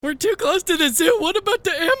We're too close to the zoo. What about the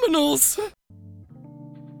aminals?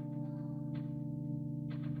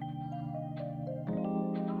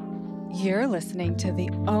 You're listening to the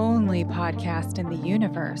only podcast in the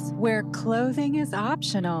universe where clothing is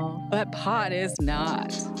optional, but pot is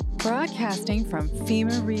not. Broadcasting from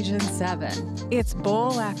FEMA Region 7, it's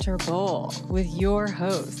Bowl After Bowl with your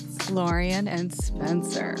hosts, Lorian and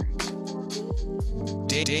Spencer.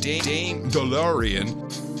 Dame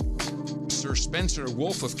DeLorean, Sir Spencer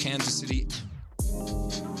Wolf of Kansas City.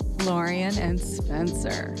 Lorian and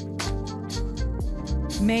Spencer.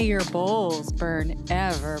 May your bowls burn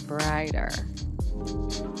ever brighter.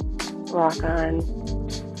 Rock on,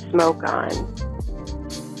 smoke on.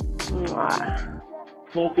 Mwah.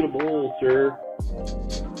 Smoke in a bowl, sir.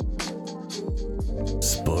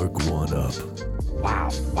 Spark one up. Wow.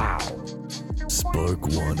 Spark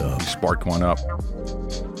one up. Spark one up.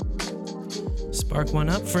 Spark one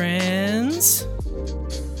up, friends.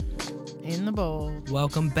 In the bowl.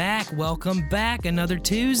 Welcome back. Another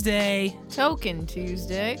Tuesday. Token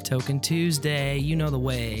Tuesday. Token Tuesday. You know the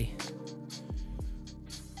way.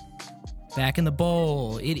 Back in the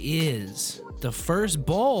bowl. It is the first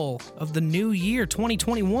bowl of the new year,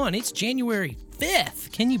 2021. It's January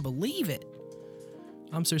 5th. Can you believe it?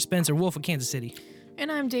 I'm Sir Spencer Wolf of Kansas City.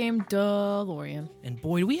 And I'm Dame DeLorean. And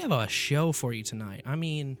boy, do we have a show for you tonight. I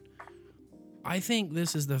mean, I think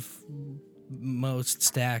this is the most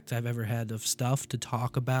stacked I've ever had of stuff to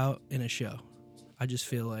talk about in a show. I just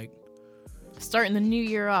feel like starting the new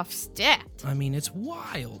year off stacked. I mean, it's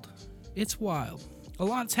wild. A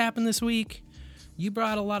lot's happened this week. You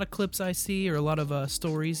brought a lot of clips, I see, or a lot of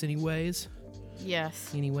stories anyways.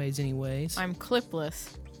 Yes. Anyways. I'm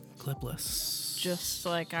clipless. Clipless. Just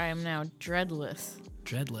like I am now dreadless.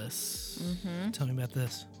 Dreadless. Mm-hmm. Tell me about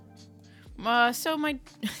this. So my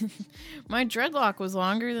my dreadlock was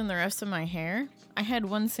longer than the rest of my hair. I had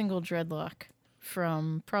one single dreadlock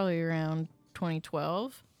from probably around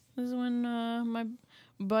 2012. This is when my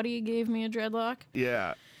buddy gave me a dreadlock.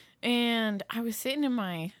 Yeah. And I was sitting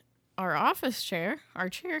in our office chair, our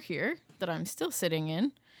chair here that I'm still sitting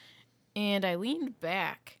in, and I leaned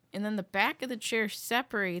back, and then the back of the chair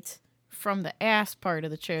separates from the ass part of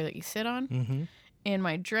the chair that you sit on. Mm-hmm. And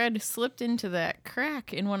my dread slipped into that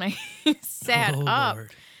crack, and when I sat up,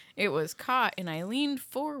 Lord. It was caught, and I leaned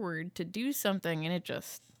forward to do something, and it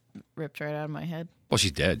just ripped right out of my head. Well,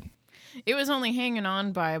 she's dead. It was only hanging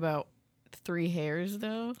on by about 3 hairs,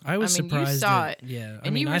 though. I was surprised. You saw it. Yeah.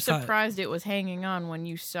 And you were surprised it was hanging on when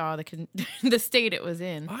you saw the state it was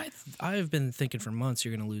in. I've been thinking for months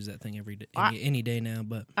you're going to lose that thing every day, any day now,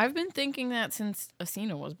 but I've been thinking that since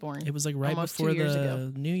Asina was born. it was like right almost before 2 years the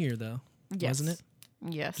ago. New Year, though, Yes. wasn't it?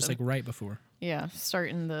 Yes. Just like right before. Yeah,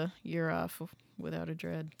 starting the year off without a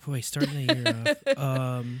dread. Boy, starting the year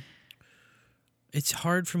off. It's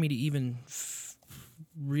hard for me to even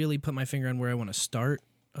really put my finger on where I want to start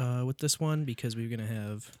with this one because we're going to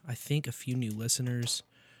have, I think, a few new listeners.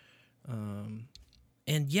 And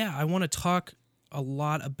yeah, I want to talk a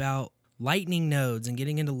lot about lightning nodes and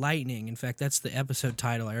getting into lightning. In fact, that's the episode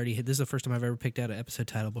title. This is the first time I've ever picked out an episode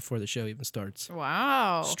title before the show even starts.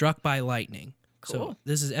 Wow. Struck by Lightning. Cool. So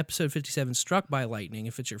this is episode 57, Struck by Lightning.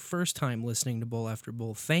 If it's your first time listening to Bowl After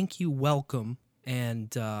Bowl, thank you, welcome.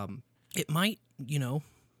 And it might,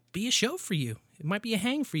 be a show for you. It might be a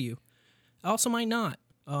hang for you. It also might not.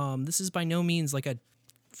 This is by no means like a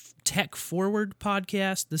tech-forward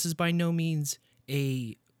podcast. This is by no means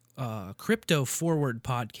a crypto-forward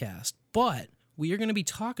podcast. But we are going to be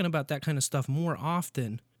talking about that kind of stuff more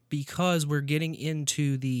often because we're getting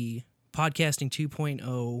into the Podcasting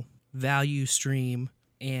 2.0 value stream,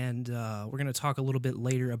 and we're going to talk a little bit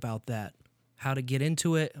later about that, how to get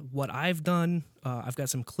into it, what I've done. I've got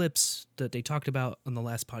some clips that they talked about on the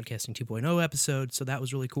last Podcasting 2.0 episode, so that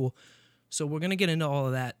was really cool. So we're going to get into all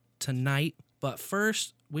of that tonight, but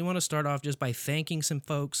first, we want to start off just by thanking some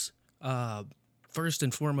folks. First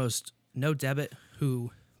and foremost, No Debit,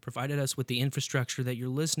 who provided us with the infrastructure that you're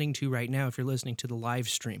listening to right now if you're listening to the live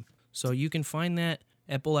stream. So you can find that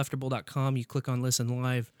at bowlafterbowl.com. You click on Listen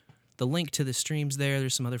Live. The link to the stream's there.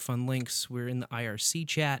 There's some other fun links. We're in the IRC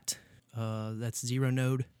chat. That's Zero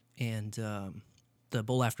Node. And the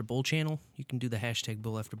Bowl After Bowl channel. You can do the hashtag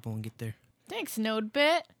Bowl After Bowl and get there. Thanks,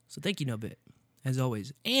 NodeBit. So thank you, NodeBit, as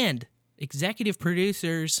always. And executive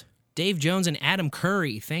producers Dave Jones and Adam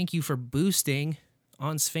Curry, thank you for boosting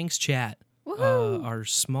on Sphinx Chat. Our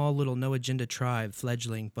small little no agenda tribe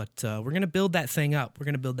fledgling. But we're going to build that thing up.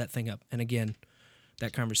 And again,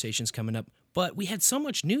 that conversation's coming up. But we had so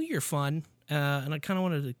much New Year fun, and I kind of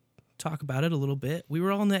wanted to talk about it a little bit. We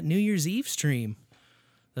were all on that New Year's Eve stream,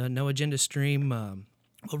 the No Agenda stream.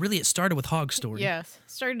 Well, really, it started with Hog Story. Yes,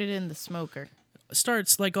 started in the smoker.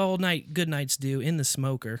 Starts like all night good nights do in the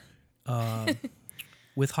smoker,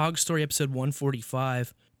 with Hog Story episode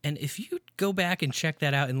 145. And if you go back and check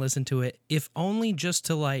that out and listen to it, if only just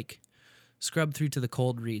to like scrub through to the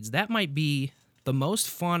cold reads, that might be the most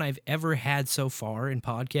fun I've ever had so far in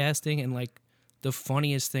podcasting, and like the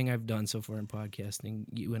funniest thing I've done so far in podcasting.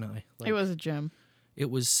 You and I. Like, It was a gem. It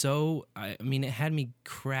was so. I mean, it had me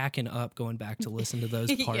cracking up going back to listen to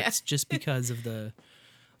those parts Yeah. just because of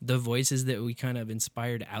the voices that we kind of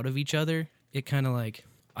inspired out of each other. It kind of like,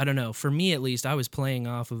 I don't know. For me, at least, I was playing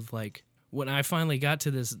off of like. When I finally got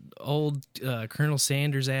to this old Colonel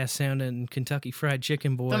Sanders ass sounding Kentucky Fried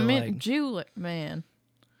Chicken boy, The mint like, julep, man.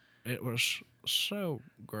 it was so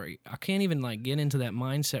great. I can't even like get into that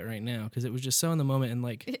mindset right now because it was just so in the moment, and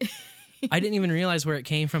like I didn't even realize where it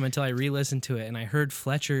came from until I re-listened to it, and I heard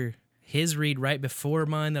Fletcher, his read right before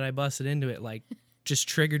mine that I busted into it, like just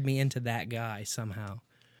triggered me into that guy somehow.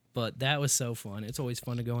 But that was so fun. It's always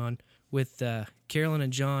fun to go on with Carolyn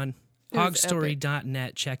and John. It was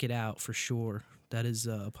Hogstory.net. Check it out for sure. That is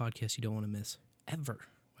a podcast you don't want to miss. Ever.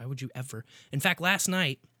 Why would you ever? In fact, last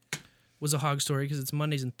night was a Hog Story because it's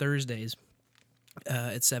Mondays and Thursdays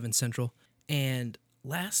at 7 Central. And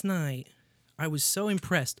last night, I was so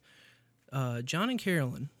impressed. John and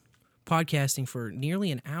Carolyn podcasting for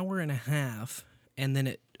nearly an hour and a half, and then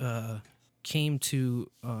it came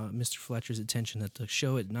to Mr. Fletcher's attention that the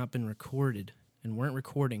show had not been recorded and weren't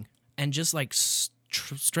recording. And just like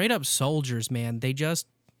straight up soldiers, man. They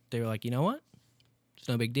were like, you know what? It's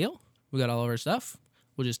no big deal. We got all of our stuff.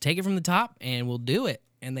 We'll just take it from the top and we'll do it.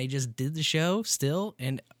 And they just did the show still.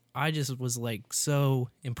 And I just was like so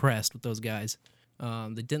impressed with those guys.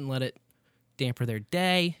 They didn't let it damper their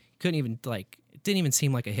day. Couldn't even like, it didn't even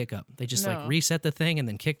seem like a hiccup. They just like reset the thing and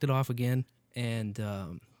then kicked it off again. And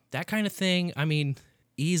that kind of thing, I mean,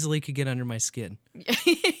 easily could get under my skin.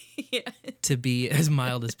 Yeah. To be as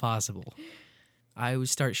mild as possible. I would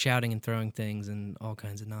start shouting and throwing things and all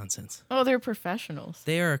kinds of nonsense. Oh, they're professionals.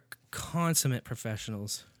 They are consummate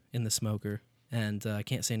professionals in the smoker, and I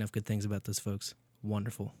can't say enough good things about those folks.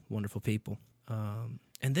 Wonderful, wonderful people.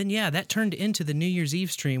 And then, yeah, that turned into the New Year's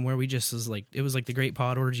Eve stream where we just was like, it was like the great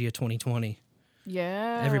pod orgy of 2020.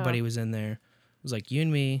 Yeah. Everybody was in there. It was like you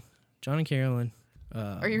and me, John and Carolyn.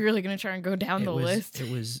 Are you really going to try and go down the list?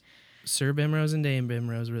 It was Sir Bimrose and Dame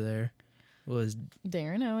Bimrose were there. It was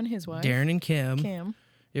Darren O and his wife. Darren and Kim. Kim.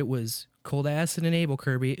 It was Cold Acid and Abel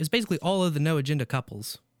Kirby. It was basically all of the no agenda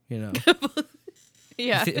couples, you know.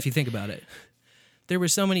 Yeah. If you think about it. There were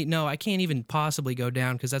so many. No, I can't even possibly go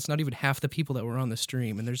down because that's not even half the people that were on the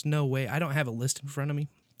stream. And there's no way. I don't have a list in front of me.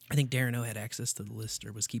 I think Darren O had access to the list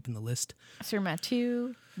or was keeping the list. Sir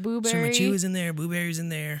Matthew, Booberry. Sir Matthew was in there. Booberry's in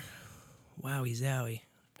there. Wowie zowie.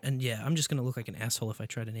 And yeah, I'm just going to look like an asshole if I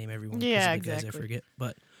try to name everyone. 'Cause Yeah, of the guys I exactly. forget.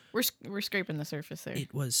 But We're scraping the surface there.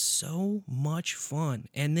 it was so much fun.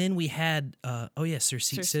 And then we had, Sir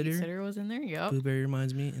Seat Sir Sitter. Seat Sitter was in there. Yep. Blueberry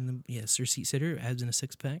reminds me. And Sir Seat Sitter, abs in a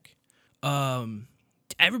six pack.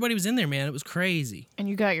 Everybody was in there, man. It was crazy. And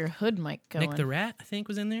you got your hood mic going. Nick the Rat, I think,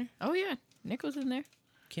 was in there. Oh yeah, Nick was in there.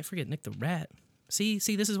 Can't forget Nick the Rat. See,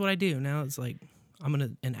 this is what I do. Now it's like I'm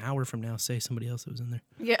gonna an hour from now say somebody else that was in there.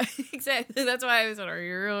 Yeah, exactly. That's why I was like, are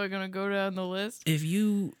you really gonna go down the list? If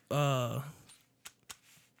you found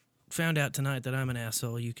out tonight that I'm an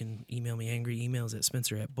asshole, you can email me angry emails at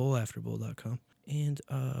spencer@bowlafterbowl.com, and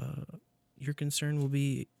your concern will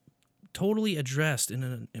be totally addressed in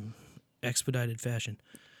an expedited fashion.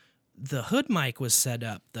 The hood mic was set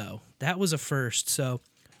up, though. That was a first. So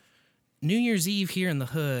New Year's Eve here in the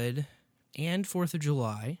hood and 4th of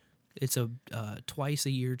July, it's a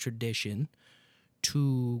twice-a-year tradition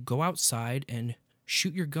to go outside and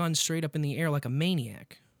shoot your gun straight up in the air like a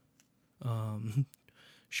maniac.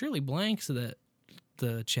 Shirley Blanks, that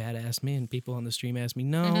the chat asked me and people on the stream asked me,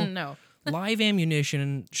 no. No. Live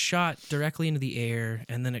ammunition shot directly into the air,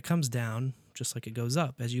 and then it comes down just like it goes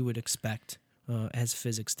up, as you would expect, as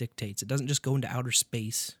physics dictates. It doesn't just go into outer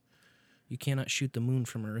space. You cannot shoot the moon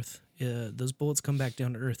from Earth. Those bullets come back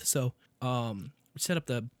down to Earth. So we set up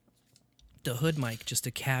the hood mic just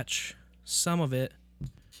to catch some of it,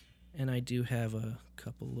 and I do have a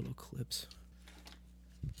couple little clips.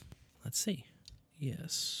 Let's see.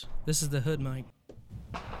 Yes. This is the hood mic.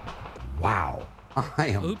 Wow. I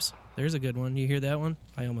am. Oops. There's a good one. You hear that one?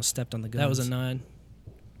 I almost stepped on the gun. That was a 9.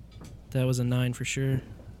 That was a 9 for sure.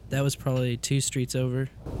 That was probably 2 streets over.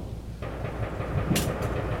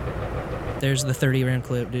 There's the 30-round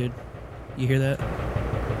clip, dude. You hear that?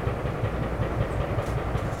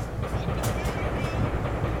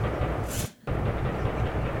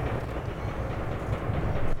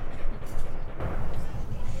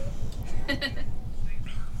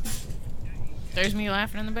 There's me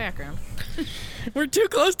laughing in the background. We're too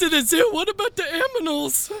close to the zoo. What about the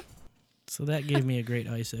aminals? So that gave me a great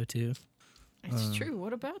ISO too. It's true.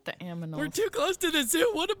 What about the aminals? too close to the zoo.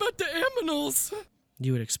 What about the aminals?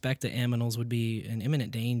 You would expect the aminals would be in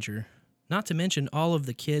imminent danger. Not to mention all of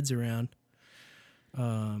the kids around.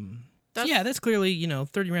 That's clearly,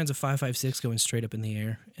 30 rounds of 5.56 going straight up in the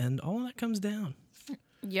air. And all of that comes down.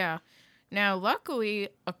 Yeah. Now, luckily,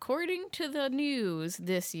 according to the news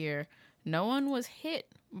this year, no one was hit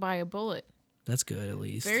by a bullet. That's good, at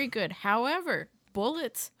least. Very good. However,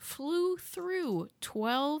 bullets flew through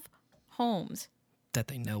 12 homes that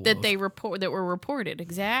they know that of. that were reported.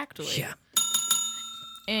 Exactly. Yeah.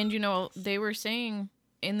 And, they were saying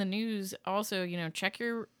in the news also, check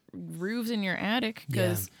your roofs in your attic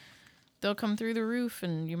because they'll come through the roof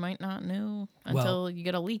and you might not know until you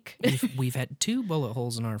get a leak. we've had 2 bullet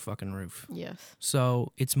holes in our fucking roof. Yes.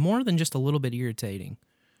 So it's more than just a little bit irritating,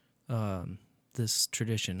 this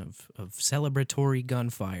tradition of celebratory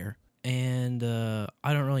gunfire. And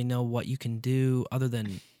I don't really know what you can do other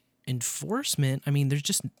than enforcement. I mean,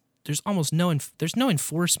 there's almost no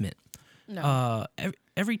enforcement. No.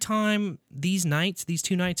 Every time these 2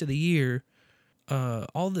 nights of the year,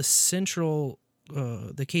 all the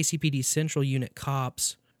the KCPD Central Unit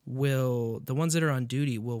cops the ones that are on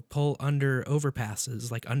duty will pull under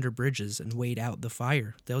overpasses, like under bridges, and wait out the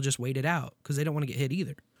fire. They'll just wait it out because they don't want to get hit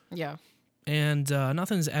either. Yeah. And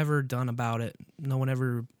nothing's ever done about it.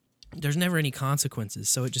 There's never any consequences,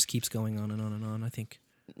 so it just keeps going on and on and on, I think.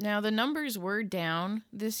 Now, the numbers were down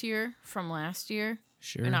this year from last year.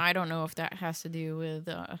 Sure. And I don't know if that has to do with,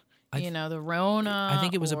 the Rona. I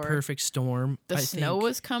think it was a perfect storm. The snow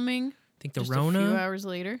was coming. I think the just Rona. a few hours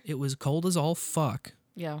later. It was cold as all fuck.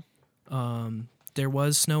 Yeah. There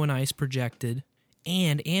was snow and ice projected,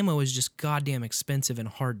 and ammo is just goddamn expensive and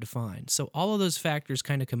hard to find. So all of those factors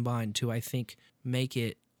kind of combined to, I think, make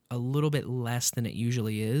it a little bit less than it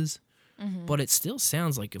usually is. Mm-hmm. But it still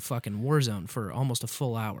sounds like a fucking war zone for almost a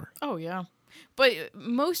full hour. Oh, yeah. But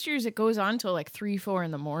most years it goes on till like 3, 4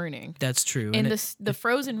 in the morning. That's true. And the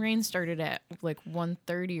frozen rain started at like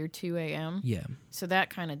 1:30 or 2 a.m. Yeah. So that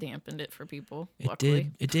kind of dampened it for people, It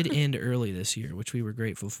luckily. It did end early this year, which we were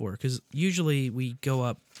grateful for. Because usually we go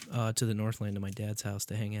up to the Northland to my dad's house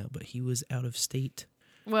to hang out, but he was out of state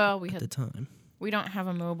at the time. We don't have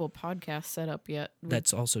a mobile podcast set up yet.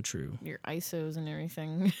 That's also true. Your ISOs and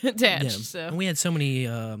everything attached. Yeah. So. And we had so many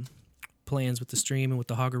plans with the stream and with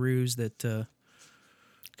the Hogaroos that the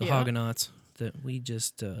Hoganauts that we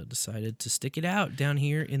just decided to stick it out down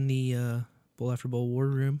here in the Bowl After Bowl War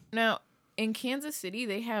Room. Now, in Kansas City,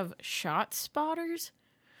 they have shot spotters,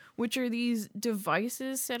 which are these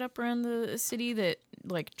devices set up around the city that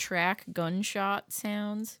like track gunshot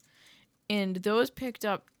sounds. And those picked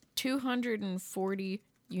up 240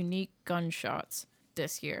 unique gunshots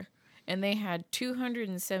this year. And they had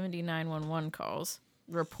 270 911 calls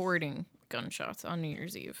reporting gunshots on New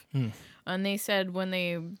Year's Eve. And they said when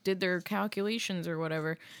they did their calculations or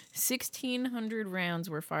whatever, 1,600 rounds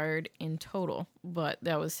were fired in total, but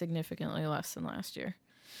that was significantly less than last year.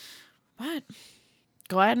 But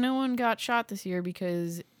glad no one got shot this year,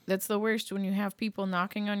 because that's the worst when you have people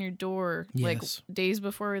knocking on your door like days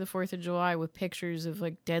before the 4th of July with pictures of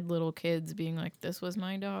like dead little kids being like, this was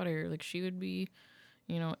my daughter, like she would be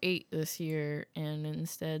 8 this year, and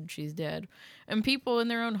instead she's dead. And people in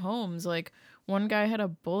their own homes, like one guy had a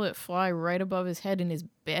bullet fly right above his head in his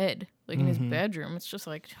bed, like in his bedroom. It's just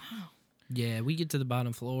like, oh. Yeah, we get to the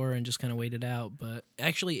bottom floor and just kind of wait it out. But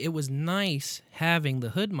actually, it was nice having the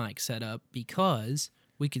hood mic set up because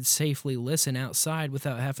we could safely listen outside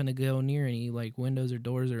without having to go near any like windows or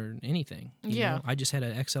doors or anything. You know? I just had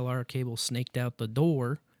an XLR cable snaked out the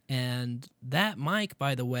door, and that mic,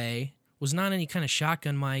 by the way, was not any kind of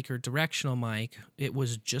shotgun mic or directional mic. It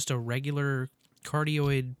was just a regular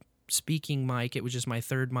cardioid speaking mic. It was just my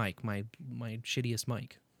third mic, my shittiest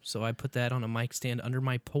mic. So I put that on a mic stand under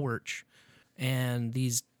my porch, and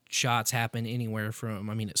these shots happen anywhere from,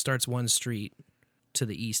 it starts one street to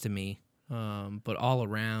the east of me, but all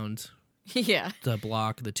around the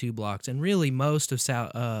block, the 2 blocks, and really most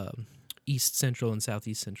of East Central and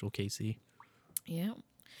Southeast Central KC. Yeah.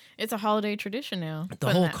 It's a holiday tradition now.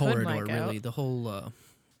 The whole corridor, really. The whole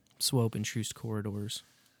Swope and Troost corridors.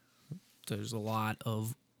 There's a lot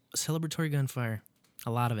of celebratory gunfire.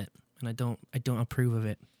 A lot of it. And I don't approve of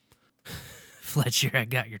it. Fletcher, I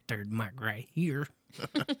got your third mic right here.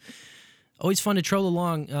 Always fun to troll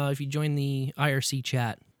along if you join the IRC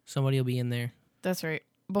chat. Somebody will be in there. That's right.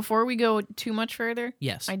 Before we go too much further,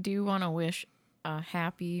 yes, I do want to wish a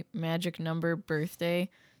happy magic number birthday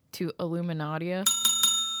to Illuminatia,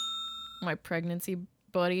 my pregnancy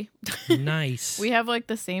buddy. Nice. We have like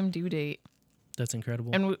the same due date. That's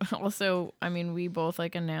incredible. And we also, I mean, we both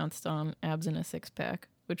like announced on Abs in a Six Pack,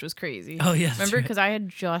 which was crazy. Oh, yeah. that's Remember? right. Because I had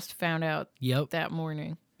just found out Yep. that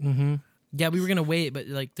morning. Mm-hmm. Yeah, we were going to wait, but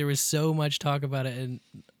like there was so much talk about it, and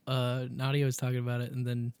Nadia was talking about it, and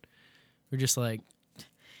then we're just like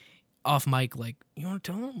off mic, like, you want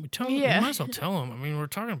to tell him? Yeah. You might as well tell him. I mean, we're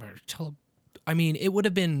talking about it. Tell him. I mean, it would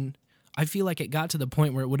have been, I feel like it got to the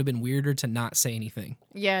point where it would have been weirder to not say anything.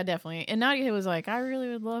 Yeah, definitely. And Nadia was like, I really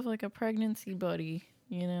would love like a pregnancy buddy,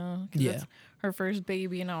 you know? 'Cause Yeah. it's her first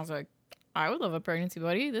baby. And I was like, I would love a pregnancy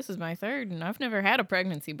buddy. This is my third, and I've never had a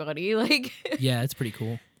pregnancy buddy. Like, Yeah, it's pretty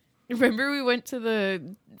cool. remember we went to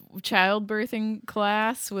the childbirthing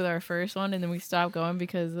class with our first one, and then we stopped going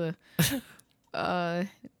because the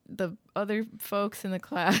other folks in the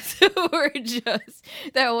class were just,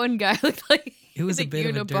 that one guy looked like It was a the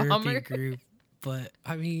bit of a Unabomber. derpy group, but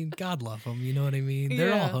I mean, God love them. You know what I mean?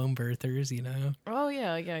 They're all Yeah. home birthers, you know? Oh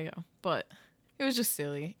yeah. But it was just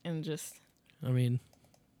silly and just, I mean,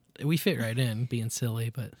 we fit right in being silly,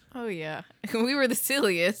 but oh yeah, we were the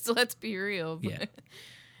silliest. Let's be real. But,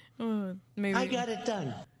 yeah, maybe I got it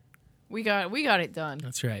done. we got it done.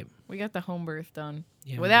 that's right. We got the home birth done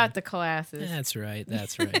Yeah, we without did. the classes. That's right.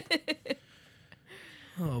 That's right.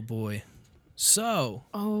 Oh boy. So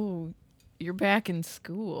Oh, you're back in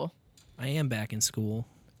school, I am back in school.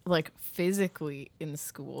 like physically in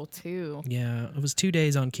school too. Yeah, it was 2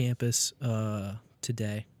 days on campus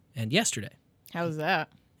today and yesterday. How's that?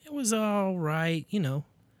 It was all right. You know,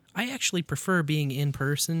 I actually prefer being in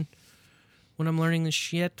person when I'm learning this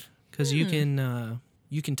shit because you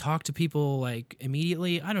can talk to people like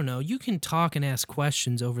immediately. I don't know. You can talk and ask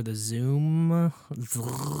questions over the Zoom,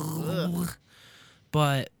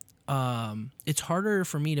 but it's harder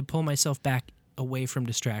for me to pull myself back away from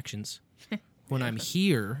distractions when I'm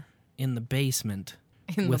here in the basement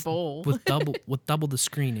In with the bowl. with double the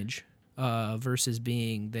screenage versus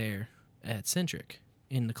being there at Centric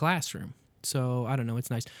in the classroom. So I don't know, it's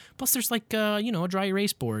nice. Plus there's like a dry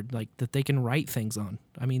erase board like that they can write things on.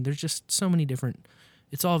 I mean, there's just so many different,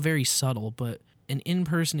 it's all very subtle, but an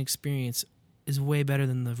in-person experience is way better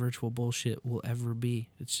than the virtual bullshit will ever be.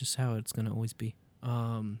 It's just how it's going to always be.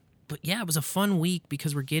 But yeah, it was a fun week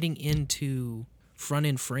because we're getting into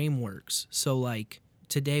front-end frameworks. So like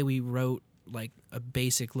today we wrote like a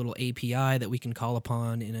basic little API that we can call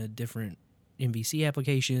upon in a different MVC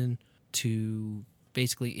application to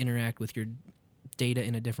basically interact with your data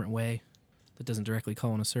in a different way that doesn't directly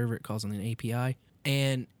call on a server, it calls on an API.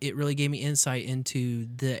 And it really gave me insight into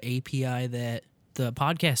the API that the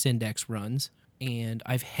podcast index runs. And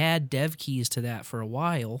I've had dev keys to that for a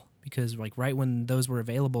while because like right when those were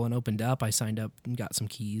available and opened up, I signed up and got some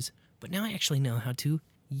keys. But now I actually know how to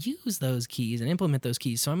use those keys and implement those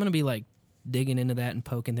keys. So I'm going to be like digging into that and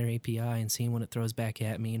poking their API and seeing what it throws back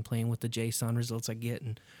at me and playing with the JSON results I get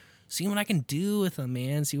and seeing what I can do with them,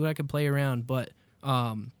 man. See what I can play around. But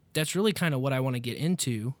that's really kind of what I want to get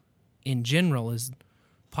into in general is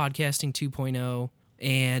podcasting 2.0.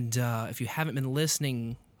 And if you haven't been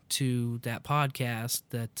listening to that podcast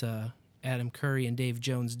that Adam Curry and Dave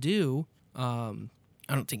Jones do,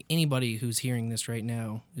 I don't think anybody who's hearing this right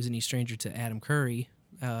now is any stranger to Adam Curry,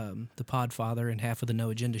 the Podfather and half of the No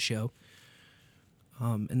Agenda Show.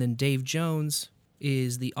 And then Dave Jones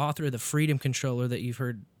is the author of the Freedom Controller that you've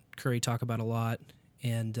heard Curry talk about a lot,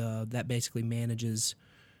 and that basically manages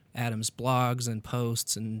Adam's blogs and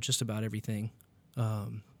posts and just about everything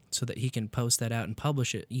so that he can post that out and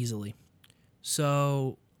publish it easily.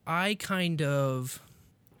 So I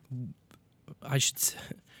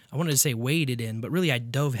wanted to say waded in, but really I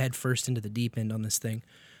dove head first into the deep end on this thing.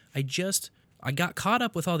 I got caught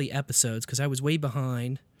up with all the episodes because I was way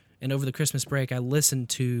behind, and over the Christmas break I listened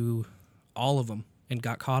to all of them and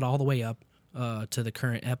got caught all the way up to the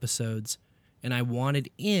current episodes. And I wanted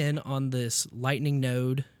in on this Lightning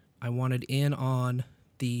node. I wanted in on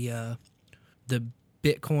the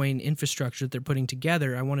Bitcoin infrastructure that they're putting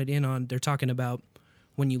together. I wanted in on, they're talking about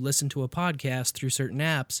when you listen to a podcast through certain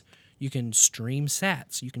apps, you can stream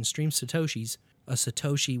sats, you can stream Satoshis. A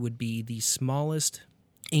Satoshi would be the smallest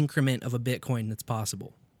increment of a Bitcoin that's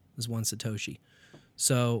possible, is one Satoshi.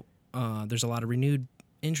 So there's a lot of renewed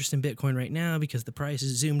interest in Bitcoin right now because the price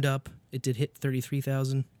is zoomed up. It did hit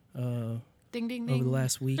 33,000 Ding, ding, ding. over the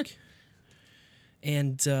last week.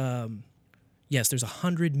 And yes, there's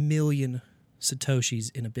 100 million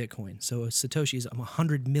Satoshis in a Bitcoin. So a Satoshi is a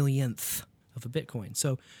 100 millionth of a Bitcoin.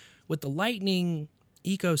 So with the Lightning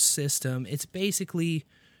ecosystem, it's basically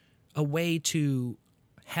a way to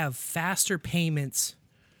have faster payments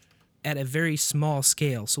at a very small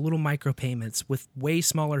scale. So little micropayments with way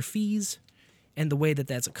smaller fees And the way that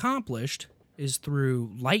that's accomplished is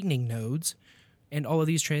through Lightning nodes, and all of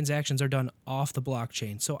these transactions are done off the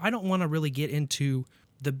blockchain. So I don't want to really get into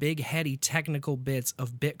the big, heady technical bits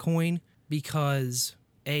of Bitcoin because,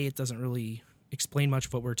 A, it doesn't really explain much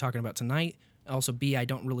of what we're talking about tonight. Also, B, I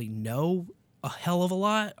don't really know a hell of a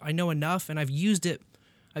lot. I know enough, and I've used it.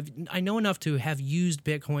 I know enough to have used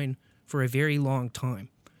Bitcoin for a very long time.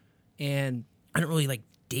 And I don't really like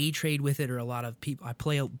day trade with it, or a lot of people. I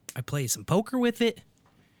play some poker with it,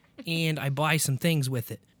 and I buy some things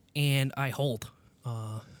with it, and I hold.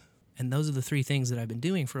 And those are the three things that I've been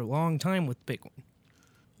doing for a long time with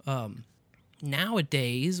Bitcoin.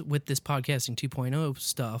 Nowadays, with this podcasting 2.0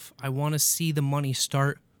 stuff, I want to see the money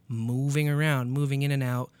start moving around, moving in and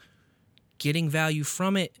out, getting value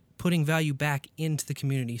from it, putting value back into the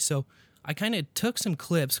community. So I kind of took some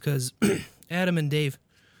clips because Adam and Dave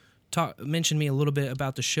mentioned me a little bit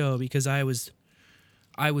about the show, because I was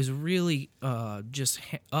really just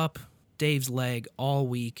up Dave's leg all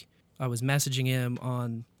week. I was messaging him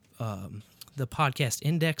on the podcast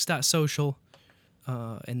index.social,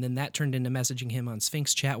 and then that turned into messaging him on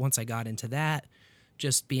Sphinx Chat once I got into that,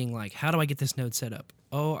 just being like, how do I get this node set up?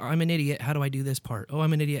 Oh, I'm an idiot. How do I do this part? Oh,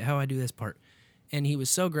 I'm an idiot. How do I do this part? And he was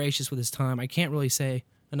so gracious with his time. I can't really say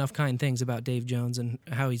enough kind things about Dave Jones and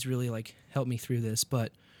how he's really like helped me through this,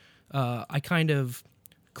 but I kind of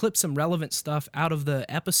clipped some relevant stuff out of the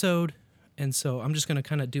episode, and so I'm just going to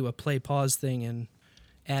kind of do a play-pause thing and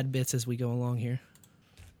add bits as we go along here,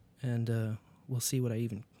 and we'll see what I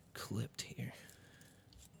even clipped here.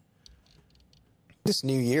 This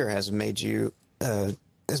new year has made you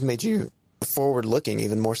forward-looking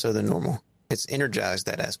even more so than normal. It's energized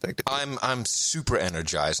that aspect. I'm super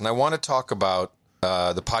energized, and I want to talk about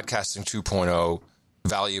the podcasting 2.0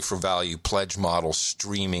 value for value pledge model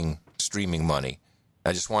streaming money.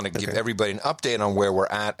 I just want to give everybody an update on where we're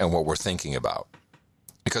at and what we're thinking about.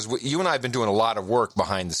 Because you and I have been doing a lot of work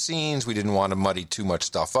behind the scenes. We didn't want to muddy too much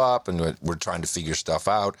stuff up, and we're trying to figure stuff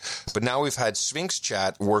out. But now we've had Sphinx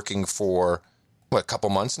Chat working for, a couple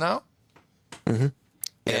months now? Mm-hmm.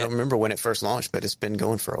 Yeah, I don't remember when it first launched, but it's been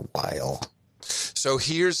going for a while.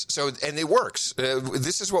 And it works.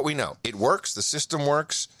 This is what we know. It works. The system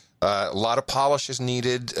works. A lot of polish is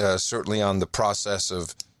needed, certainly on the process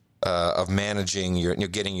of managing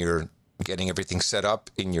getting everything set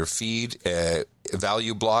up in your feed,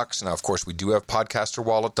 value blocks. Now, of course, we do have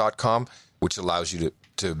podcasterwallet.com, which allows you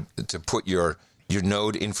to put your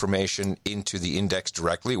node information into the index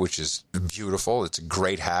directly, which is beautiful. It's a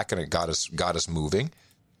great hack, and it got us moving.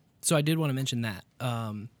 So I did want to mention that.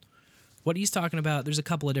 What he's talking about, there's a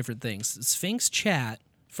couple of different things. Sphinx Chat,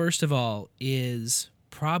 first of all, is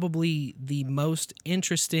probably the most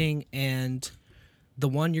interesting and the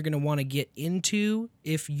one you're going to want to get into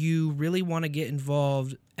if you really want to get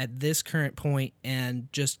involved at this current point. And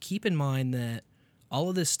just keep in mind that all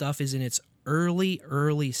of this stuff is in its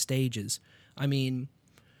early stages. I mean,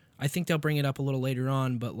 I think they'll bring it up a little later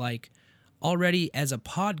on, but like already as a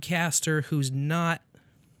podcaster who's not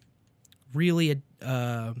really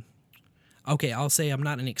I'll say I'm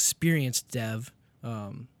not an experienced dev.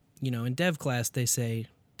 In dev class, they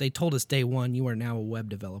told us day one, you are now a web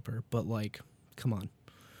developer, but like, come on.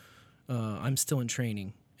 I'm still in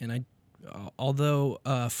training, and although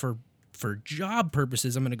for job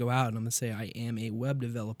purposes, I'm going to go out and I'm going to say I am a web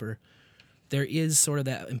developer, there is sort of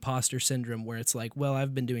that imposter syndrome where it's like, well,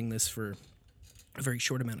 I've been doing this for a very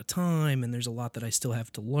short amount of time, and there's a lot that I still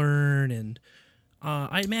have to learn, and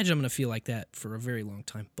I imagine I'm going to feel like that for a very long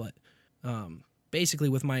time. But basically,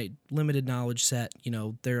 with my limited knowledge set,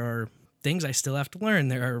 there are things I still have to learn.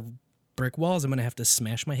 There are brick walls I'm going to have to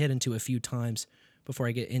smash my head into a few times before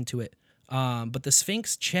I get into it. But the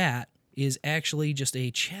Sphinx Chat is actually just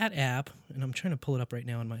a chat app, and I'm trying to pull it up right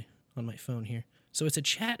now on my phone here. So it's a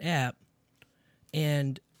chat app,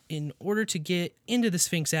 and in order to get into the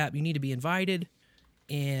Sphinx app, you need to be invited.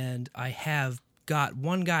 And I have got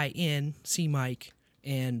one guy in, C Mike,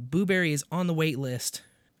 and Booberry is on the wait list,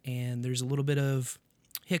 and there's a little bit of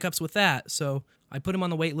hiccups with that. So I put him on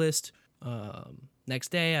the wait list. Next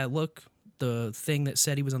day, I look, the thing that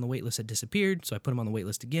said he was on the wait list had disappeared, so I put him on the wait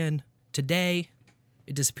list again. Today,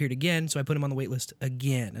 it disappeared again, so I put him on the wait list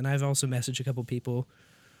again. And I've also messaged a couple people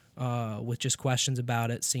with just questions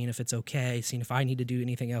about it, seeing if it's okay, seeing if I need to do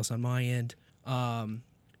anything else on my end.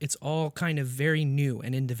 It's all kind of very new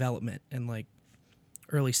and in development and like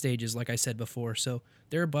early stages, like I said before. So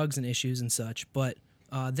there are bugs and issues and such. But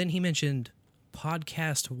then he mentioned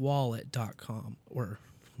podcastwallet.com, or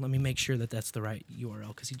let me make sure that that's the right URL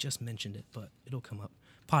because he just mentioned it, but it'll come up.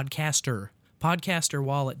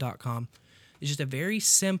 Podcasterwallet.com is just a very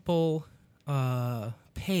simple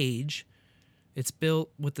page It's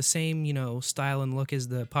built with the same, style and look as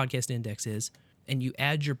the podcast index is. And you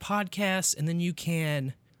add your podcasts, and then you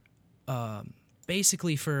can,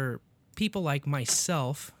 basically for people like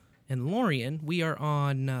myself and Lorian, we are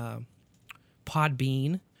on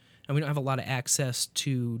Podbean, and we don't have a lot of access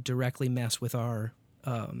to directly mess with our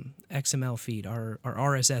XML feed, our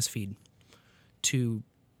RSS feed, to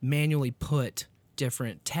manually put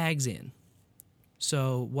different tags in.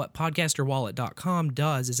 So what podcasterwallet.com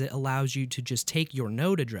does is it allows you to just take your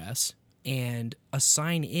node address and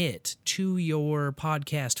assign it to your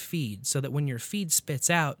podcast feed, so that when your feed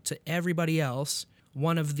spits out to everybody else,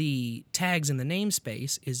 one of the tags in the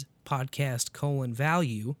namespace is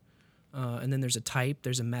podcast:value, and then there's a type,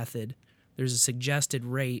 there's a method, there's a suggested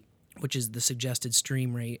rate, which is the suggested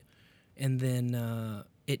stream rate, and then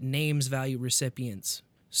it names value recipients.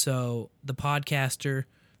 So the podcaster,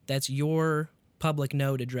 that's your public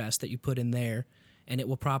node address that you put in there, and it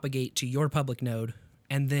will propagate to your public node.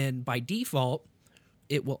 And then by default,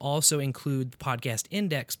 it will also include the podcast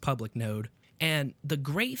index public node. And the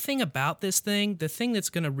great thing about this thing, the thing that's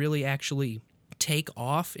going to really actually take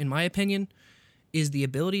off, in my opinion, is the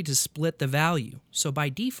ability to split the value. So by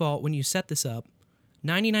default, when you set this up,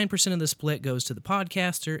 99% of the split goes to the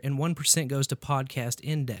podcaster and 1% goes to podcast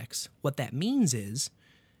index. What that means is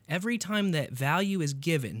every time that value is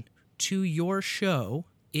given to your show,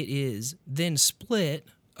 it is then split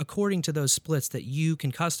according to those splits that you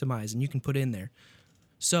can customize and you can put in there.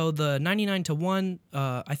 So the 99-1,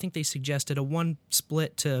 I think they suggested a 1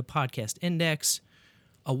 split to podcast index,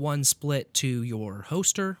 a 1 split to your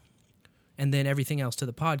hoster, and then everything else to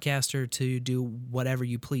the podcaster to do whatever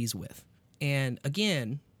you please with. And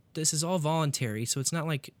again, this is all voluntary, so it's not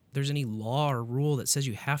like there's any law or rule that says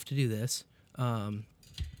you have to do this.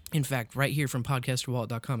 In fact, right here from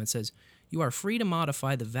podcasterwallet.com, it says, you are free to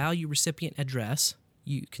modify the value recipient address.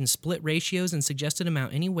 You can split ratios and suggested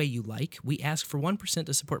amount any way you like. We ask for 1%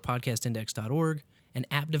 to support podcastindex.org, and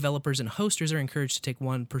app developers and hosters are encouraged to take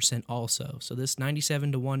 1% also. So this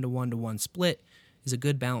 97 to 1 to 1 to 1 split is a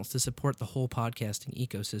good balance to support the whole podcasting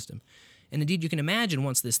ecosystem. And indeed, you can imagine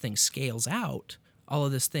once this thing scales out, all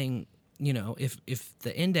of this thing, if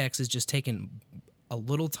the index is just taking a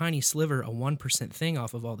little tiny sliver, a 1% thing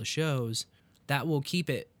off of all the shows, that will keep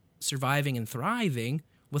it surviving and thriving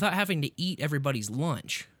without having to eat everybody's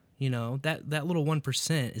lunch. That little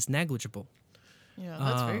 1% is negligible. Yeah,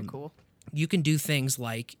 that's very cool. You can do things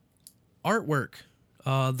like artwork.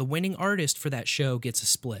 The winning artist for that show gets a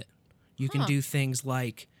split. You can do things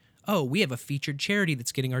like, we have a featured charity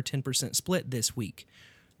that's getting our 10% split this week.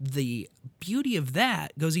 The beauty of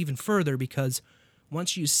that goes even further, because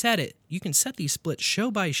once you set it, you can set these splits show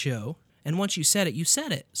by show, and once you set it, you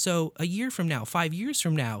set it. So a year from now, 5 years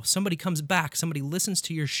from now, somebody comes back, somebody listens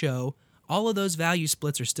to your show, all of those value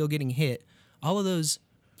splits are still getting hit. All of those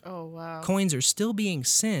coins are still being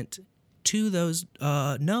sent to those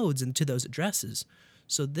nodes and to those addresses.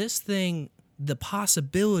 So this thing, the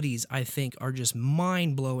possibilities, I think, are just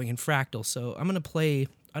mind-blowing and fractal. So I'm going to play,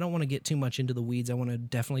 I don't want to get too much into the weeds. I want to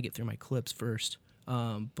definitely get through my clips first.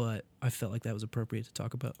 But I felt like that was appropriate to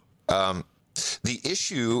talk about. The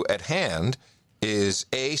issue at hand is,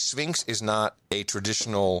 Sphinx is not a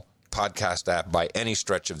traditional podcast app by any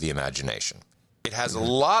stretch of the imagination. It has a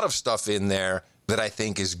lot of stuff in there that I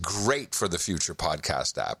think is great for the future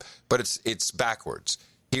podcast app, but it's backwards.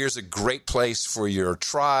 Here's a great place for your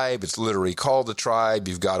tribe. It's literally called a tribe.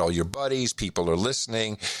 You've got all your buddies. People are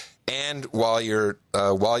listening. And while you're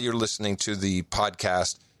listening to the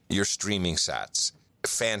podcast, you're streaming sats.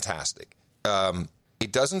 Fantastic.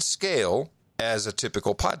 It doesn't scale as a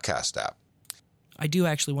typical podcast app. I do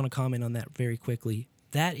actually want to comment on that very quickly.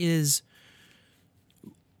 That is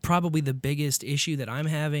probably the biggest issue that I'm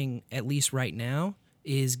having, at least right now,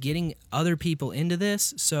 is getting other people into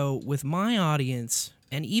this. So with my audience,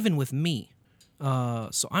 and even with me,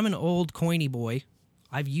 so I'm an old coiny boy.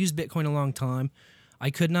 I've used Bitcoin a long time. I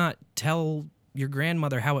could not tell your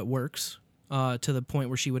grandmother how it works to the point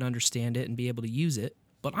where she would understand it and be able to use it.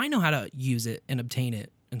 But I know how to use it and obtain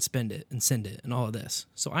it and spend it and send it and all of this.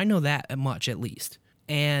 So I know that much at least.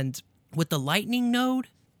 And with the Lightning node,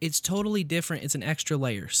 it's totally different. It's an extra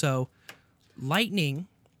layer. So Lightning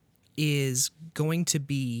is going to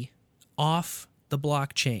be off the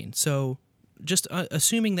blockchain. So just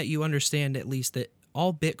assuming that you understand at least that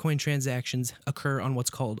all Bitcoin transactions occur on what's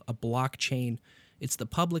called a blockchain. It's the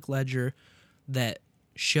public ledger that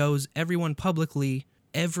shows everyone publicly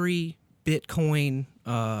every Bitcoin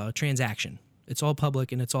transaction. It's all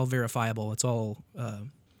public and it's all verifiable. It's all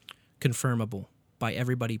confirmable by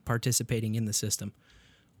everybody participating in the system.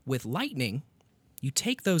 With Lightning, you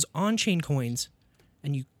take those on-chain coins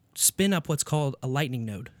and you spin up what's called a Lightning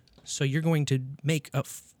node. So you're going to make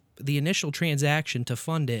the initial transaction to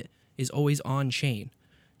fund it is always on-chain.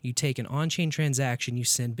 You take an on-chain transaction, you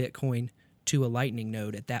send Bitcoin to a Lightning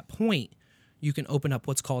node. At that point, you can open up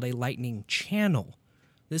what's called a Lightning channel.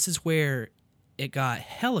 This is where it got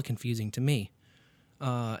hella confusing to me.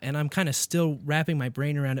 And I'm kind of still wrapping my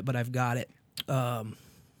brain around it, but I've got it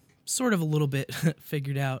sort of a little bit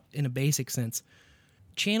figured out in a basic sense.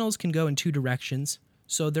 Channels can go in two directions.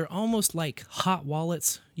 So they're almost like hot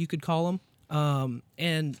wallets, you could call them.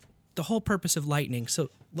 And the whole purpose of Lightning. So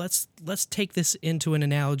let's take this into an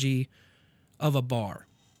analogy of a bar,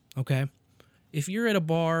 okay? If you're at a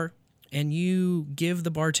bar and you give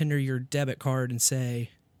the bartender your debit card and say,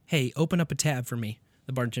 hey, open up a tab for me.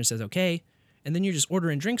 The bartender says, okay. And then you're just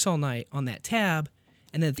ordering drinks all night on that tab.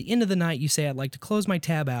 And then at the end of the night, you say, I'd like to close my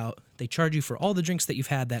tab out. They charge you for all the drinks that you've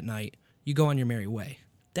had that night. You go on your merry way.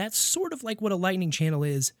 That's sort of like what a Lightning channel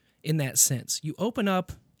is in that sense. You open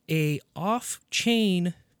up a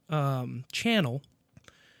off-chain channel,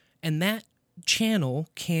 and that channel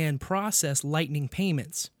can process Lightning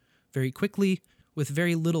payments very quickly with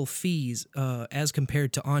very little fees as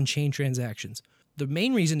compared to on-chain transactions. The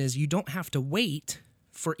main reason is you don't have to wait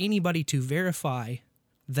for anybody to verify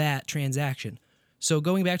that transaction. So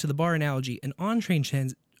going back to the bar analogy, an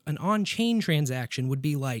on-chain transaction would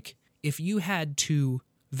be like if you had to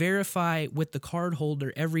verify with the card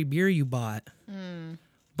holder every beer you bought,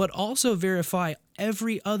 but also verify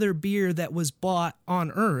every other beer that was bought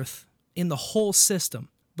on Earth in the whole system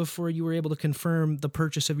before you were able to confirm the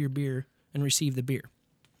purchase of your beer and receive the beer.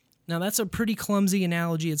 Now, that's a pretty clumsy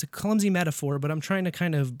analogy. It's a clumsy metaphor, but I'm trying to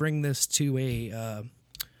kind of bring this to a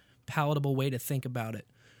palatable way to think about it.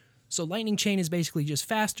 So Lightning Chain is basically just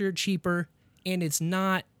faster, cheaper, and it's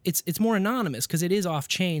more anonymous because it is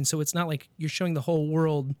off-chain, so it's not like you're showing the whole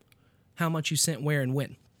world how much you sent, where, and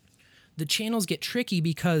when. The channels get tricky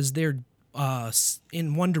because they're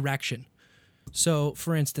in one direction. So,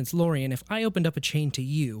 for instance, Lorian, if I opened up a chain to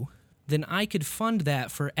you, then I could fund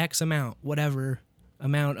that for X amount, whatever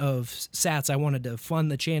amount of sats I wanted to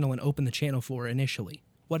fund the channel and open the channel for initially.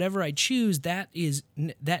 Whatever I choose, that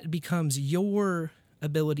becomes your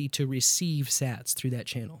ability to receive sats through that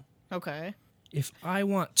channel. Okay. If I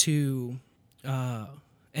want to,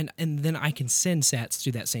 and then I can send sats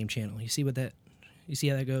through that same channel. You see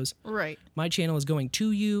how that goes? Right. My channel is going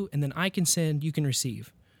to you, and then I can send, you can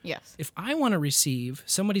receive. Yes. If I want to receive,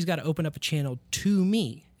 somebody's got to open up a channel to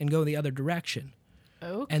me and go the other direction.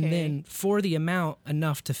 Okay. And then for the amount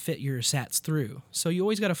enough to fit your sats through. So you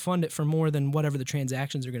always got to fund it for more than whatever the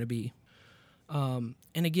transactions are going to be. And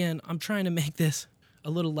again, I'm trying to make this a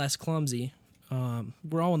little less clumsy.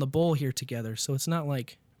 We're all in the bowl here together, so it's not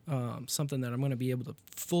like something that I'm going to be able to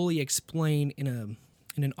fully explain in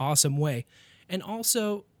an awesome way. And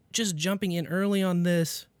also, just jumping in early on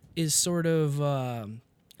this is sort of,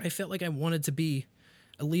 I felt like I wanted to be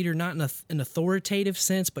a leader, not in an authoritative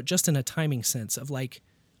sense, but just in a timing sense of like,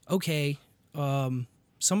 okay,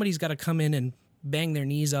 somebody's got to come in and bang their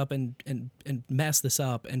knees up and mess this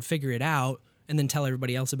up and figure it out and then tell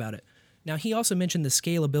everybody else about it. Now, he also mentioned the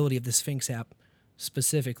scalability of the Sphinx app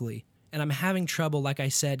specifically, and I'm having trouble, like I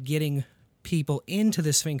said, getting people into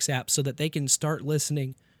the Sphinx app so that they can start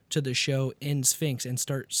listening to the show in Sphinx and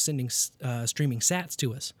start streaming sats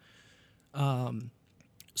to us.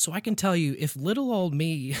 So I can tell you, if little old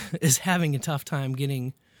me is having a tough time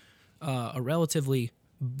getting a relatively,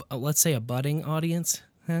 let's say, a budding audience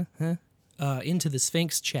into the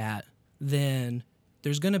Sphinx chat, then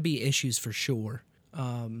there's going to be issues for sure.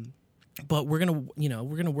 But we're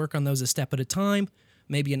gonna work on those a step at a time.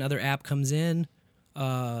 Maybe another app comes in.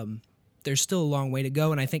 There's still a long way to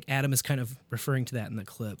go, and I think Adam is kind of referring to that in the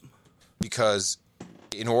clip. Because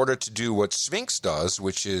in order to do what Sphinx does,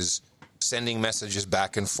 which is sending messages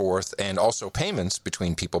back and forth and also payments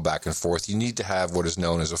between people back and forth, you need to have what is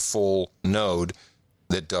known as a full node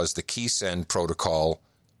that does the key send protocol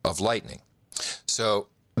of Lightning. So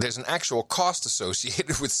there's an actual cost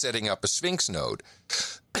associated with setting up a Sphinx node.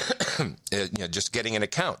 Just getting an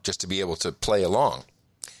account just to be able to play along.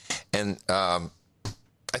 And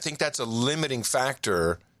I think that's a limiting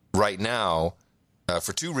factor right now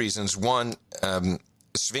for two reasons. One,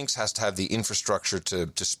 Sphinx has to have the infrastructure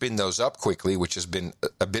to spin those up quickly, which has been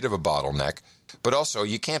a bit of a bottleneck. But also,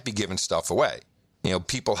 you can't be giving stuff away.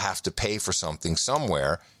 People have to pay for something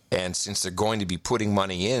somewhere. And since they're going to be putting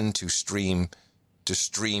money in to stream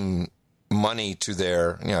money to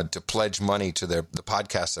their, to pledge money to the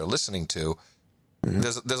podcast they're listening to,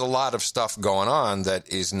 there's a lot of stuff going on that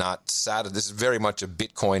is not this is very much a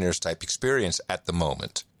Bitcoiners type experience at the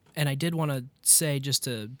moment. And I did want to say, just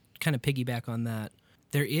to kind of piggyback on that,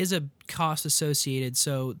 there is a cost associated.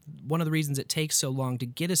 So one of the reasons it takes so long to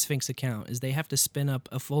get a Sphinx account is they have to spin up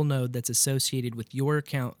a full node that's associated with your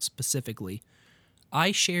account specifically.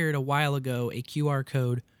 I shared a while ago a QR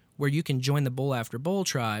code where you can join the Bowl After Bowl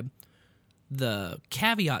tribe. The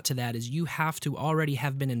caveat to that is you have to already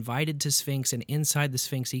have been invited to Sphinx and inside the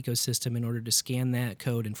Sphinx ecosystem in order to scan that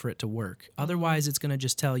code and for it to work. Otherwise, it's going to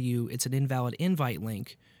just tell you it's an invalid invite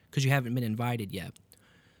link because you haven't been invited yet.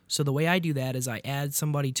 So the way I do that is I add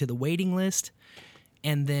somebody to the waiting list,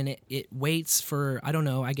 and then it waits for, I don't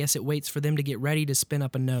know, I guess it waits for them to get ready to spin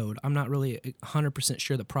up a node. I'm not really 100%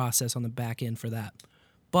 sure the process on the back end for that.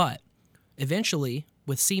 But eventually,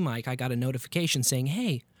 with CMYC, I got a notification saying,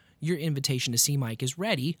 hey, your invitation to CMYC is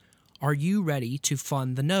ready. Are you ready to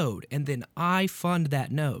fund the node? And then I fund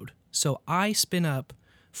that node. So I spin up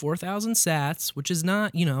 4,000 sats, which is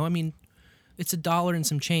not, I mean, it's $1 and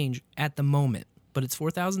some change at the moment, but it's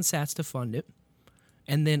 4,000 sats to fund it.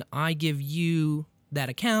 And then I give you that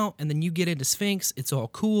account, and then you get into Sphinx. It's all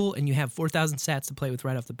cool, and you have 4,000 sats to play with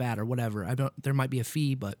right off the bat or whatever. There might be a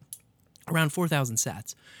fee, but around 4,000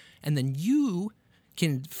 sats. And then you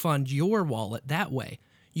can fund your wallet that way.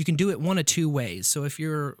 You can do it one of two ways. So if you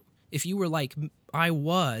were like I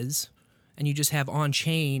was, and you just have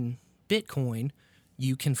on-chain Bitcoin,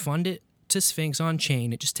 you can fund it to Sphinx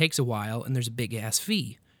on-chain. It just takes a while, and there's a big-ass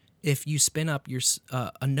fee. If you spin up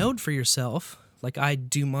a node for yourself, like I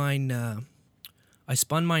do mine, I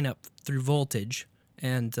spun mine up through Voltage,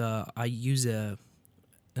 and I use an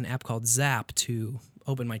app called Zap to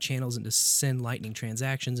open my channels and to send Lightning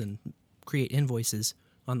transactions and create invoices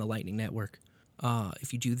on the Lightning Network.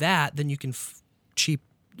 If you do that, then you can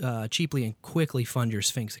cheaply and quickly fund your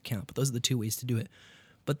Sphinx account. But those are the two ways to do it.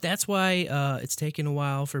 But that's why it's taken a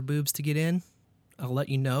while for Boobs to get in. I'll let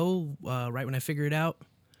you know right when I figure it out.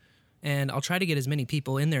 And I'll try to get as many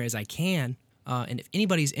people in there as I can. And if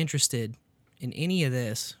anybody's interested in any of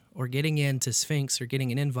this or getting into Sphinx or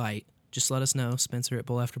getting an invite, just let us know, Spencer at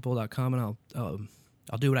bowlafterbowl.com, and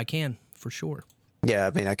I'll do what I can for sure. Yeah,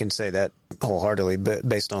 I mean, I can say that wholeheartedly, but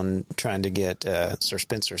based on trying to get Sir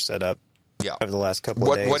Spencer set up over the last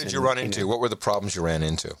couple of days. What did you run into? What were the problems you ran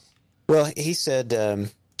into? Well, he said,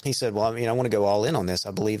 well, I mean, I want to go all in on this.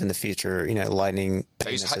 I believe in the future, Lightning.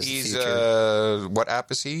 He's what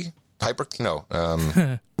app is he? Hyper? No.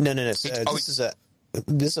 No.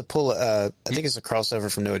 This is a pull. I think it's a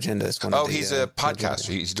crossover from No Agenda. It's one he's a podcaster.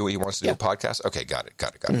 He wants to do a podcast. Okay, got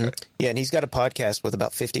it. Yeah, and he's got a podcast with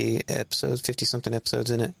about 50 something episodes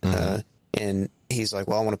in it. Mm-hmm. And he's like,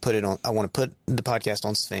 well, I want to put the podcast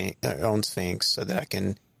on Sphinx so that I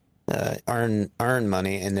can earn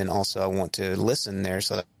money, and then also I want to listen there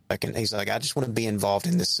so that I can. He's like, I just want to be involved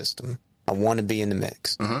in this system. I want to be in the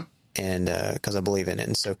mix, and because I believe in it.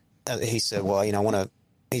 And so he said, well, I want to.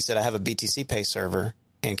 He said, I have a BTC Pay server,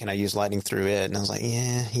 and can I use Lightning through it? And I was like,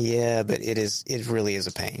 yeah, but it really is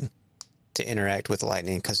a pain to interact with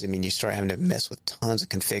Lightning because, I mean, you start having to mess with tons of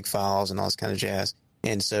config files and all this kind of jazz.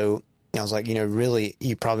 And so I was like, really,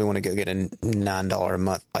 you probably want to go get a $9 a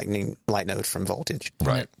month Lightning Light node from Voltage.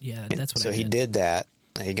 Right. Yeah, that's what I did. So he did that.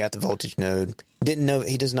 He got the Voltage node.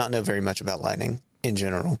 He does not know very much about Lightning in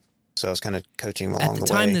general. So I was kind of coaching him along the way. At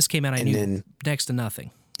the time this came out, I knew next to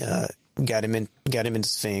nothing. Got him into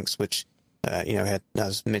Sphinx, which I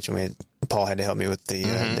was mentioning Paul had to help me with the.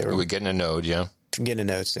 We're getting a node, yeah. Getting a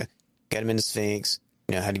node, so got him into Sphinx.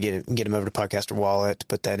 Had to get him over to Podcaster Wallet to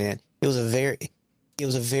put that in. It was a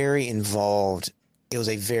very involved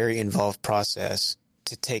process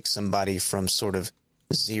to take somebody from sort of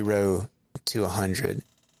 0 to 100.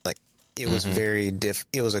 Like it was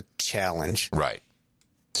it was a challenge, right?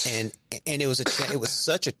 And it was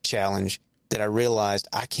such a challenge that I realized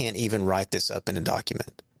I can't even write this up in a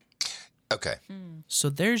document. Okay. So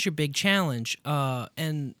there's your big challenge.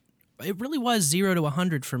 And it really was 0 to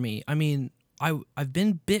 100 for me. I mean, I've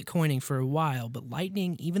been Bitcoining for a while, but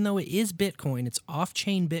Lightning, even though it is Bitcoin, it's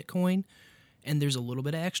off-chain Bitcoin, and there's a little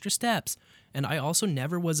bit of extra steps. And I also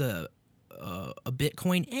never was a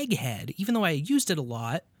Bitcoin egghead, even though I used it a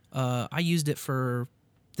lot. I used it for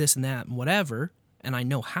this and that and whatever. And I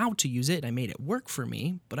know how to use it, and I made it work for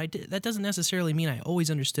me, but that doesn't necessarily mean I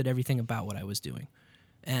always understood everything about what I was doing.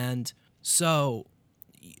 And so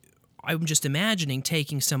I'm just imagining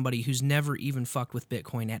taking somebody who's never even fucked with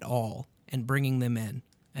Bitcoin at all and bringing them in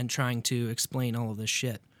and trying to explain all of this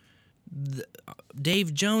shit.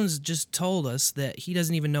 Dave Jones just told us that he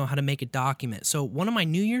doesn't even know how to make a document. So one of my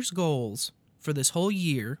New Year's goals for this whole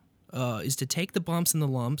year is to take the bumps and the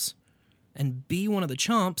lumps and be one of the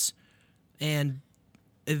chumps and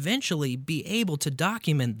eventually be able to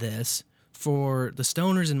document this for the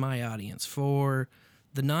stoners in my audience, for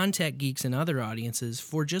the non-tech geeks and other audiences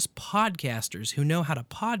for just podcasters who know how to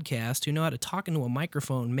podcast, who know how to talk into a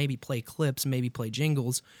microphone, maybe play clips, maybe play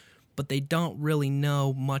jingles, but they don't really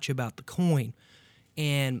know much about the coin.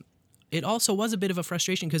 And it also was a bit of a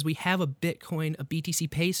frustration because we have a Bitcoin, a BTC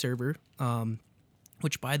Pay server,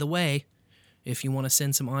 which, by the way, if you want to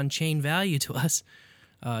send some on-chain value to us,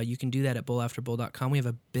 you can do that at bullafterbull.com. We have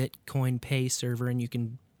a Bitcoin Pay server, and you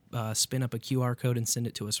can spin up a QR code and send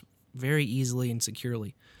it to us very easily and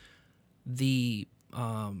securely. The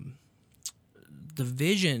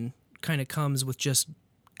vision kind of comes with just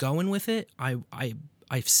going with it. I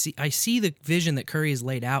see the vision that Curry has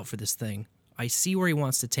laid out for this thing. I see where he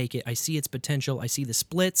wants to take it. I see its potential. I see the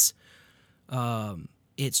splits.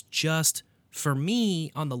 It's just, for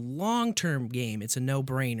me, on the long-term game, it's a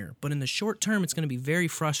no-brainer. But in the short term, it's going to be very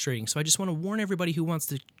frustrating. So I just want to warn everybody who wants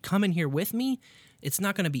to come in here with me, it's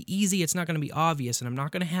not going to be easy. It's not going to be obvious. And I'm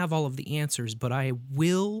not going to have all of the answers. But I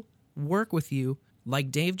will work with you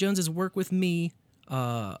like Dave Jones has worked with me.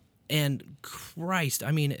 And Christ,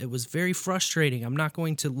 I mean, it was very frustrating. I'm not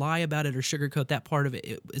going to lie about it or sugarcoat that part of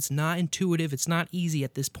it. It's not intuitive. It's not easy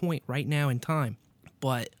at this point right now in time.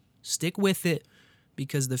 But stick with it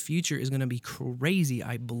because the future is going to be crazy.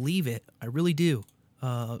 I believe it. I really do.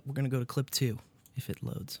 We're going to go to clip 2 if it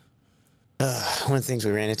loads. One of the things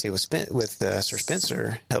we ran into with Sir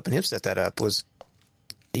Spencer, helping him set that up, was,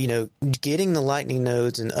 getting the Lightning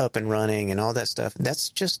nodes and up and running and all that stuff. That's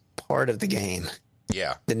just part of the game.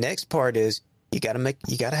 Yeah. The next part is you got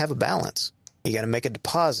to have a balance. You got to make a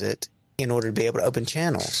deposit in order to be able to open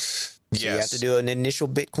channels. So you have to do an initial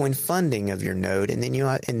Bitcoin funding of your node, and then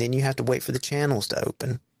you have to wait for the channels to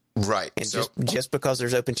open. Right. And just because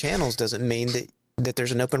there's open channels doesn't mean that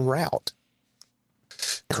there's an open route.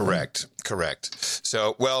 Correct.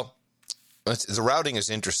 So, well, the routing is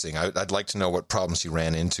interesting. I'd like to know what problems you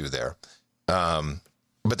ran into there.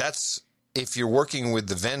 But that's, if you're working with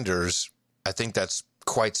the vendors, I think that's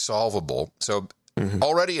quite solvable. So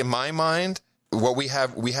already in my mind, what we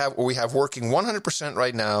have working 100%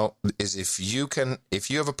 right now is if you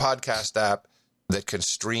have a podcast app that can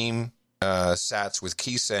stream sats with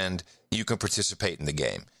KeySend, you can participate in the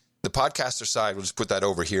game. The podcaster side, we'll just put that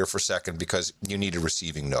over here for a second because you need a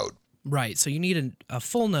receiving node. Right. So you need a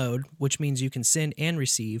full node, which means you can send and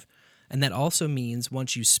receive. And that also means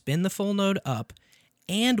once you spin the full node up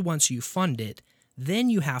and once you fund it,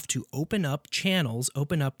 then you have to open up channels,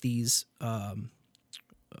 open up these,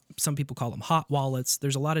 some people call them hot wallets.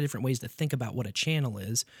 There's a lot of different ways to think about what a channel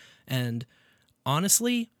is. And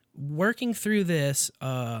honestly, working through this,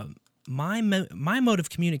 my mode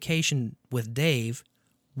of communication with Dave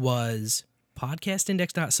was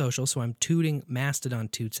podcastindex.social, so I'm tooting Mastodon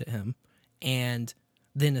toots at him, and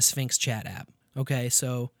then a Sphinx chat app. Okay,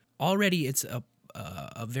 so already it's a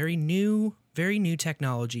very new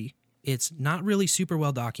technology. It's not really super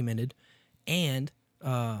well documented, and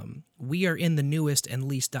we are in the newest and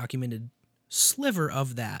least documented sliver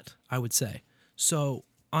of that, I would say. So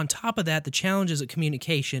on top of that, the challenges of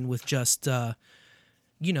communication with just,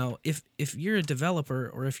 if you're a developer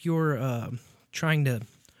or if you're trying to,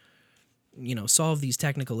 solve these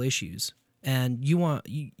technical issues, and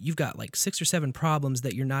you've got like 6 or 7 problems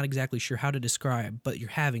that you're not exactly sure how to describe, but you're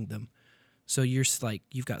having them. So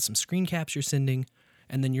you've got some screen caps you're sending,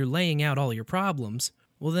 and then you're laying out all your problems.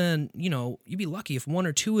 Well, then, you'd be lucky if 1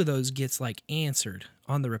 or 2 of those gets answered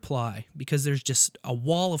on the reply, because there's just a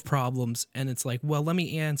wall of problems, and it's like, well, let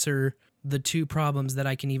me answer the 2 problems that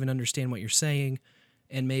I can even understand what you're saying,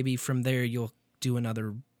 and maybe from there you'll do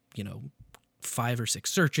another, 5 or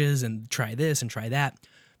 6 searches and try this and try that.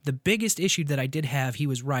 The biggest issue that I did have, he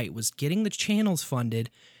was right, was getting the channels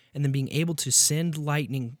funded and then being able to send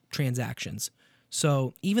Lightning transactions.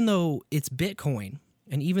 So even though it's Bitcoin,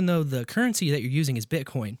 and even though the currency that you're using is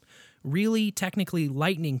Bitcoin, really technically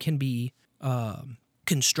Lightning can be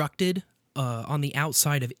constructed on the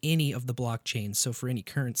outside of any of the blockchains. So for any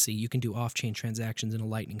currency, you can do off-chain transactions in a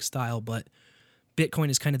Lightning style, but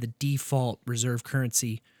Bitcoin is kind of the default reserve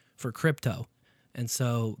currency for crypto. And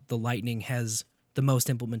so the Lightning has the most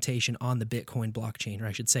implementation on the Bitcoin blockchain, or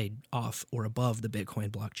I should say off or above the Bitcoin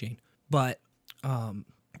blockchain. But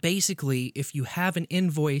basically, if you have an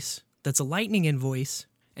invoice that's a Lightning invoice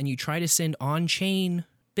and you try to send on-chain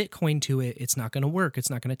Bitcoin to it, it's not going to work. It's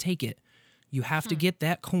not going to take it. You have to get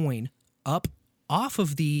that coin up off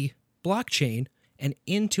of the blockchain and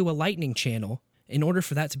into a Lightning channel in order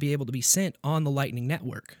for that to be able to be sent on the Lightning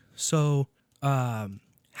network. So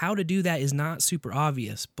how to do that is not super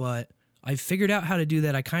obvious, but I've figured out how to do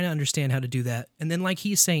that. I kind of understand how to do that. And then like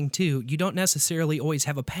he's saying too, you don't necessarily always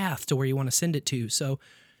have a path to where you want to send it to. So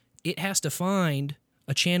it has to find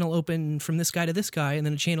a channel open from this guy to this guy, and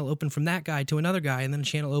then a channel open from that guy to another guy, and then a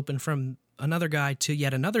channel open from another guy to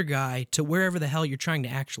yet another guy to wherever the hell you're trying to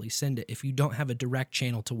actually send it if you don't have a direct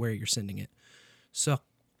channel to where you're sending it.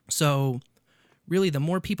 So really, the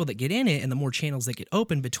more people that get in it and the more channels that get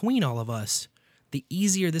open between all of us, the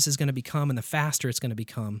easier this is going to become and the faster it's going to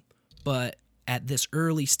become. But at this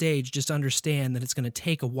early stage, just understand that it's going to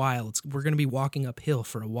take a while. We're going to be walking uphill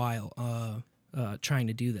for a while trying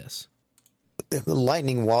to do this. The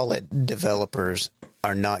Lightning Wallet developers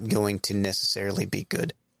are not going to necessarily be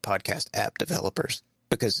good podcast app developers,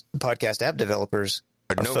 because podcast app developers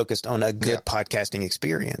are focused on a good podcasting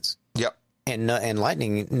experience. Yep. And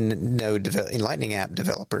Lightning app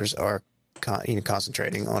developers are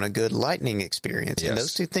concentrating on a good Lightning experience. Yes. And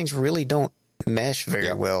those two things really don't mesh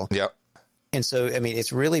very well. Yep. And so, I mean,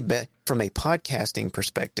 it's really from a podcasting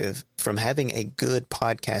perspective, from having a good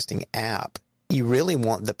podcasting app, you really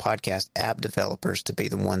want the podcast app developers to be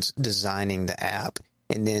the ones designing the app.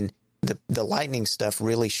 And then the Lightning stuff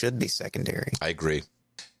really should be secondary. I agree.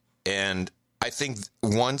 And I think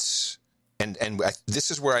once, and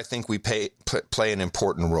this is where I think we play an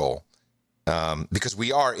important role. Because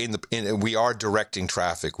we are we are directing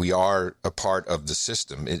traffic. We are a part of the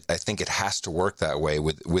system. I think it has to work that way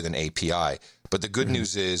with an API. But the good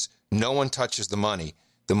news is no one touches the money.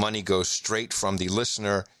 The money goes straight from the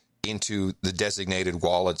listener into the designated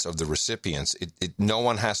wallets of the recipients. No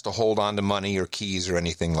one has to hold on to money or keys or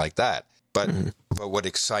anything like that. But what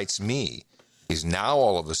excites me is now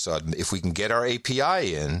all of a sudden, if we can get our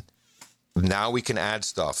API in, now we can add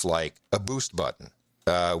stuff like a boost button.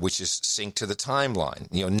 Which is synced to the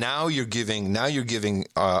timeline. Now you're giving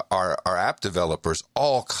our app developers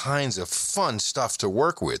all kinds of fun stuff to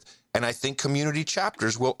work with, and I think community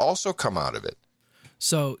chapters will also come out of it.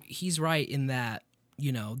 So he's right in that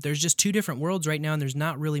there's just two different worlds right now, and there's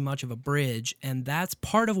not really much of a bridge, and that's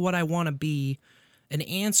part of what I want to be an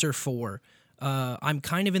answer for. I'm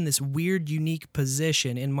kind of in this weird, unique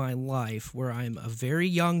position in my life where I'm a very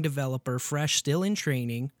young developer, fresh, still in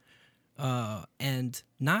training. And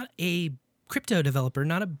not a crypto developer,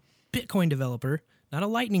 not a Bitcoin developer, not a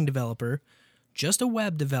Lightning developer, just a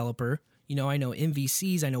web developer. I know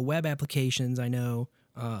MVCs, I know web applications, I know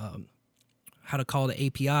how to call to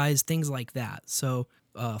APIs, things like that. So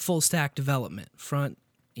full stack development, front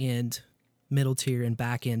end, middle tier, and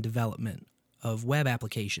back end development of web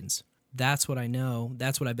applications. That's what I know.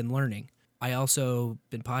 That's what I've been learning. I also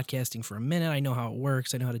been podcasting for a minute. I know how it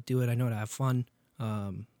works. I know how to do it. I know how to have fun.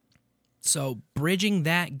 So bridging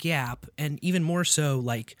that gap, and even more so,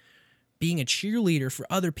 like being a cheerleader for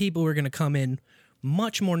other people who are going to come in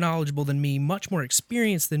much more knowledgeable than me, much more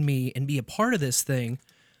experienced than me, and be a part of this thing.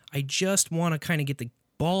 I just want to kind of get the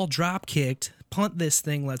ball drop kicked, punt this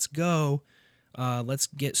thing, let's go. Let's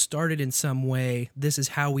get started in some way. This is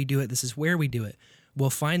how we do it. This is where we do it.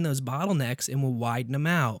 We'll find those bottlenecks and we'll widen them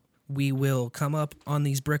out. We will come up on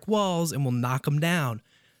these brick walls and we'll knock them down.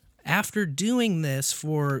 After doing this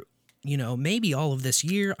for maybe all of this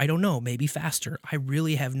year, I don't know, maybe faster. I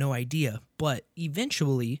really have no idea. But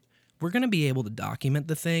eventually, we're going to be able to document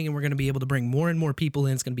the thing, and we're going to be able to bring more and more people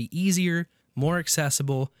in. It's going to be easier, more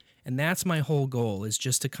accessible, and that's my whole goal, is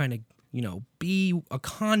just to kind of, be a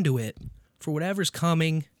conduit for whatever's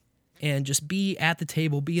coming and just be at the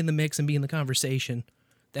table, be in the mix, and be in the conversation.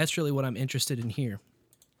 That's really what I'm interested in here.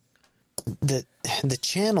 The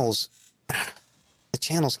channels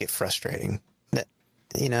get frustrating.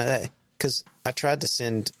 Because I tried to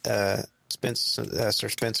send Sir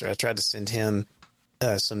Spencer, I tried to send him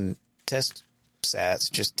some test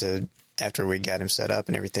sats after we got him set up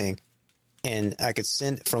and everything, and I could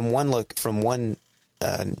send from one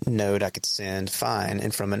node I could send fine,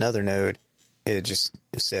 and from another node it just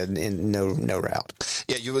said no route.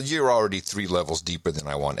 Yeah, you're already 3 levels deeper than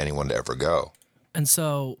I want anyone to ever go. And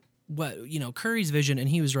so Curry's vision, and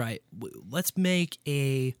he was right. Let's make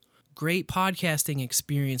a great podcasting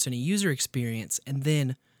experience and a user experience, and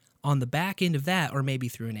then on the back end of that, or maybe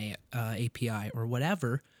through an API or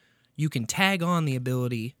whatever, you can tag on the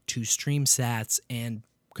ability to stream sats and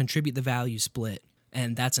contribute the value split,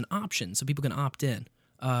 and that's an option, so people can opt in.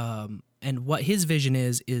 And what his vision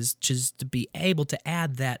is just to be able to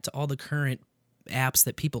add that to all the current apps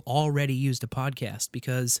that people already use to podcast,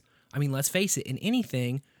 because, let's face it, in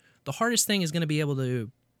anything, the hardest thing is going to be able to,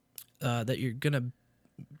 that you're going to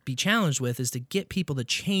be challenged with, is to get people to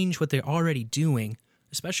change what they're already doing,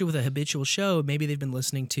 especially with a habitual show. Maybe they've been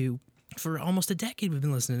listening to for almost a decade. We've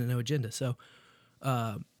been listening to No Agenda. So,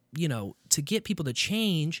 to get people to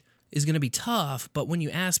change is going to be tough. But when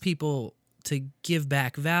you ask people to give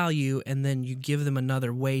back value and then you give them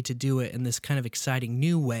another way to do it in this kind of exciting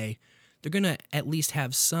new way, they're going to at least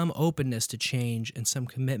have some openness to change, and some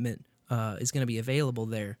commitment is going to be available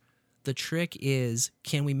there. The trick is,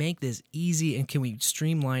 can we make this easy, and can we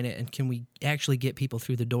streamline it, and can we actually get people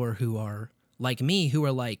through the door who are like me, who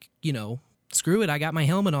are like, screw it, I got my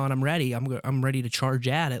helmet on, I'm ready, I'm ready to charge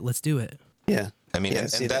at it, let's do it. Yeah. I mean,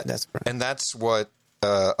 Yeah, that's what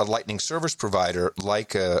a Lightning service provider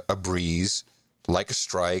like a Breeze, like a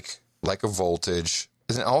Strike, like a Voltage,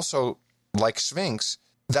 and also like Sphinx,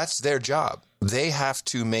 that's their job. They have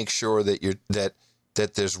to make sure that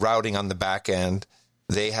that there's routing on the back end.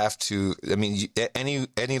 They have to, I mean,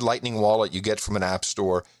 any Lightning wallet you get from an app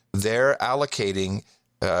store, they're allocating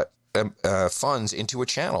funds into a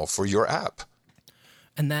channel for your app.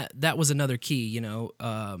 And that was another key,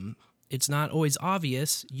 it's not always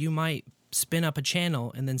obvious. You might spin up a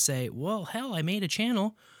channel and then say, well, hell, I made a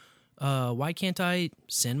channel. Why can't I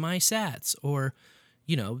send my sats? Or,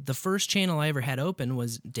 the first channel I ever had open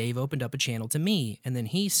was Dave opened up a channel to me, and then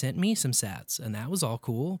he sent me some sats, and that was all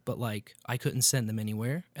cool, but I couldn't send them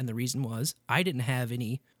anywhere. And the reason was I didn't have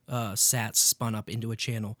any sats spun up into a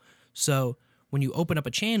channel. So when you open up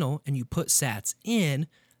a channel and you put sats in,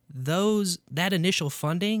 that initial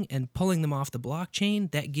funding and pulling them off the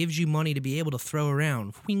blockchain, that gives you money to be able to throw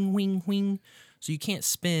around, whing, whing, whing. So you can't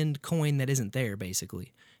spend coin that isn't there,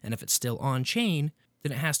 basically. And if it's still on chain,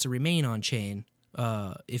 then it has to remain on chain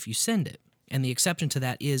if you send it. And the exception to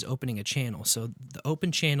that is opening a channel. So the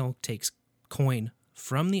open channel takes coin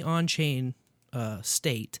from the on-chain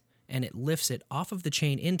state, and it lifts it off of the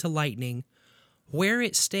chain into Lightning, where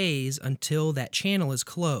it stays until that channel is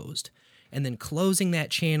closed. And then closing that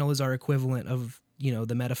channel is our equivalent of,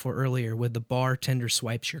 the metaphor earlier with the bartender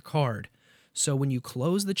swipes your card. So when you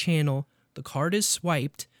close the channel, the card is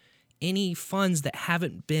swiped. Any funds that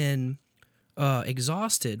haven't been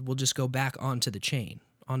exhausted will just go back onto the chain,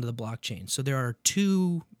 onto the blockchain. So there are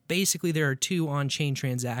two on-chain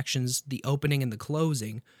transactions, the opening and the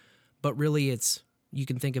closing, but really you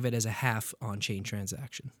can think of it as a half on-chain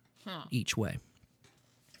transaction each way.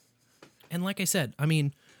 And like I said, I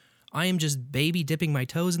mean, I am just baby dipping my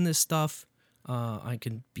toes in this stuff. I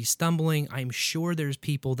can be stumbling. I'm sure there's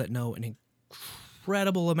people that know an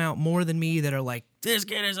incredible amount more than me that are like, this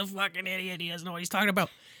kid is a fucking idiot. He doesn't know what he's talking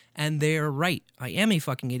about. And they're right. I am a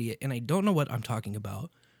fucking idiot, and I don't know what I'm talking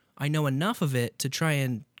about. I know enough of it to try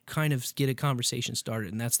and kind of get a conversation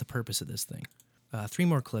started, and that's the purpose of this thing. 3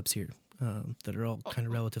 more clips here that are all kind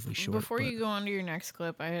of relatively short. Before you go on to your next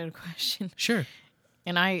clip, I had a question. Sure.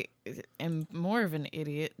 And I am more of an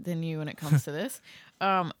idiot than you when it comes to this.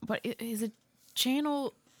 But is a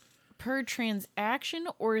channel per transaction,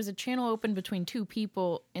 or is a channel open between 2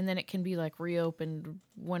 people and then it can be reopened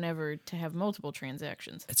whenever to have multiple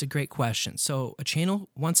transactions? It's a great question. So a channel,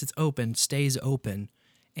 once it's open, stays open,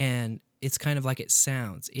 and it's kind of like it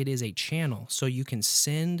sounds. It is a channel, so you can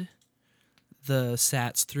send the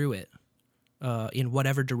sats through it in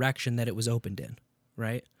whatever direction that it was opened in,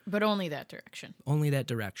 right? But only that direction. Only that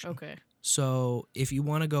direction. Okay. So if you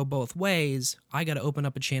want to go both ways, I got to open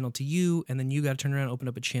up a channel to you, and then you got to turn around and open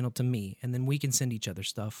up a channel to me, and then we can send each other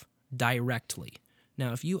stuff directly.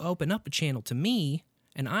 Now, if you open up a channel to me,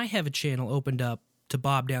 and I have a channel opened up to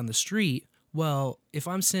Bob down the street, well, if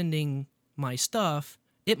I'm sending my stuff,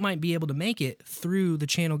 it might be able to make it through the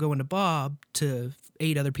channel going to Bob to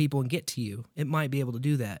 8 other people and get to you. It might be able to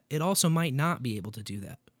do that. It also might not be able to do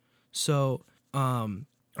that. So,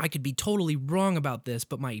 I could be totally wrong about this,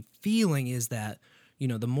 but my feeling is that,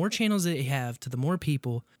 the more channels that you have to the more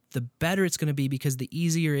people, the better it's going to be, because the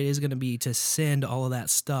easier it is going to be to send all of that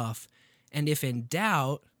stuff. And if in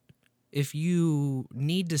doubt, if you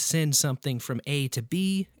need to send something from A to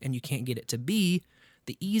B and you can't get it to B,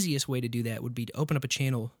 the easiest way to do that would be to open up a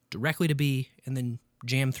channel directly to B and then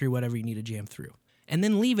jam through whatever you need to jam through. And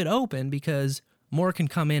then leave it open, because more can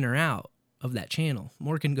come in or out of that channel.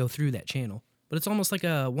 More can go through that channel. But it's almost like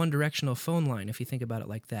a one-directional phone line, if you think about it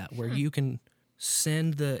like that, where you can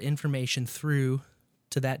send the information through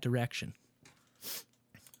to that direction.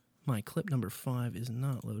 My clip number 5 is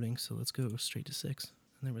not loading, so let's go straight to 6.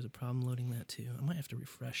 And there was a problem loading that too. I might have to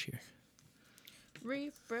refresh here.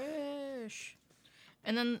 Refresh.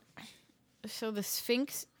 And then, so the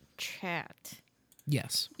Sphinx chat.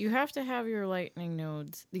 Yes. You have to have your Lightning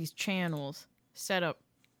nodes, these channels, set up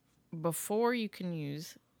before you can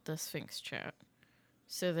use the Sphinx chat,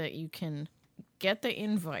 so that you can get the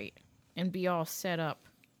invite and be all set up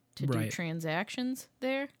to do transactions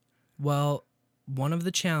there. Well, one of the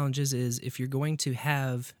challenges is if you're going to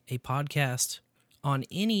have a podcast on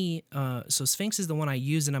any, so Sphinx is the one I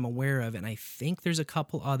use and I'm aware of, and I think there's a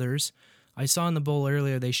couple others. I saw in the bowl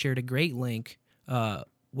earlier they shared a great link,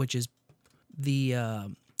 which is the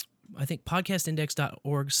I think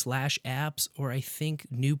podcastindex.org/apps, or I think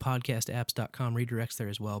newpodcastapps.com redirects there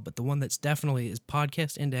as well. But the one that's definitely is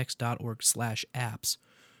podcastindex.org/apps.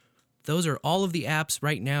 Those are all of the apps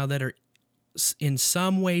right now that are in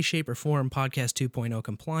some way, shape, or form Podcast 2.0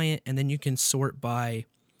 compliant. And then you can sort by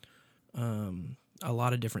a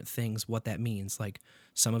lot of different things, what that means. Like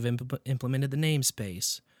some have implemented the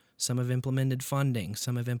namespace, some have implemented funding,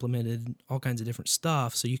 some have implemented all kinds of different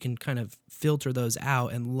stuff. So you can kind of filter those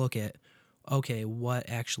out and look at, okay, what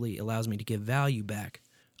actually allows me to give value back.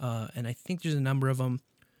 And I think there's a number of them.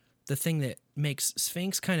 The thing that makes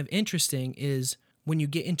Sphinx kind of interesting is when you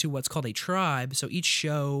get into what's called a tribe. So each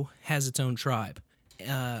show has its own tribe.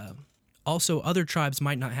 Also, other tribes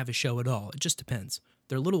might not have a show at all. It just depends.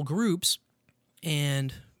 They're little groups,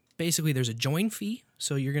 and basically there's a join fee.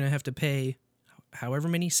 So you're going to have to pay however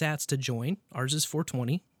many sats to join. Ours is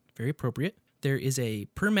 $4.20, very appropriate. There is a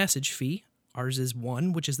per message fee. Ours is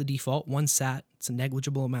 1, which is the default, 1 sat. It's a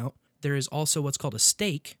negligible amount. There is also what's called a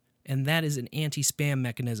stake, and that is an anti-spam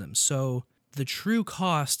mechanism. So the true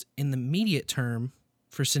cost in the immediate term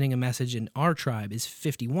for sending a message in our tribe is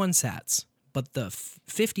 51 sats. But the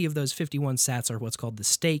 50 of those 51 sats are what's called the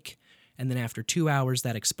stake, and then after 2 hours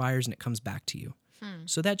that expires and it comes back to you.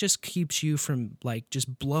 So that just keeps you from like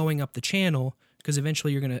just blowing up the channel, because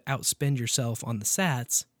eventually you're going to outspend yourself on the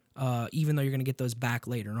sats, even though you're going to get those back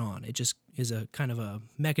later on. It just is a kind of a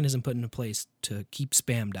mechanism put into place to keep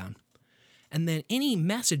spam down. And then any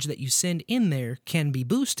message that you send in there can be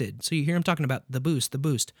boosted. So you hear him talking about the boost.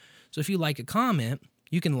 So if you like a comment,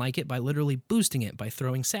 you can like it by literally boosting it, by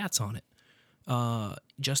throwing sats on it.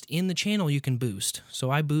 Just in the channel you can boost.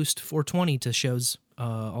 So I boost 420 to shows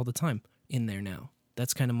all the time in there now.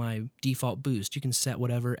 That's kind of my default boost. You can set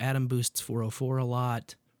whatever. Adam boosts 404 a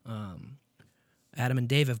lot. Adam and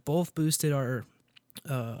Dave have both boosted our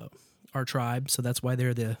tribe, so that's why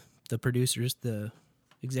they're the producers, the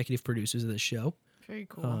executive producers of the show. Very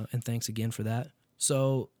cool. And thanks again for that.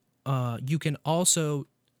 So you can also,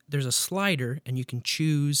 there's a slider, and you can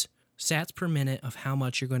choose sats per minute of how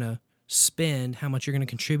much you're going to spend, how much you're going to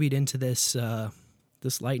contribute into this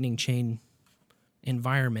this Lightning Chain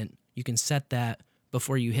environment. You can set that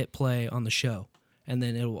before you hit play on the show, and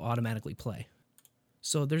then it will automatically play.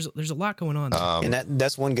 So there's a lot going on there. And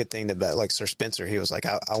that's one good thing about like Sir Spencer. He was like,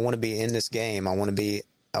 I want to be in this game. I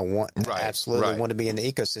absolutely want to be in the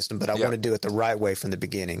ecosystem, but I want to do it the right way from the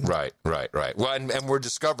beginning. Right. Well, and we're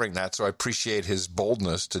discovering that, so I appreciate his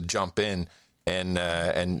boldness to jump in and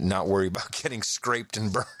not worry about getting scraped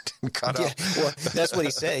and burned and cut up. Well, that's what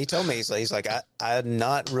he said. He told me, he's like, I'm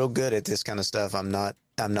not real good at this kind of stuff. I'm not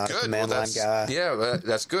good. A command line guy. Yeah,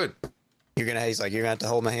 that's good. He's like, you're gonna have to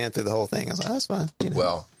hold my hand through the whole thing. I was like, that's fine. You know?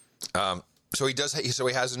 Well, so he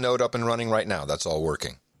has a node up and running right now. That's all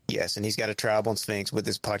working. Yes, and he's got a tribe on Sphinx with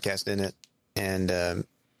his podcast in it, and good.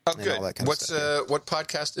 All that kind of stuff. What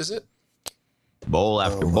podcast is it? Bowl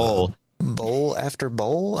After Bowl. Bowl After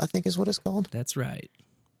Bowl, I think is what it's called. That's right.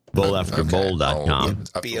 Bowlafterbowl.com.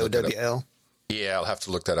 BOWL. Yeah, I'll have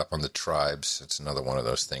to look that up on the tribes. It's another one of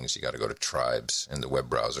those things. You got to go to tribes in the web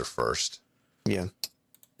browser first. Yeah.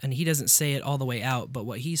 And he doesn't say it all the way out, but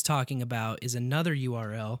what he's talking about is another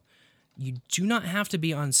URL. You do not have to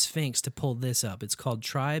be on Sphinx to pull this up. It's called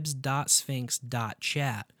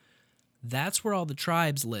tribes.sphinx.chat. That's where all the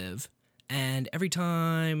tribes live, and every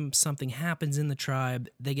time something happens in the tribe,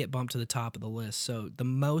 they get bumped to the top of the list. So the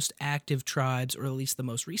most active tribes, or at least the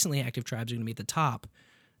most recently active tribes, are going to be at the top.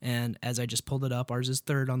 And as I just pulled it up, ours is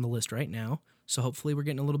third on the list right now. So hopefully we're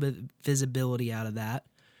getting a little bit of visibility out of that.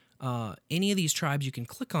 Any of these tribes, you can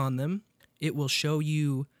click on them. It will show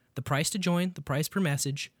you the price to join, the price per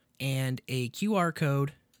message, and a QR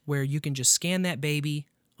code where you can just scan that baby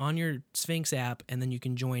on your Sphinx app, and then you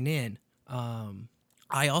can join in.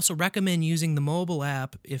 I also recommend using the mobile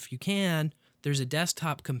app if you can. There's a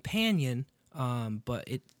desktop companion, but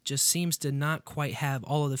it just seems to not quite have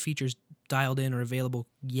all of the features dialed in or available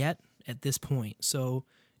yet at this point. So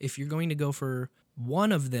if you're going to go for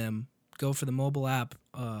one of them, go for the mobile app.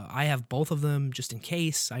 I have both of them just in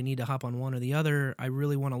case I need to hop on one or the other. I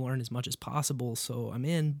really want to learn as much as possible, so I'm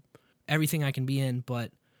in everything I can be in,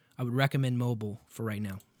 but I would recommend mobile for right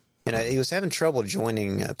now. And he was having trouble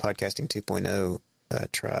joining Podcasting 2.0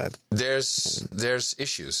 tribe. There's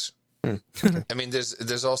issues. I mean,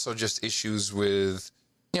 there's also just issues with,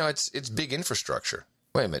 it's big infrastructure.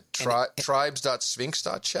 Wait a minute,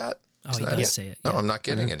 tribes.sphinx.chat? Oh, he does say it. Yeah. No, I'm not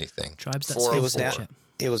getting anything. Tribes.sphinx.chat.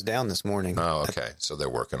 It was down this morning. Oh, okay. So they're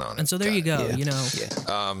working on it. And so there you go.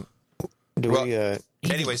 Yeah.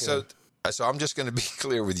 Anyway, so I'm just going to be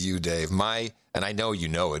clear with you, Dave. And I know you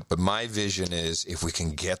know it, but my vision is if we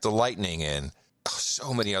can get the Lightning in,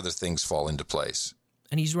 so many other things fall into place.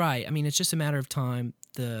 And he's right. I mean, it's just a matter of time.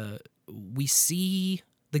 We see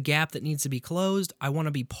the gap that needs to be closed. I want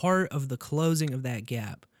to be part of the closing of that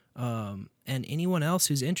gap. And anyone else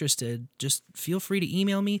who's interested, just feel free to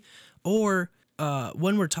email me. Or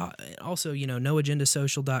when we're talking, also,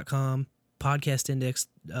 noagendasocial.com,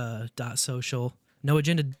 podcastindex.social,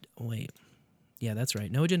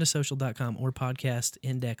 noagendasocial.com or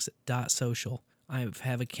podcastindex.social. I have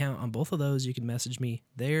an account on both of those. You can message me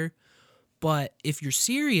there. But if you're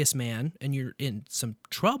serious, man, and you're in some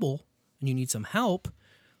trouble and you need some help,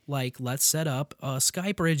 like let's set up a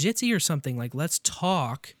Skype or a Jitsi or something. Like let's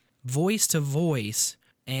talk voice to voice.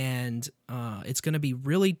 And it's going to be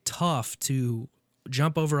really tough to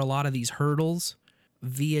jump over a lot of these hurdles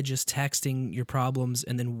via just texting your problems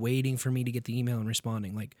and then waiting for me to get the email and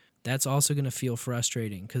responding. Like that's also going to feel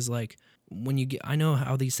frustrating because like when you get, I know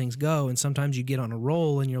how these things go, and sometimes you get on a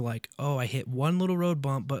roll and you're like, oh, I hit one little road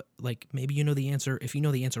bump, but like maybe you know the answer. If you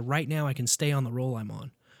know the answer right now, I can stay on the roll I'm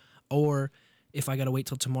on. Or if I got to wait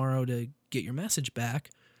till tomorrow to get your message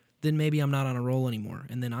back, then maybe I'm not on a roll anymore.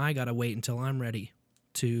 And then I got to wait until I'm ready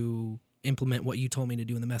to implement what you told me to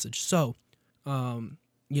do in the message. So, I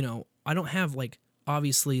don't have like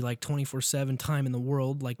obviously like 24/7 time in the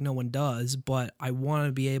world, like no one does, but I want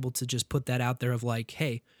to be able to just put that out there of like,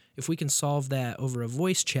 hey, if we can solve that over a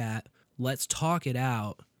voice chat, let's talk it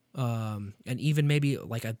out. And even maybe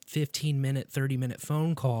like a 15-minute, 30-minute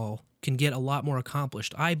phone call can get a lot more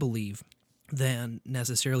accomplished, I believe, than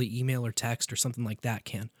necessarily email or text or something like that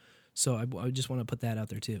can. So I just want to put that out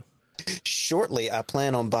there too. Shortly, I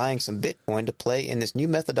plan on buying some Bitcoin to play in this new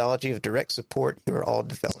methodology of direct support you are all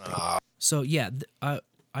developing. So yeah, I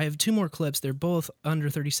have two more clips. They're both under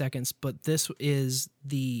 30 seconds, but this is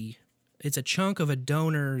it's a chunk of a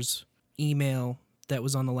donor's email that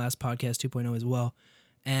was on the last podcast 2.0 as well.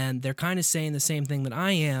 And they're kind of saying the same thing that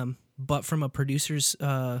I am, but from a producer's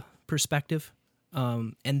perspective.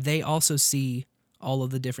 And they also see all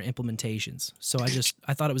of the different implementations. So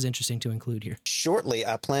I thought it was interesting to include here. Shortly,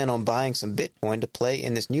 I plan on buying some Bitcoin to play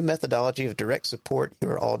in this new methodology of direct support you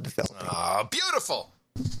are all developing. Beautiful.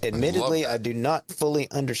 Admittedly, I do not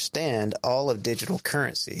fully understand all of digital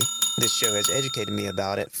currency. This show has educated me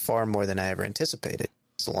about it far more than I ever anticipated.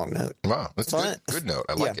 It's a long note. Wow, that's a good note.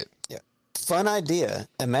 I like it. Yeah. Fun idea.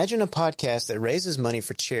 Imagine a podcast that raises money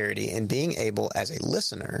for charity and being able, as a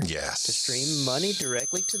listener, to stream money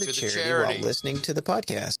directly to the charity while listening to the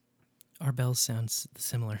podcast. Our bells sound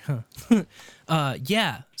similar, huh?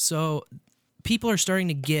 Yeah, so people are starting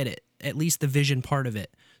to get it, at least the vision part of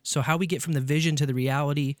it. So how we get from the vision to the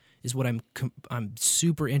reality is what I'm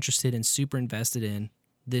super interested and super invested in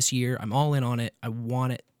this year. I'm all in on it. I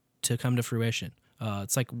want it to come to fruition.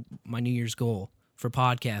 It's like my New Year's goal for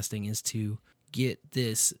podcasting is to get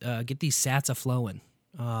these sats a-flowing.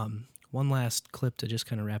 One last clip to just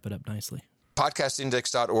kind of wrap it up nicely.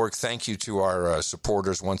 Podcastindex.org. Thank you to our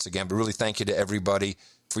supporters once again, but really thank you to everybody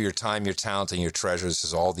for your time, your talent, and your treasure. This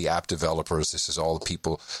is all the app developers. This is all the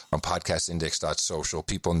people on podcastindex.social,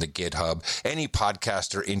 people in the GitHub, any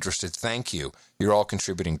podcaster interested. Thank you. You're all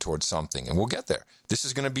contributing towards something, and we'll get there. This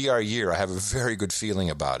is going to be our year. I have a very good feeling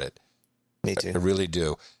about it. Me too. I really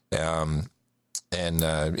do. And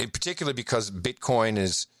particularly because Bitcoin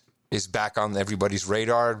is back on everybody's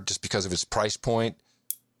radar just because of its price point.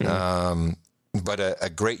 But a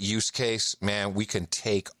great use case, man, we can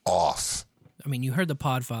take off. I mean, you heard the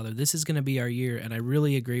Podfather. This is going to be our year, and I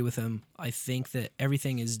really agree with him. I think that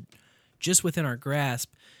everything is just within our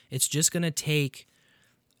grasp. It's just going to take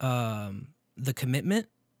the commitment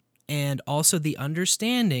and also the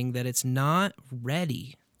understanding that it's not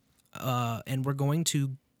ready, and we're going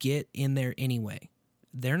to get in there anyway.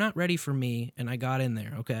 They're not ready for me, and I got in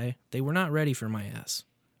there, okay? They were not ready for my ass.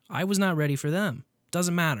 I was not ready for them.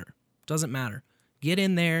 Doesn't matter. Get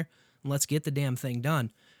in there, and let's get the damn thing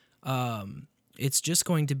done. It's just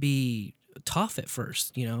going to be tough at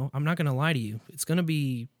first, I'm not going to lie to you. It's going to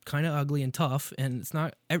be kind of ugly and tough, and it's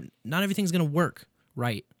not everything's going to work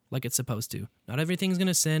right like it's supposed to. Not everything's going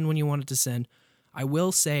to send when you want it to send. I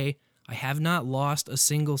will say I have not lost a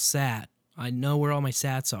single sat. I know where all my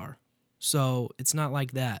sats are. So it's not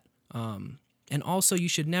like that. And also you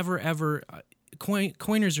should never ever,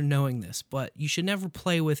 coiners are knowing this, but you should never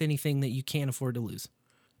play with anything that you can't afford to lose.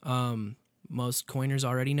 Most coiners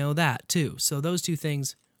already know that too. So those two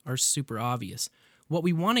things are super obvious. What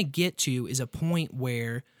we want to get to is a point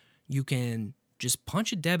where you can just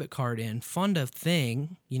punch a debit card in, fund a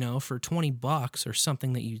thing, for $20 or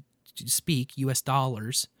something that you speak, US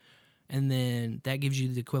dollars, and then that gives you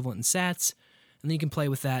the equivalent in sats, and then you can play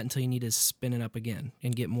with that until you need to spin it up again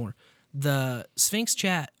and get more. The Sphinx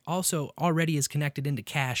chat also already is connected into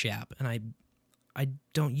Cash App, and I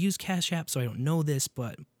don't use Cash App, so I don't know this,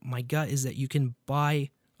 but my gut is that you can buy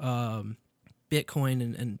Bitcoin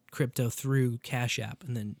and crypto through Cash App,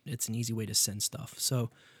 and then it's an easy way to send stuff. So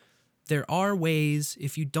there are ways,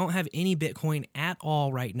 if you don't have any Bitcoin at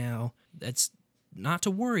all right now, that's not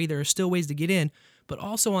to worry. There are still ways to get in. But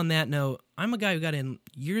also on that note, I'm a guy who got in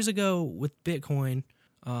years ago with Bitcoin,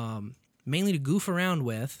 mainly to goof around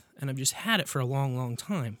with, and I've just had it for a long, long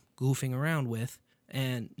time, goofing around with.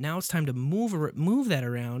 And now it's time to move that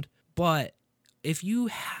around. But if you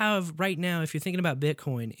have right now, if you're thinking about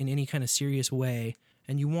Bitcoin in any kind of serious way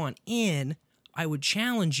and you want in, I would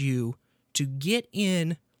challenge you to get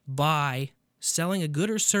in by selling a good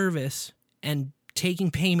or service and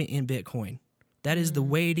taking payment in Bitcoin. That is the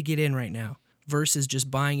way to get in right now versus just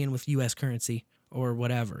buying in with US currency or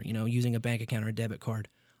whatever, using a bank account or a debit card.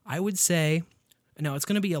 I would say, now it's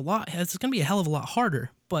going to be a hell of a lot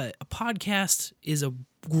harder, but a podcast is a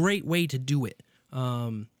great way to do it.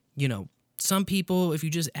 Some people, if you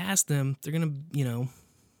just ask them, they're going to,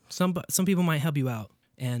 some people might help you out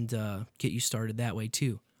and get you started that way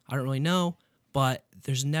too. I don't really know, but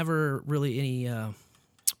there's never really any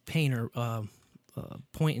pain or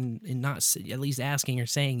point in not at least asking or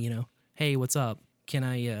saying, hey, what's up? Can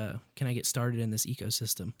I get started in this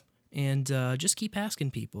ecosystem? And just keep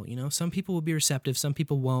asking people. Some people will be receptive, some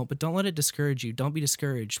people won't, but don't let it discourage you. Don't be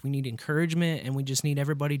discouraged. We need encouragement, and we just need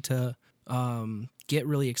everybody to get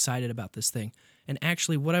really excited about this thing. And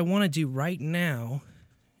actually, what I want to do right now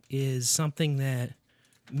is something that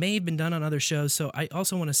may have been done on other shows. So I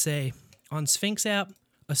also want to say on Sphinx app,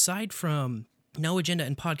 aside from No Agenda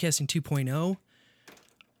and Podcasting 2.0,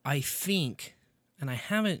 I think, and I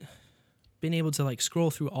haven't been able to scroll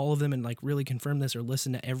through all of them and really confirm this or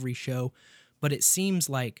listen to every show, but it seems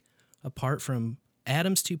like apart from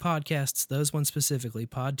Adam's 2 podcasts, those ones specifically,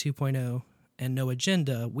 Pod 2.0 and No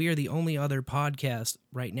Agenda, we are the only other podcast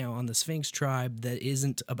right now on the Sphinx tribe that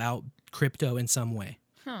isn't about crypto in some way.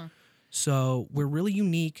 Huh. So we're really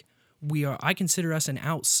unique. I consider us an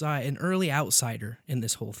early outsider in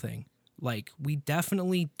this whole thing. We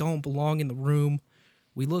definitely don't belong in the room.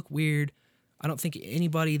 We look weird. I don't think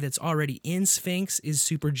anybody that's already in Sphinx is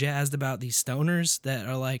super jazzed about these stoners that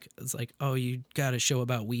are it's oh, you got a show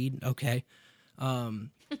about weed? Okay.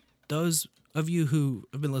 Those of you who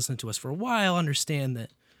have been listening to us for a while understand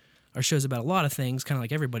that our show's about a lot of things, kind of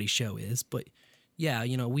like everybody's show is. But yeah,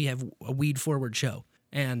 we have a weed forward show,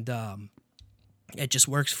 and it just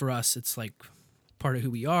works for us. It's part of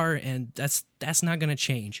who we are, and that's not going to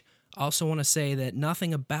change. I also want to say that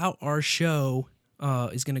nothing about our show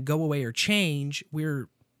is going to go away or change. We're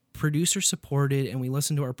producer supported, and we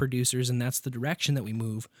listen to our producers, and that's the direction that we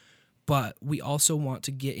move. But we also want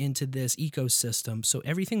to get into this ecosystem, so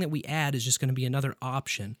everything that we add is just going to be another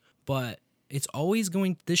option. But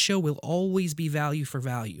this show will always be value for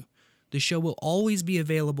value. The show will always be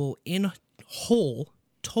available in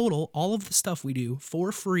total, all of the stuff we do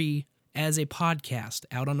for free as a podcast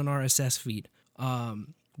out on an RSS feed.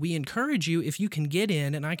 We encourage you, if you can get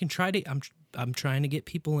in, and I can try to, I'm trying to get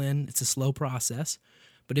people in. It's a slow process.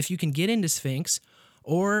 But if you can get into Sphinx,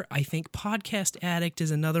 or I think Podcast Addict is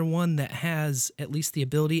another one that has at least the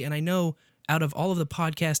ability, and I know out of all of the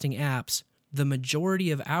podcasting apps, the majority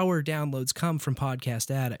of our downloads come from Podcast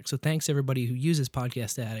Addict. So thanks everybody who uses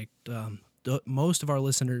Podcast Addict. Most of our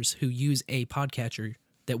listeners who use a podcatcher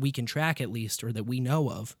that we can track at least, or that we know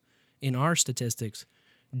of in our statistics,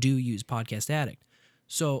 do use Podcast Addict.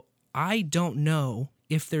 So I don't know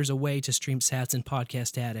if there's a way to stream sats in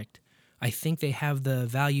Podcast Addict. I think they have the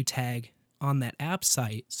value tag on that app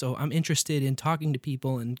site. So I'm interested in talking to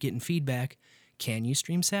people and getting feedback. Can you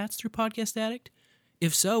stream sats through Podcast Addict?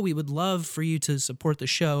 If so, we would love for you to support the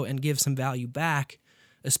show and give some value back,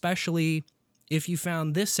 especially if you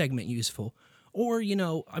found this segment useful. Or,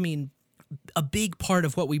 a big part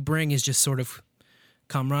of what we bring is just sort of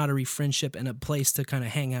camaraderie, friendship, and a place to kind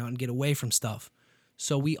of hang out and get away from stuff.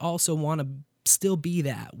 So we also want to still be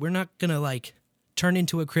that. We're not going to turn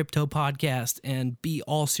into a crypto podcast and be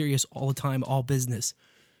all serious all the time, all business.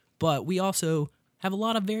 But we also have a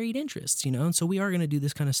lot of varied interests, and so we are going to do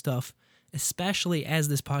this kind of stuff, especially as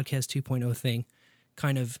this podcast 2.0 thing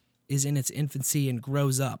kind of is in its infancy and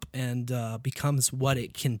grows up and becomes what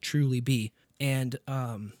it can truly be. And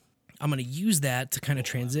I'm going to use that to kind of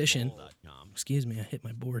transition. Excuse me, I hit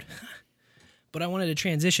my board. But I wanted to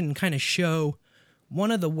transition and kind of show one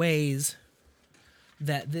of the ways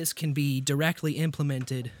that this can be directly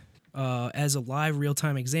implemented as a live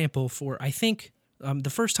real-time example for, I think, the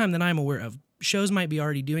first time that I'm aware of. Shows might be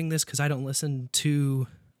already doing this because I don't listen to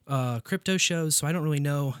crypto shows, so I don't really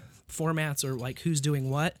know formats or like who's doing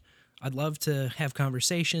what. I'd love to have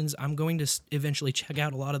conversations. I'm going to eventually check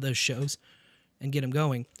out a lot of those shows and get them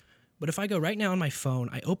going. But if I go right now on my phone,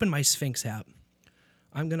 I open my Sphinx app,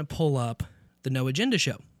 I'm going to pull up the No Agenda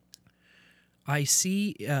Show. I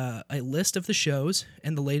see a list of the shows,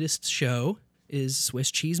 and the latest show is Swiss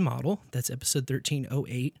Cheese Model. That's episode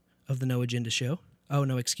 1308 of the No Agenda Show. Oh,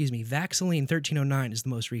 no, excuse me. Vaxoline 1309 is the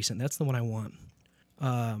most recent. That's the one I want.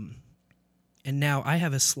 And now I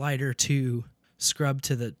have a slider to scrub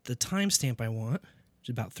to the timestamp I want, which is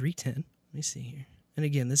about 3:10. Let me see here. And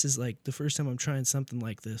again, this is like the first time I'm trying something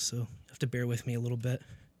like this, so you have to bear with me a little bit.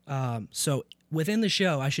 So within the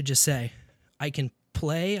show, I should just say, I can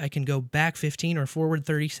play, I can go back 15 or forward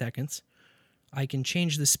 30 seconds. I can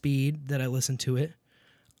change the speed that I listen to it.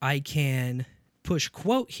 I can push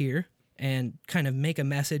quote here and kind of make a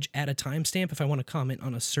message at a timestamp if I want to comment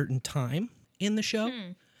on a certain time in the show.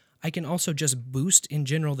 I can also just boost in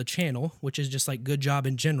general the channel, which is just like good job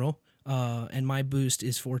in general. And my boost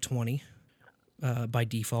is 420 by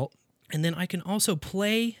default. And then I can also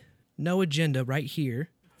play No Agenda right here.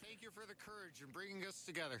 Thank you for the courage and bringing us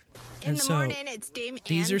together. And so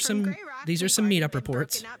these are some meetup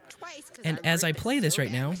reports. And as I play this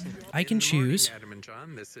right now, I can choose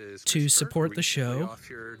to support the show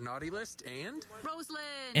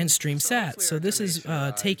and stream sats. So this is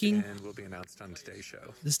taking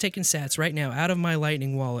sats right now out of my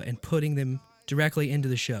Lightning wallet and putting them directly into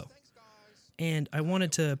the show. And I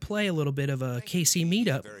wanted to play a little bit of a KC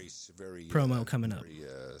meetup promo coming up.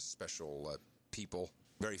 Special people.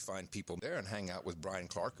 Very fine people there, and hang out with Brian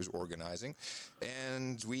Clark, who's organizing.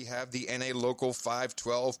 And we have the NA Local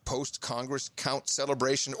 512 post-Congress count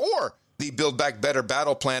celebration, or the Build Back Better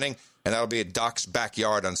battle planning, and that'll be at Doc's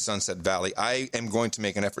backyard on Sunset Valley. I am going to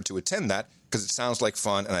make an effort to attend that because it sounds like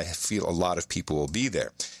fun, and I feel a lot of people will be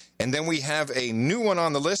there. And then we have a new one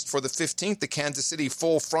on the list for the 15th, the Kansas City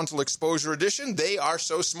Full Frontal Exposure Edition. They are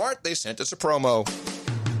so smart, they sent us a promo.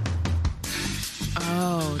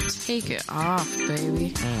 Oh, take it off,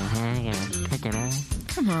 baby. Take it off.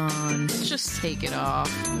 Come on, just take it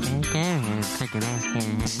off. Take it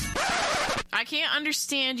off. I can't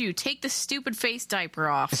understand you. Take the stupid face diaper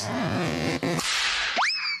off.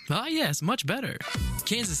 Ah, yes, much better.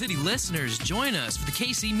 Kansas City listeners, join us for the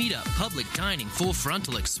KC Meetup Public Dining Full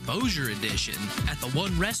Frontal Exposure Edition at the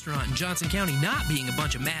one restaurant in Johnson County not being a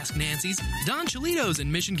bunch of masked Nancy's, Don Cholitos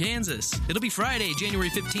in Mission, Kansas. It'll be Friday, January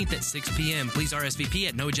 15th at 6 p.m. Please RSVP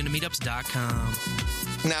at noagendameetups.com.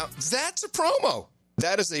 Now, that's a promo.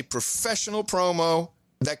 That is a professional promo.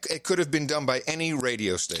 That it could have been done by any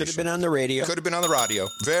radio station. Could have been on the radio. Could have been on the radio.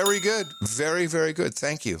 Very good. Very, very good.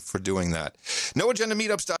 Thank you for doing that.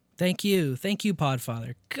 NoAgendaMeetups. Thank you. Thank you,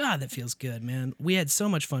 Podfather. God, that feels good, man. We had so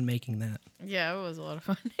much fun making that. Yeah, it was a lot of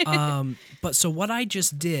fun. But so what I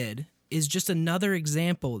just did is just another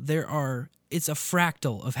example. It's a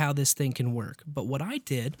fractal of how this thing can work. But what I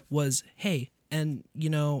did was, hey, and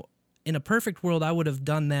you know, in a perfect world, I would have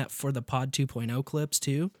done that for the Pod 2.0 clips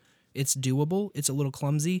too. It's doable. It's a little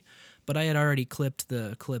clumsy, but I had already clipped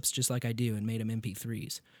the clips just like I do and made them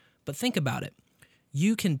MP3s. But think about it.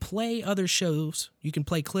 You can play other shows, you can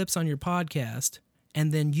play clips on your podcast,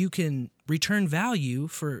 and then you can return value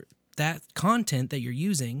for that content that you're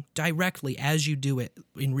using directly as you do it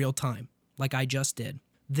in real time, like I just did.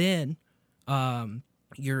 Then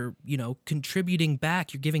you're, contributing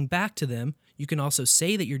back, you're giving back to them. You can also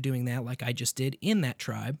say that you're doing that like I just did in that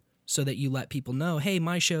tribe, so that you let people know, hey,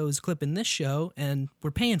 my show is clipping this show, and we're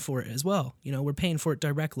paying for it as well. We're paying for it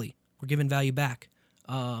directly. We're giving value back.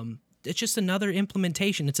 It's just another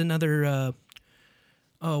implementation. It's another,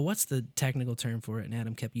 what's the technical term for it? And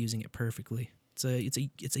Adam kept using it perfectly. It's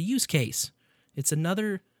a use case. It's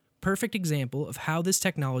another perfect example of how this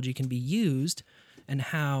technology can be used, and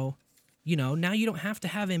how, now you don't have to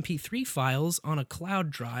have MP3 files on a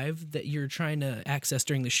cloud drive that you're trying to access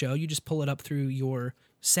during the show. You just pull it up through your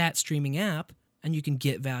SAT streaming app, and you can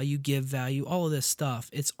get value, give value, all of this stuff.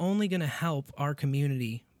 It's only going to help our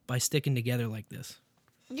community by sticking together like this.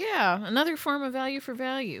 Yeah, another form of value for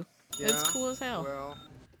value. Yeah, it's cool as hell. Well,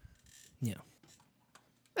 yeah.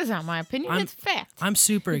 That's not my opinion. It's fact. I'm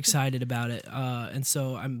super excited about it. And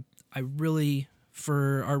so I really,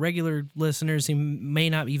 for our regular listeners who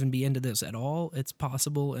may not even be into this at all, it's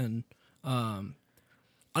possible. And I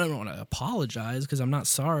don't want to apologize because I'm not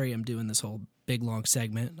sorry I'm doing this whole big long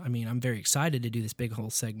segment. I mean, I'm very excited to do this big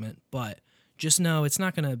whole segment, but just know it's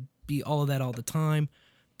not going to be all of that all the time,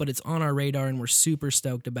 but it's on our radar and we're super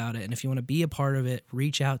stoked about it. And if you want to be a part of it,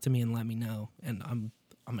 reach out to me and let me know. And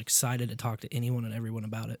I'm excited to talk to anyone and everyone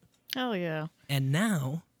about it. Hell yeah. And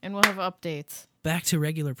now, and we'll have updates. Back to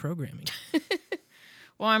regular programming.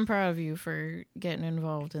 Well, I'm proud of you for getting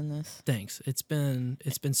involved in this. Thanks. It's been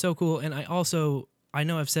so cool. And I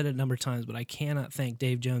know I've said it a number of times, but I cannot thank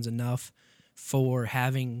Dave Jones enough for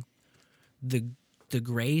having the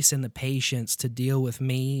grace and the patience to deal with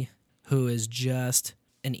me, who is just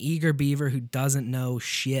an eager beaver who doesn't know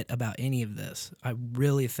shit about any of this. I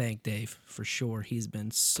really thank Dave for sure. He's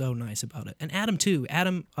been so nice about it. And Adam too.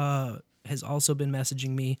 Adam has also been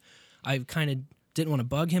messaging me. I kind of didn't want to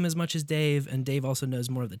bug him as much as Dave, and Dave also knows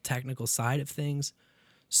more of the technical side of things.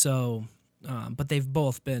 So, but they've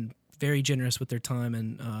both been very generous with their time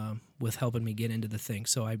and with helping me get into the thing.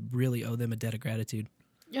 So I really owe them a debt of gratitude.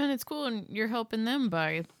 Yeah, and it's cool, and you're helping them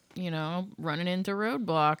by, running into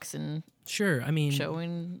roadblocks and sure. I mean,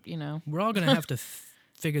 showing, we're all gonna have to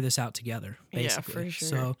figure this out together, basically. Yeah, for sure.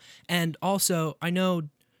 So, and also, I know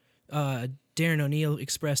Darren O'Neill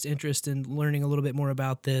expressed interest in learning a little bit more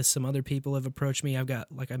about this. Some other people have approached me. I've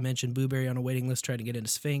got, like I mentioned, Blueberry on a waiting list trying to get into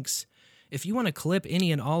Sphinx. If you want to clip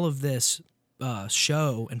any and all of this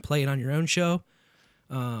show and play it on your own show,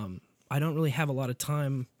 I don't really have a lot of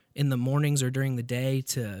time in the mornings or during the day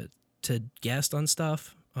to guest on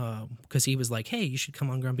stuff, because he was like, hey, you should come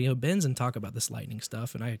on Grumpy Old Bins and talk about this lightning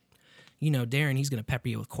stuff. And Darren, he's going to pepper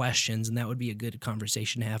you with questions, and that would be a good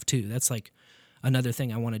conversation to have too. That's like another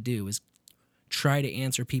thing I want to do is try to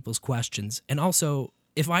answer people's questions. And also,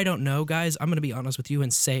 if I don't know, guys, I'm going to be honest with you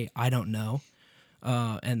and say I don't know.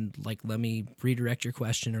 And like, let me redirect your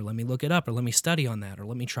question, or let me look it up, or let me study on that, or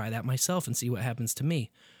let me try that myself and see what happens to me.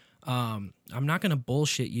 I'm not going to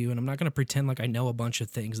bullshit you, and I'm not going to pretend like I know a bunch of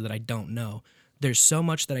things that I don't know. There's so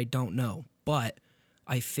much that I don't know, but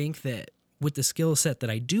I think that with the skill set that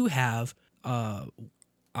I do have, I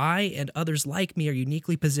and others like me are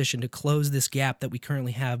uniquely positioned to close this gap that we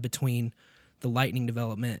currently have between the lightning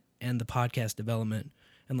development and the podcast development.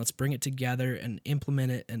 And let's bring it together and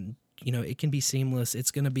implement it, and it can be seamless.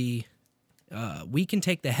 It's going to be, we can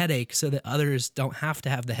take the headache so that others don't have to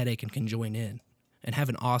have the headache and can join in and have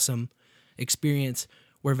an awesome experience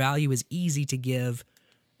where value is easy to give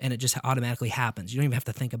and it just automatically happens. You don't even have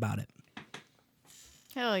to think about it.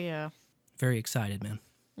 Hell yeah. Very excited, man.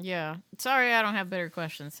 Yeah. Sorry I don't have better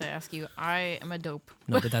questions to ask you. I am a dope.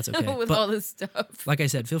 No, but that's okay. With but, all this stuff. Like I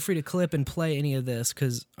said, feel free to clip and play any of this,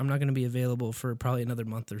 because I'm not going to be available for probably another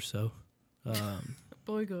month or so.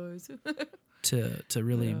 Boy, guys. to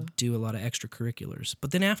really do a lot of extracurriculars. But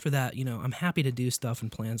then after that, I'm happy to do stuff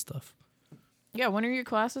and plan stuff. Yeah, when are your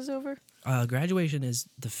classes over? Graduation is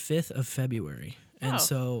the 5th of February. And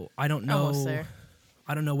so I don't Almost know there.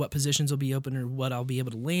 I don't know what positions will be open or what I'll be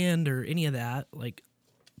able to land or any of that. Like,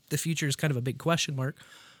 the future is kind of a big question mark,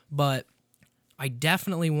 but I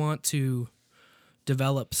definitely want to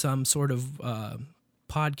develop some sort of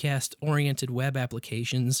podcast oriented web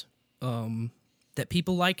applications that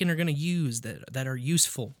people like and are going to use, that are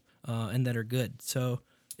useful and that are good. So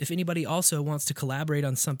if anybody also wants to collaborate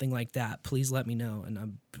on something like that, please let me know.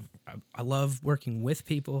 And I love working with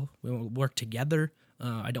people. We will work together.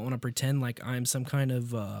 I don't want to pretend like I'm some kind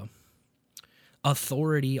of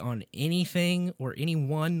authority on anything or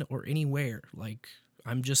anyone or anywhere. Like,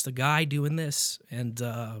 I'm just a guy doing this, and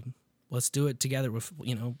let's do it together with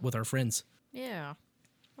with our friends. Yeah,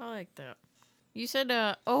 I like that. You said,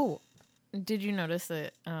 did you notice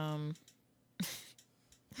that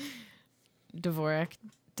Dvorak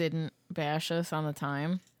didn't bash us on the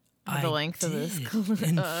time? The length of this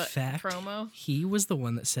In fact, promo. He was the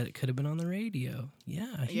one that said it could have been on the radio.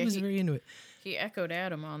 Yeah, he was very into it. He echoed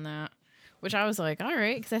Adam on that, which I was like, all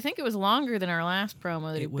right, because I think it was longer than our last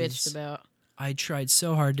promo that he bitched about. I tried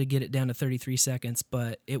so hard to get it down to 33 seconds,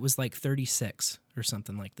 but it was like 36 or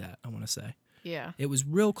something like that, I want to say. Yeah. It was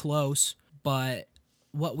real close, but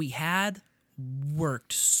what we had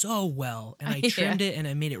worked so well, and I trimmed it and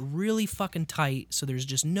I made it really fucking tight so there's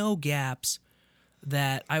just no gaps,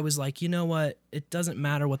 that I was like, you know what? It doesn't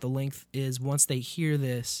matter what the length is. Once they hear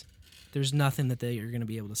this, there's nothing that they are going to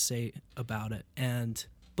be able to say about it. And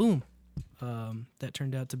boom, that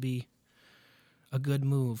turned out to be a good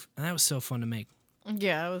move. And that was so fun to make.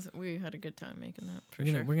 Yeah, we had a good time making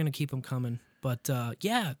that. We're gonna keep them coming. But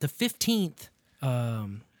yeah, the 15th,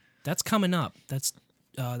 that's coming up. That's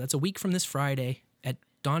a week from this Friday at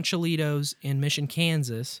Don Cholito's in Mission,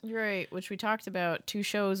 Kansas. Right, which we talked about 2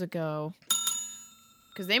 shows ago.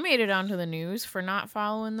 Because they made it onto the news for not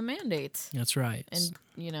following the mandates. That's right. And,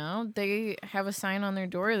 they have a sign on their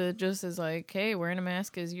door that just is like, hey, wearing a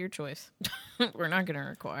mask is your choice. We're not going to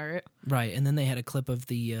require it. Right. And then they had a clip of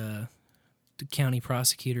the county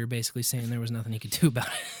prosecutor basically saying there was nothing he could do about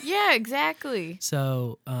it. Yeah, exactly.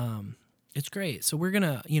 So it's great. So we're going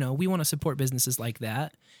to, we want to support businesses like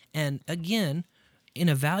that. And again, in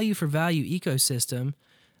a value for value ecosystem,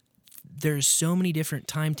 there's so many different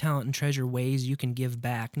time, talent, and treasure ways you can give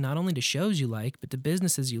back, not only to shows you like, but to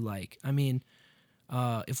businesses you like. I mean,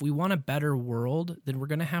 if we want a better world, then we're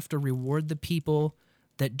going to have to reward the people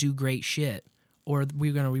that do great shit, or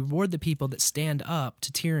we're going to reward the people that stand up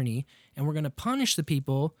to tyranny, and we're going to punish the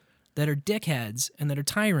people that are dickheads and that are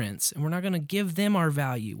tyrants, and we're not going to give them our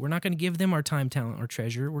value. We're not going to give them our time, talent, or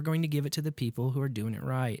treasure. We're going to give it to the people who are doing it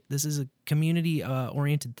right. This is a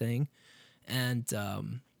community-oriented thing, and,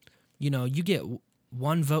 you get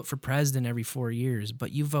one vote for president every 4 years,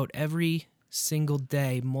 but you vote every single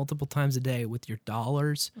day, multiple times a day, with your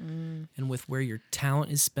dollars and with where your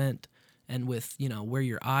talent is spent and with, where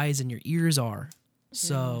your eyes and your ears are.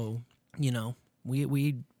 So,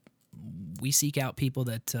 we seek out people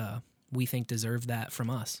that we think deserve that from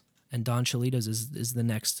us. And Don Cholitos is the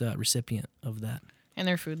next recipient of that. And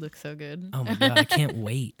their food looks so good. Oh my God, I can't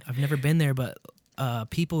wait. I've never been there, but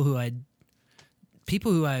people who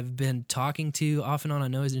I've been talking to off and on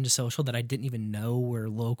Noah's Ninja Social that I didn't even know were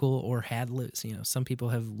local or had lived. Some people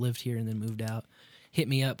have lived here and then moved out, hit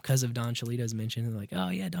me up because of Don Cholitos mention. And they're like, oh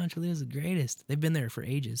yeah, Don Cholitos is the greatest. They've been there for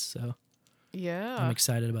ages, so yeah, I'm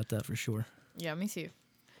excited about that for sure. Yeah, me too.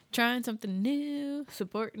 Trying something new,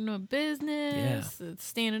 supporting a business, that's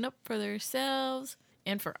standing up for themselves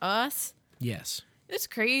and for us. Yes. It's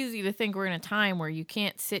crazy to think we're in a time where you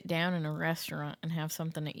can't sit down in a restaurant and have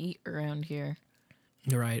something to eat around here.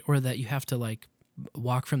 You're right. Or that you have to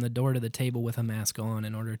walk from the door to the table with a mask on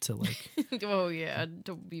in order to oh yeah,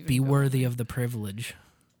 don't even be worthy of the privilege.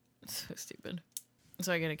 So stupid.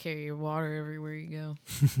 So I gotta carry your water everywhere you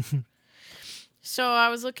go. So I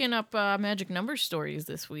was looking up magic number stories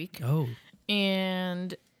this week. Oh.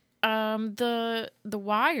 And the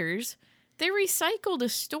Wires, they recycled a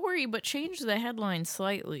story but changed the headline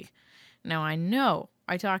slightly. Now I know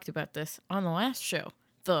I talked about this on the last show.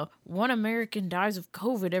 The one American dies of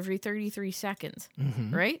COVID every 33 seconds,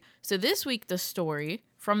 right? So this week the story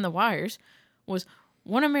from the Wires was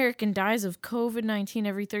one American dies of COVID-19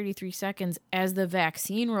 every 33 seconds as the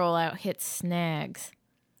vaccine rollout hits snags.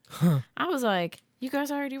 Huh. I was like, you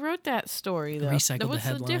guys already wrote that story, though. Recycled What's the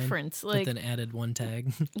headline, the difference? but then added one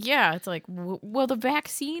tag. Yeah, it's like, well, the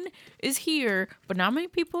vaccine is here, but not many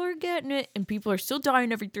people are getting it, and people are still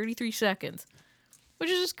dying every 33 seconds. Which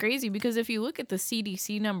is just crazy, because if you look at the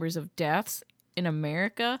CDC numbers of deaths in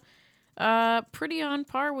America, pretty on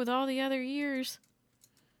par with all the other years.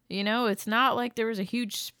 It's not like there was a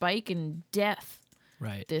huge spike in death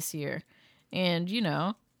this year. And,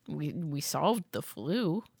 we solved the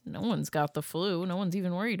flu. No one's got the flu. No one's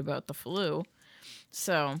even worried about the flu.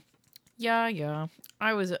 So, yeah.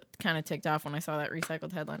 I was kind of ticked off when I saw that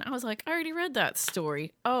recycled headline. I was like, I already read that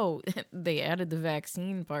story. Oh, they added the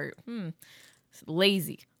vaccine part.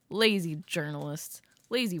 Lazy journalists.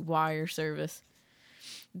 Lazy wire service.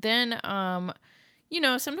 Then,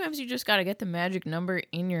 sometimes you just got to get the magic number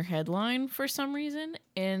in your headline for some reason.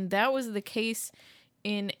 And that was the case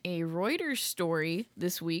in a Reuters story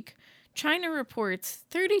this week. China reports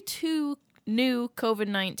 32 new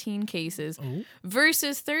COVID-19 cases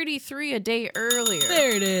versus 33 a day earlier.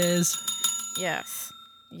 There it is. Yes.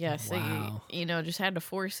 Wow. Just had to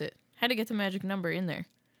force it. Had to get the magic number in there.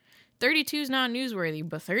 32 is not newsworthy,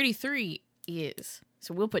 but 33 is.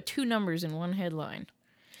 So we'll put two numbers in one headline.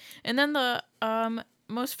 And then the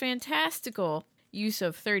most fantastical use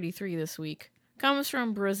of 33 this week comes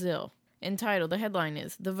from Brazil. Entitled, the headline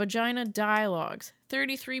is, The Vagina Dialogues.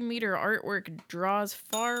 33-meter artwork draws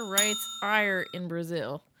far-right's ire in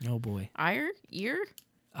Brazil. Oh, boy. Ire? Ear?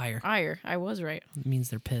 Ire. Ire. I was right. It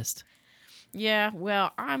means they're pissed. Yeah,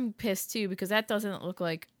 well, I'm pissed, too, because that doesn't look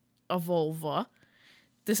like a vulva.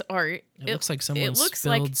 This art. It looks like someone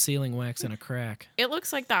spilled sealing wax in a crack. It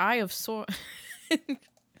looks like the eye of Sauron.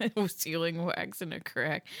 Sealing wax in a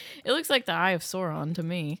crack. It looks like the eye of Sauron to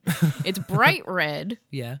me. It's bright red.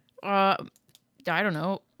 Yeah. I don't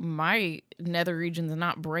know. My nether region's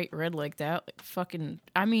not bright red like that. Not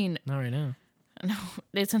right now. No,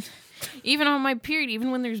 even on my period,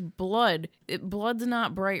 even when there's blood, blood's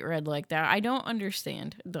not bright red like that. I don't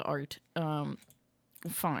understand the art.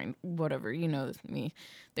 Fine, whatever. You know me.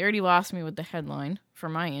 They already lost me with the headline for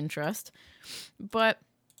my interest. But,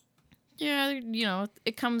 yeah,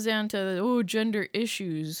 it comes down to, gender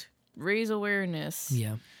issues, raise awareness.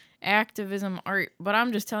 Yeah. Activism art. But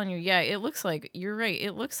I'm just telling you, it looks like, you're right,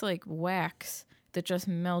 it looks like wax that just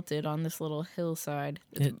melted on this little hillside.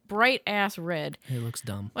 It's bright ass red. It looks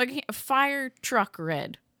dumb. Like a fire truck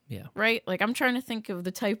red. Yeah. Right? Like, I'm trying to think of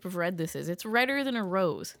the type of red this is. It's redder than a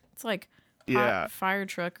rose. It's like fire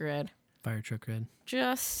truck red. Fire truck red.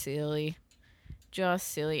 Just silly.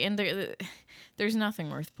 And there's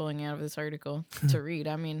nothing worth pulling out of this article to read.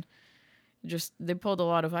 I mean, they pulled a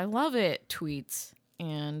lot of "I love it" tweets,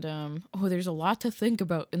 and there's a lot to think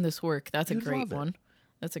about in this work. That's a great one.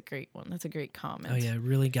 That's a great one. That's a great comment. Oh yeah, it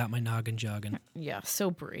really got my noggin jogging. Yeah,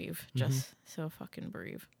 so brave. Just so fucking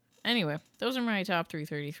brave. Anyway, those are my top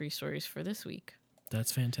 333 stories for this week.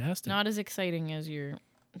 That's fantastic. Not as exciting as your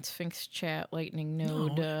Sphinx Chat Lightning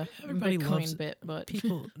Node everybody Bitcoin loves bit, but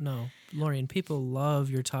people. No, Lorian, people love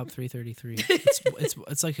your top 333.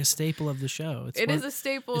 It's like a staple of the show. It is a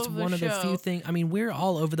staple of the show. It's one of the few things. I mean, we're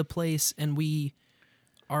all over the place, and we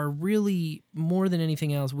are really more than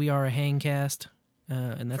anything else. We are a hangcast,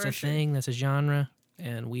 and that's a thing. That's a genre,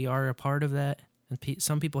 and we are a part of that. And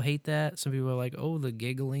some people hate that. Some people are like, "Oh, the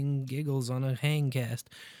giggles on a hangcast."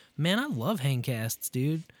 Man, I love hangcasts,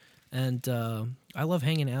 dude. And I love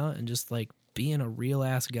hanging out and just like being a real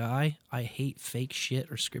ass guy. I hate fake shit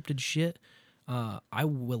or scripted shit. I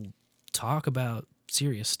will talk about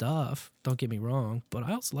serious stuff, don't get me wrong, but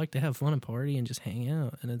I also like to have fun and party and just hang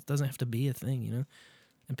out, and it doesn't have to be a thing, you know?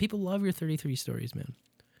 And people love your 33 stories, man.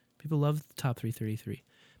 People love the top 333.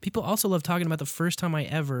 People also love talking about the first time I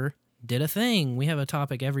ever did a thing. We have a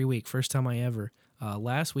topic every week, first time I ever.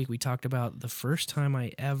 Last week we talked about the first time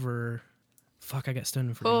I ever... Fuck, I got stoned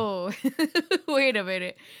and forgot. Oh, wait a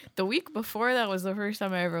minute. The week before that was the first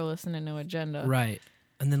time I ever listened to No Agenda. Right.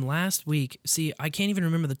 And then last week, see, I can't even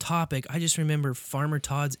remember the topic. I just remember Farmer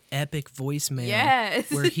Todd's epic voicemail.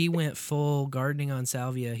 Yes. Where he went full gardening on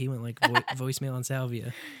salvia. He went like voicemail on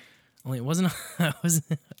salvia. Only it wasn't,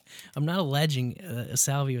 I'm not alleging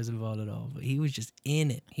salvia was involved at all, but he was just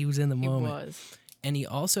in it. He was in the moment. He was. And he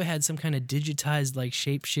also had some kind of digitized like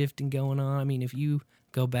shape shifting going on. I mean, if you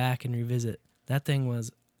go back and revisit, that thing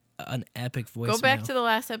was an epic voicemail. Go back to the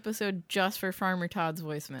last episode just for Farmer Todd's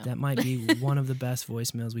voicemail. That might be one of the best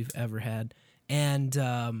voicemails we've ever had. And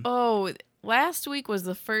last week was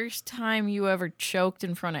the first time you ever choked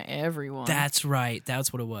in front of everyone. That's right.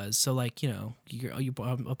 That's what it was. So like, you know, you're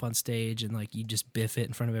up on stage and like you just biff it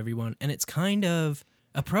in front of everyone. And it's kind of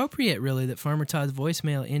appropriate, really, that Farmer Todd's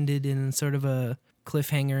voicemail ended in sort of a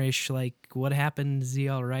cliffhanger-ish, like, what happened? Is he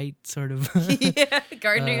all right? Sort of. Yeah,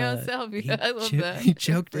 gardening on salvia. I love that. He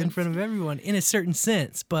choked in front of everyone in a certain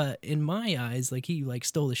sense, but in my eyes, like, he like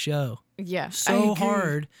stole the show. Yeah. So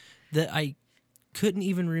hard that I couldn't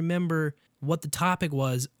even remember what the topic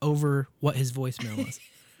was over what his voicemail was.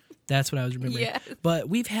 That's what I was remembering. Yes. But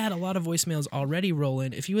we've had a lot of voicemails already roll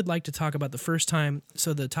in. If you would like to talk about the first time,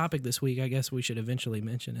 so the topic this week, I guess we should eventually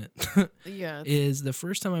mention it, yeah, is the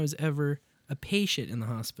first time I was ever a patient in the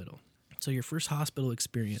hospital. So your first hospital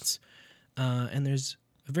experience. And there's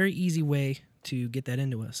a very easy way to get that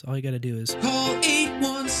into us. All you got to do is call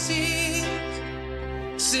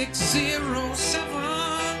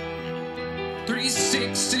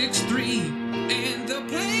 816-607-3663 and they'll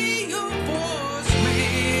play your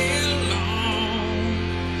voicemail on.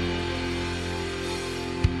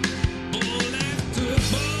 Bull after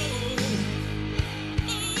bull.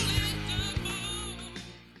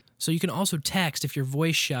 So you can also text if you're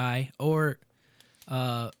voice shy, or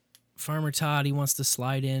Farmer Todd, he wants to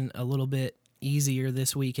slide in a little bit easier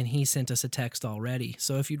this week, and he sent us a text already.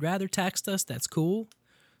 So if you'd rather text us, that's cool.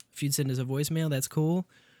 If you'd send us a voicemail, that's cool.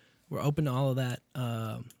 We're open to all of that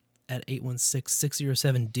at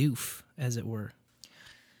 816-607-DOOF, as it were.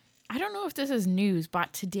 I don't know if this is news,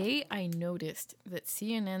 but today I noticed that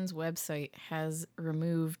CNN's website has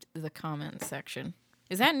removed the comments section.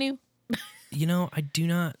 Is that new? You know, I do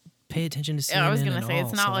not pay attention to CNN I was going to at say, all,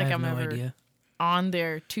 it's not so like I have I'm no ever idea. on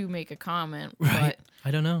there to make a comment. Right. But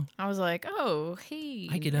I don't know. I was like, oh, hey.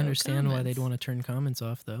 I could no understand why comments. they'd want to turn comments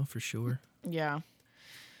off, though, for sure. Yeah.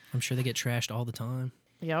 I'm sure they get trashed all the time.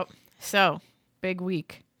 Yep. So, big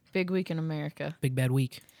week. Big week in America. Big bad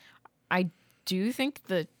week. I do think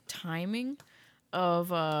the timing of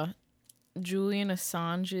Julian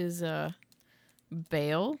Assange's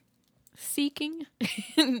bail seeking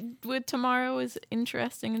with tomorrow is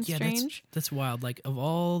interesting and strange. That's wild. Like, of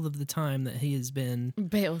all of the time that he has been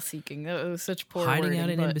Bail seeking. That was such poor hiding wording, out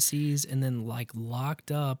in but embassies and then like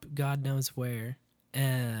locked up God knows where.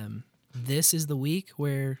 This is the week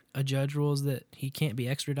where a judge rules that he can't be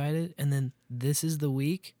extradited, and then this is the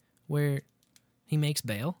week where he makes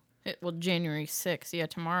bail. January 6th. Yeah,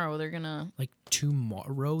 tomorrow they're gonna Like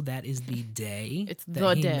tomorrow, that is the day It's that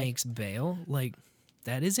the he day. makes bail. Like,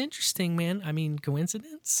 that is interesting, man. I mean,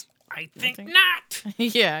 coincidence? I think think- not.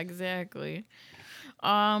 Yeah, exactly.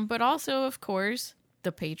 But also, of course,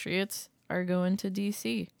 the Patriots are going to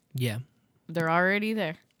DC. Yeah. They're already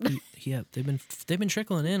there. Yeah, they've been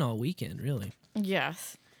trickling in all weekend, really.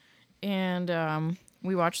 Yes. And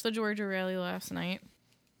we watched the Georgia rally last night.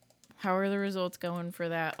 How are the results going for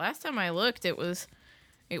that? Last time I looked, it was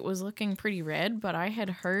it was looking pretty red, but I had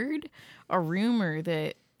heard a rumor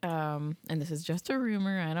that, and this is just a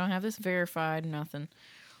rumor, I don't have this verified, nothing,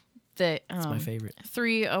 that That's my favorite.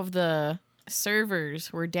 3 of the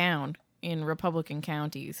servers were down in Republican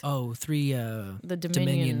counties. Oh, 3 the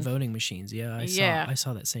Dominion voting machines. Yeah, I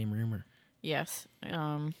saw that same rumor. Yes.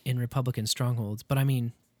 In Republican strongholds. But I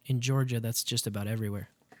mean, in Georgia, that's just about everywhere.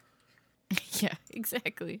 Yeah,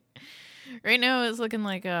 exactly. Right now, it's looking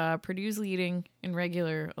like Purdue's leading in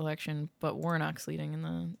regular election, but Warnock's leading in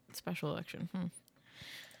the special election.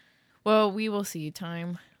 Well, we will see.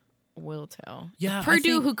 Time will tell. Yeah,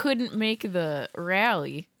 Purdue, who couldn't make the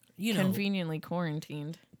rally, you know, conveniently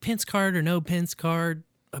quarantined. Pence card or no Pence card,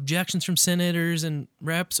 objections from senators and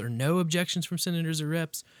reps or no objections from senators or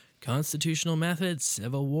reps, constitutional methods,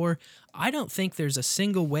 civil war. I don't think there's a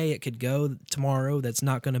single way it could go tomorrow that's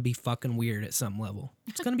not going to be fucking weird at some level.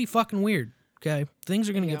 It's going to be fucking weird, okay? Things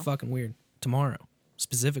are going to get fucking weird tomorrow,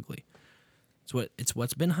 specifically. It's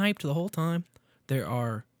what's been hyped the whole time.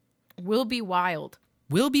 Will be wild.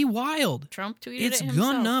 Will be wild. Trump tweeted it's it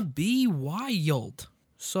himself. gonna be wild.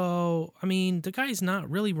 So, I mean, the guy's not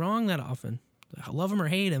really wrong that often. I love him or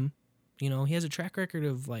hate him. You know, he has a track record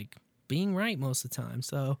of, like, being right most of the time.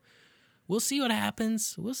 So, we'll see what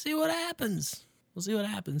happens.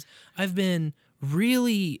 I've been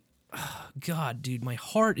really... God, dude, my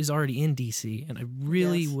heart is already in D.C., and I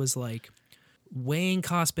really was, like, weighing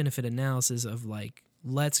cost-benefit analysis of, like,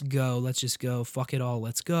 let's just go, fuck it all,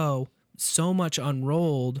 let's go. So much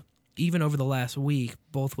unrolled, even over the last week,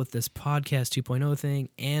 both with this podcast 2.0 thing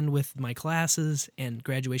and with my classes, and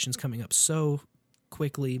graduation's coming up so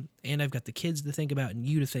quickly, and I've got the kids to think about and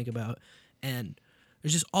you to think about, and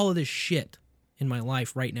there's just all of this shit in my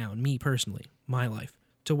life right now, and me personally, my life,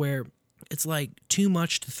 to where it's like too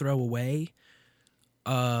much to throw away.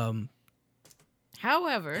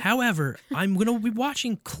 However, I'm going to be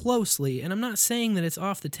watching closely, and I'm not saying that it's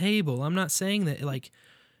off the table. I'm not saying that, like,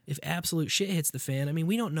 if absolute shit hits the fan, I mean,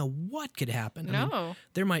 we don't know what could happen. No. I mean,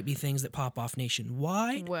 there might be things that pop off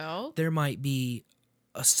nationwide. Well. There might be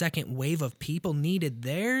a second wave of people needed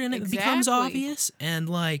there, and it becomes obvious. And,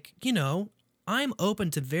 like, you know, I'm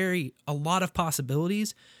open to a lot of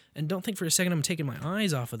possibilities, and don't think for a second I'm taking my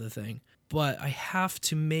eyes off of the thing. But I have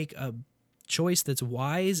to make a choice that's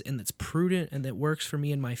wise and that's prudent and that works for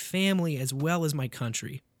me and my family as well as my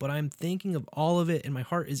country. But I'm thinking of all of it, and my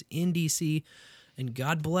heart is in D.C., and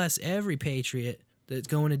God bless every patriot that's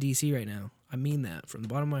going to D.C. right now. I mean that from the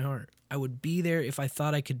bottom of my heart. I would be there if I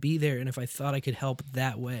thought I could be there and if I thought I could help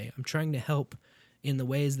that way. I'm trying to help in the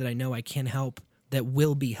ways that I know I can help that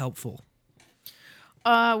will be helpful.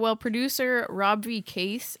 Well, producer Rob V.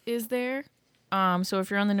 Case is there. So if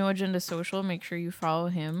you're on the No Agenda Social, make sure you follow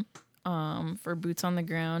him for Boots on the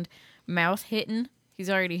Ground. Mouth Hitting. He's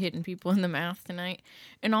already hitting people in the mouth tonight.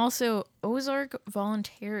 And also Ozark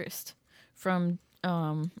Voluntarist from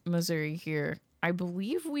Missouri here. I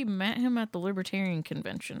believe we met him at the Libertarian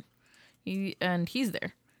Convention. He's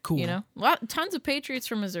there. Cool. You know, tons of patriots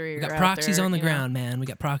from Missouri. We got proxies on the ground, man. We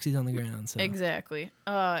got proxies on the ground. So. Exactly.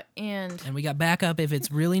 And we got backup if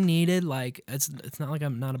it's really needed. Like it's not like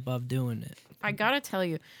I'm not above doing it. I gotta tell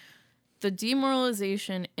you, the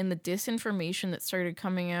demoralization and the disinformation that started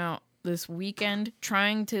coming out this weekend,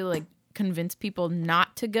 trying to like convince people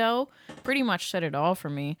not to go, pretty much said it all for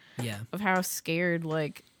me. Yeah. Of how scared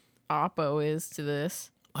like Oppo is to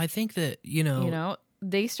this. I think that you know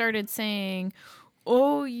they started saying,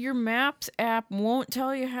 oh, your Maps app won't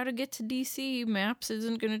tell you how to get to DC. Maps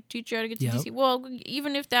isn't going to teach you how to get to DC. Well,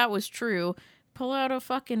 even if that was true, pull out a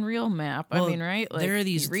fucking real map. Well, I mean, right? Like,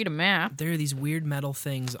 you read a map. There are these weird metal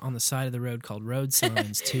things on the side of the road called road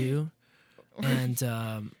signs, too. And,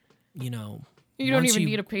 you don't even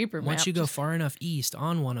need a paper map. Once you go far enough east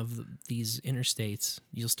on one of these interstates,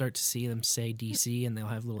 you'll start to see them say DC, and they'll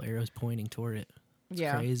have little arrows pointing toward it. It's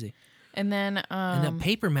crazy. And then... and the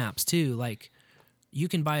paper maps, too. Like... You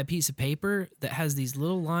can buy a piece of paper that has these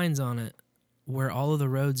little lines on it where all of the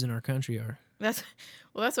roads in our country are. That's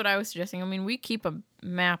what I was suggesting. I mean, we keep a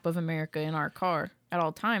map of America in our car at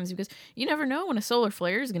all times because you never know when a solar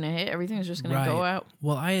flare is going to hit. Everything is just going to go out.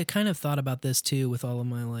 Well, I kind of thought about this too with all of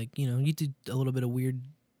my you do a little bit of weird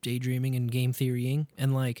daydreaming and game theorying,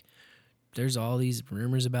 and like there's all these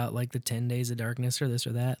rumors about like the 10 days of darkness or this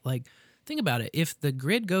or that. Like, think about it. If the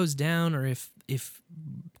grid goes down, or if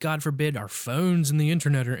God forbid our phones and the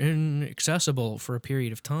internet are inaccessible for a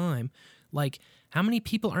period of time, like how many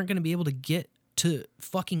people aren't going to be able to get to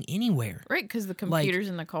fucking anywhere. Right, because the computer's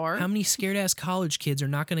in the car. How many scared-ass college kids are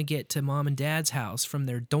not going to get to mom and dad's house from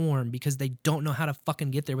their dorm because they don't know how to fucking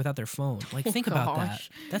get there without their phone? Like, think about that. Gosh.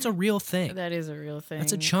 That's a real thing. That is a real thing.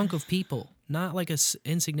 That's a chunk of people, not like a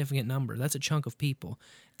insignificant number. That's a chunk of people.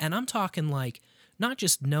 And I'm talking like not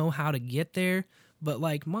just know how to get there, but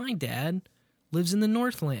like my dad lives in the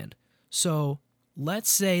Northland. So let's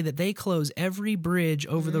say that they close every bridge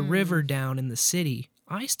over the river down in the city.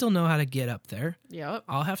 I still know how to get up there. Yep.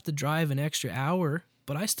 I'll have to drive an extra hour,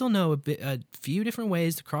 but I still know a few different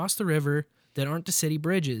ways to cross the river that aren't the city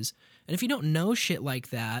bridges. And if you don't know shit like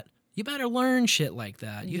that, you better learn shit like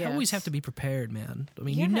that. You always have to be prepared, man. I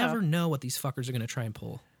mean, you never know what these fuckers are going to try and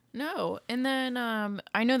pull. No. And then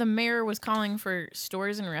I know the mayor was calling for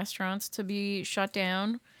stores and restaurants to be shut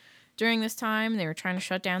down during this time. They were trying to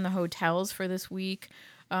shut down the hotels for this week.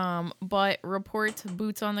 But reports,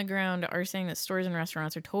 boots on the ground, are saying that stores and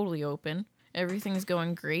restaurants are totally open. Everything's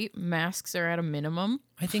going great. Masks are at a minimum.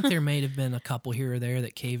 I think there may have been a couple here or there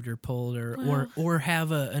that caved or pulled or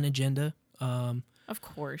have an agenda. Of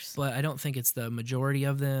course. But I don't think it's the majority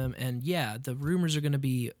of them. And yeah, the rumors are going to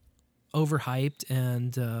be overhyped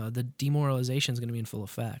and the demoralization is going to be in full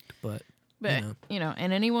effect. But you know,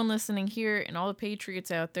 and anyone listening here and all the patriots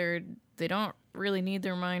out there, they don't really need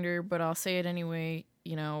the reminder, but I'll say it anyway.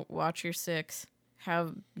 You know, watch your six.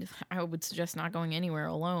 I would suggest not going anywhere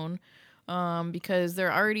alone, because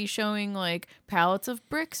they're already showing like pallets of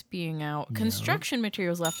bricks being out, construction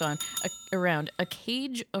materials left around, a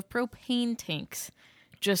cage of propane tanks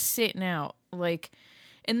just sitting out, like.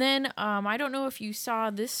 And then I don't know if you saw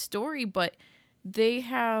this story, but they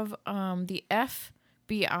have the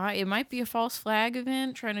FBI. It might be a false flag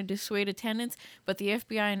event trying to dissuade attendance, but the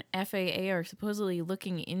FBI and FAA are supposedly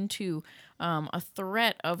looking into a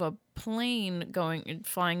threat of a plane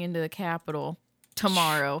flying into the Capitol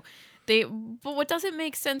tomorrow. But what doesn't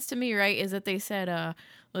make sense to me, right, is that they said,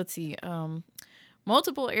 let's see,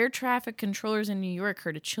 multiple air traffic controllers in New York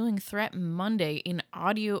heard a chilling threat Monday in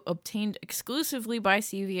audio obtained exclusively by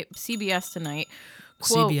CBS tonight.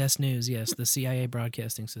 Quote, CBS News, yes, the CIA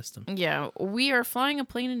broadcasting system. Yeah, we are flying a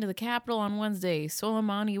plane into the Capitol on Wednesday.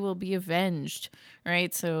 Soleimani will be avenged,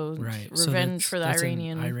 right? So revenge for the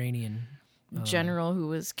Iranian general who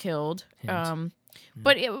was killed.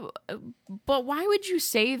 But why would you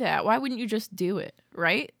say that? Why wouldn't you just do it,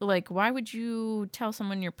 right? Like, why would you tell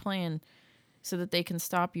someone your plan so that they can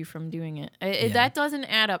stop you from doing it? That doesn't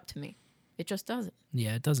add up to me. It just doesn't.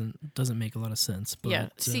 Yeah, it doesn't make a lot of sense.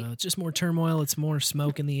 But it's just more turmoil. It's more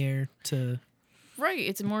smoke in the air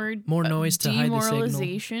it's more noise to hide the signal.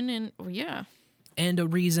 Demoralization and a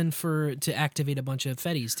reason to activate a bunch of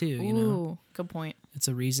FETIs too. You know, good point. It's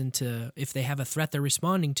a reason to, if they have a threat they're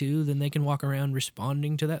responding to, then they can walk around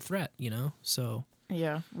responding to that threat. You know, so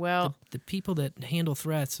yeah. Well, the people that handle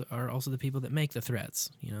threats are also the people that make the threats.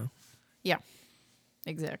 You know. Yeah.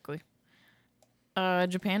 Exactly.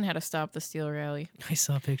 Japan had to stop the steel rally. I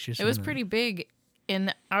saw pictures. It was pretty big,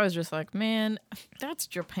 and I was just like, man, that's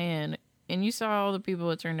Japan. And you saw all the people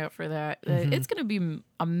that turned out for that. Mm-hmm. It's going to be 1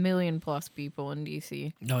 million plus people in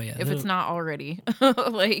DC. Oh, yeah. If it's not already.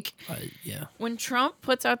 Yeah. When Trump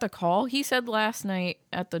puts out the call, he said last night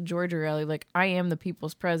at the Georgia rally, like, I am the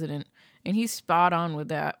people's president. And he's spot on with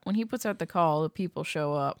that. When he puts out the call, the people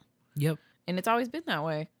show up. Yep. And it's always been that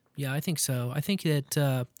way. Yeah, I think so. I think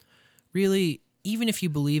that really, even if you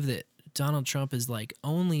believe that Donald Trump is like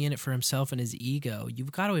only in it for himself and his ego,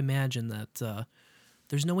 you've got to imagine that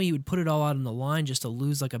there's no way he would put it all out on the line just to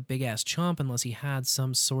lose like a big ass chump unless he had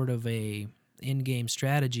some sort of a in-game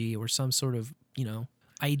strategy or some sort of, you know,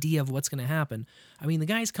 idea of what's going to happen. I mean, the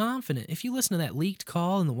guy's confident. If you listen to that leaked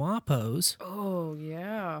call in the WAPOs. Oh,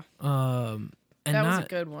 yeah. And that was a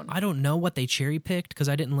good one. I don't know what they cherry picked because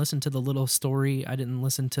I didn't listen to the little story. I didn't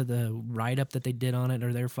listen to the write up that they did on it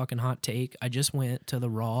or their fucking hot take. I just went to the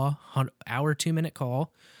raw hour, 2-minute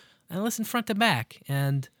call and I listened front to back.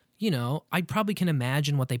 And, you know, I probably can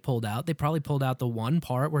imagine what they pulled out. They probably pulled out the one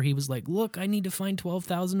part where he was like, look, I need to find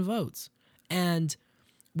 12,000 votes. And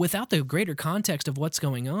without the greater context of what's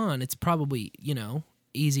going on, it's probably, you know,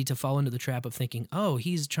 easy to fall into the trap of thinking, oh,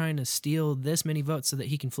 he's trying to steal this many votes so that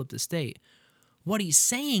he can flip the state. What he's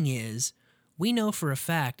saying is, we know for a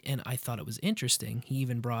fact, and I thought it was interesting, he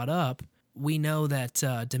even brought up, we know that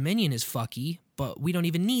Dominion is fucky, but we don't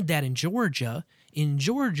even need that in Georgia. In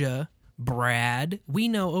Georgia, Brad, we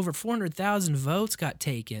know over 400,000 votes got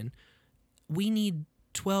taken. We need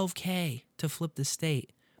 12K to flip the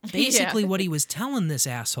state. Basically, what he was telling this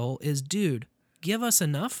asshole is, dude, give us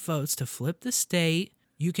enough votes to flip the state.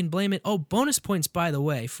 You can blame it. Oh, bonus points, by the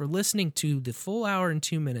way, for listening to the full hour and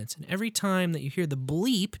 2 minutes. And every time that you hear the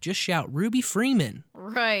bleep, just shout Ruby Freeman.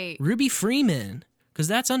 Right. Ruby Freeman. Because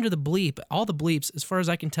that's under the bleep. All the bleeps, as far as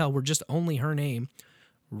I can tell, were just only her name.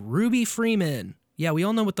 Ruby Freeman. Yeah, we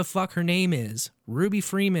all know what the fuck her name is. Ruby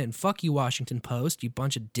Freeman. Fuck you, Washington Post, you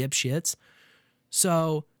bunch of dipshits.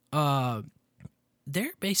 So,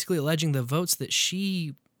 they're basically alleging the votes that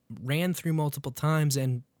she ran through multiple times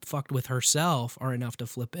and fucked with herself are enough to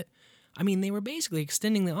flip it. I mean, they were basically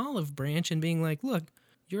extending the olive branch and being like, look,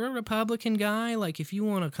 you're a Republican guy. Like, if you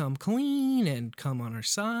want to come clean and come on our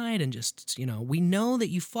side and just, we know that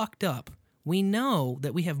you fucked up. We know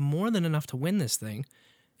that we have more than enough to win this thing.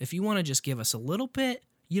 If you want to just give us a little bit,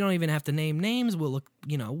 you don't even have to name names. We'll look,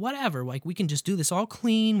 whatever. Like, we can just do this all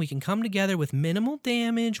clean. We can come together with minimal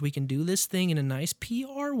damage. We can do this thing in a nice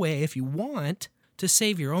PR way if you want to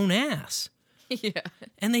save your own ass. Yeah.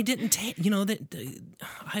 And they didn't take,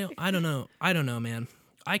 I don't know. I don't know, man.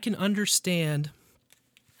 I can understand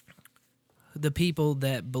the people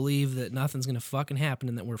that believe that nothing's going to fucking happen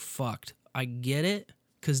and that we're fucked. I get it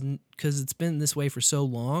because it's been this way for so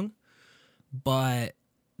long, but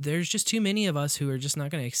there's just too many of us who are just not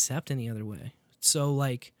going to accept any other way. So,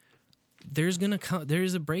 like, there's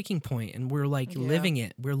a breaking point, and we're, living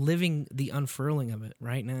it. We're living the unfurling of it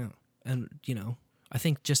right now. And, I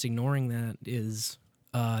think just ignoring that is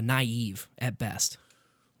naive at best,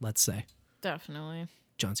 let's say. Definitely.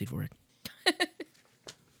 John C. Dvorak.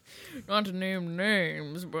 Not to name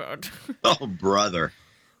names, but... Oh, brother.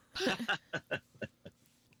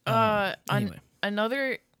 Anyway.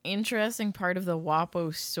 Another interesting part of the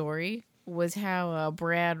WAPO story was how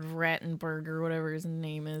Brad Rattenberg, or whatever his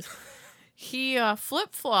name is, he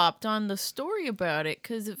flip-flopped on the story about it,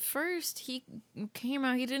 because at first he came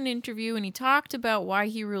out, he did an interview, and he talked about why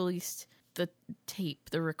he released the tape,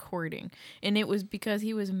 the recording, and it was because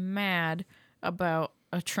he was mad about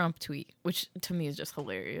a Trump tweet, which to me is just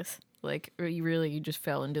hilarious. Like, you just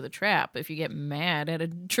fell into the trap if you get mad at a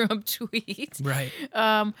Trump tweet. Right. But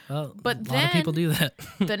a lot of people do that.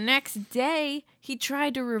 The next day, he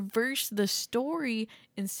tried to reverse the story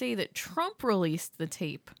and say that Trump released the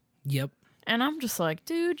tape. Yep. And I'm just like,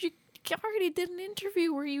 dude, you already did an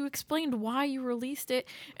interview where you explained why you released it.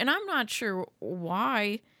 And I'm not sure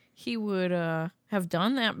why he would have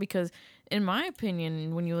done that, because in my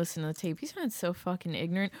opinion, when you listen to the tape, he sounds so fucking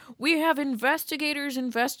ignorant. We have investigators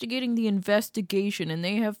investigating the investigation, and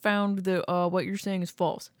they have found that what you're saying is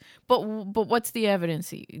false. But what's the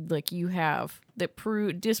evidence you have that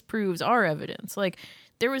disproves our evidence? Like,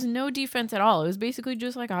 there was no defense at all. It was basically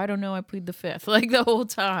just like, I don't know, I plead the fifth, like, the whole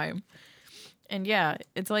time. And yeah,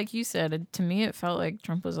 it's like you said, to me it felt like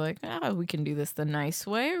Trump was like, we can do this the nice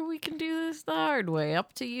way or we can do this the hard way,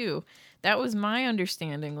 up to you. That was my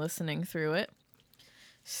understanding listening through it.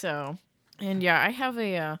 So, and yeah, I have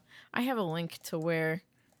a link to where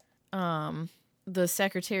the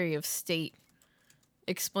Secretary of State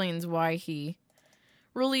explains why he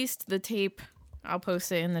released the tape. I'll post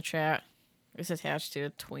it in the chat. It's attached to a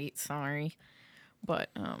tweet, sorry. But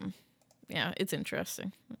yeah, it's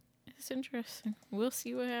interesting. It's interesting. We'll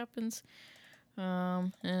see what happens.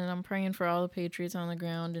 And I'm praying for all the patriots on the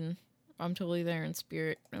ground, and I'm totally there in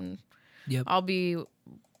spirit. And yep. I'll be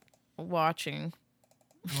watching.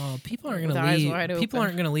 Well, people aren't going to leave. People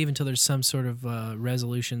aren't going to leave until there's some sort of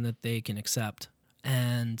resolution that they can accept.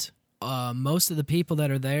 And most of the people that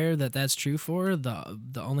are there that's true for, the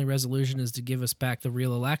only resolution is to give us back the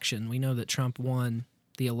real election. We know that Trump won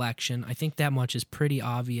the election. I think that much is pretty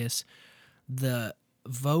obvious. The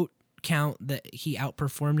vote count that he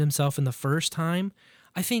outperformed himself in the first time,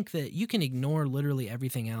 I think that you can ignore literally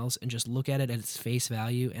everything else and just look at it at its face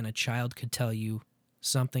value, and a child could tell you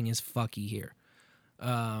something is fucky here.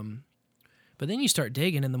 But then you start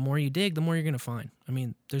digging, and the more you dig, the more you're going to find. I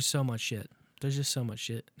mean, there's so much shit. There's just so much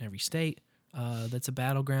shit in every state that's a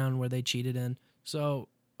battleground where they cheated in. So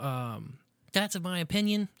that's my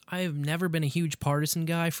opinion. I've never been a huge partisan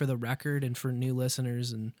guy, for the record, and for new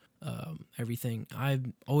listeners and everything. I've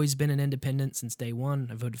always been an independent since day one.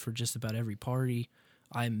 I voted for just about every party.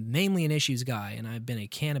 I'm mainly an issues guy, and I've been a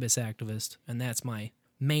cannabis activist, and that's my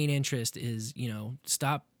main interest is,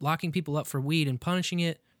 stop locking people up for weed and punishing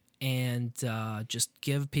it, and just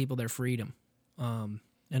give people their freedom.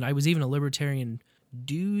 And I was even a libertarian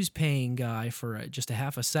dues-paying guy for just a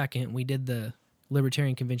half a second. We did the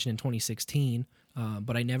Libertarian Convention in 2016,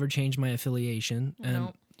 but I never changed my affiliation. And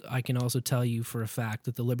Nope. I can also tell you for a fact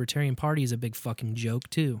that the Libertarian Party is a big fucking joke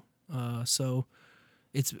too. So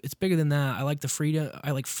it's bigger than that. I like the freedom.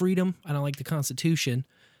 I like freedom. I don't like the Constitution,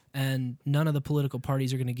 and none of the political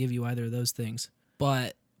parties are going to give you either of those things.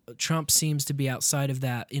 But Trump seems to be outside of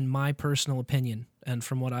that, in my personal opinion, and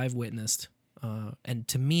from what I've witnessed. And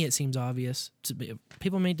to me, it seems obvious.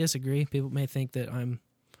 People may disagree. People may think that I'm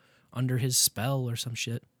under his spell or some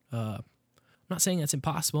shit. I'm not saying that's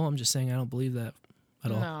impossible. I'm just saying I don't believe that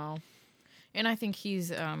at all. No. And I think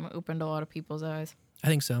he's opened a lot of people's eyes. I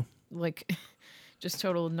think so. Like, just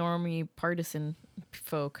total normie partisan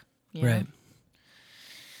folk. You Right.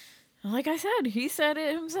 know? Like I said, he said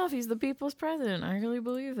it himself. He's the people's president. I really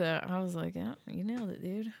believe that. I was like, yeah, you nailed it,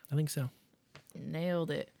 dude. I think so. Nailed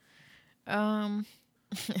it. Of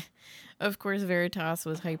course, Veritas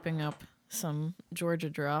was hyping up some Georgia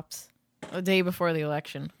drops a day before the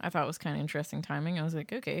election. I thought it was kind of interesting timing. I was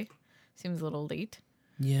like, okay, seems a little late.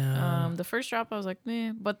 Yeah. The first drop, I was like,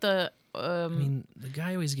 meh. But the I mean, the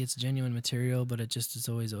guy always gets genuine material, but it just is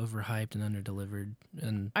always overhyped and underdelivered.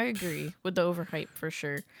 And I agree with the overhype for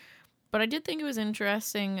sure. But I did think it was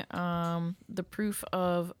interesting, the proof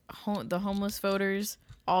of the homeless voters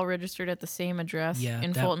all registered at the same address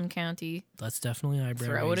in Fulton County. That's definitely eyebrow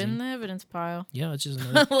Throw raising. it in the evidence pile. Yeah, it's just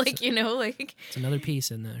another it's another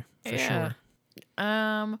piece in there for sure.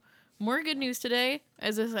 More good news today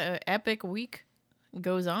as this epic week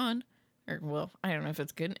goes on. Or, well, I don't know if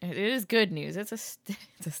it's good. It is good news. It's a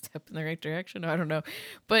step in the right direction. I don't know.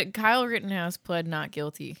 But Kyle Rittenhouse pled not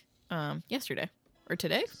guilty yesterday or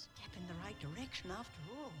today. Step in the right direction after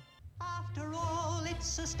all. After all,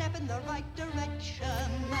 it's a step in the right direction.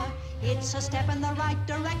 It's a step in the right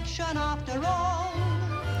direction after all.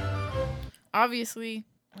 Obviously,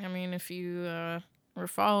 I mean, if you were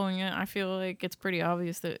following it, I feel like it's pretty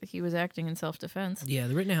obvious that he was acting in self-defense. Yeah,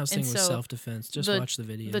 the Rittenhouse thing was self-defense. Just watch the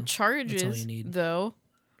video. The charges, that's all you need. though,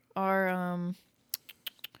 are,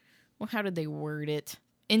 well, how did they word it?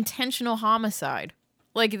 Intentional homicide.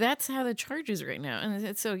 Like, that's how the charges right now.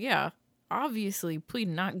 And so, yeah, obviously plead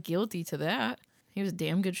not guilty to that. He was a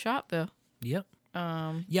damn good shot, though. Yep.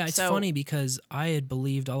 Yeah, it's funny because I had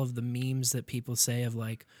believed all of the memes that people say of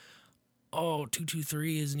like, oh,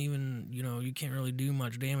 223 isn't even, you can't really do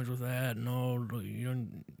much damage with that. No, you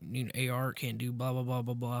don't need an AR, can't do blah, blah, blah,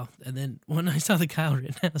 blah, blah. And then when I saw the Kyle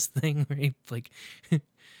Rittenhouse thing where he like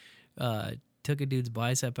took a dude's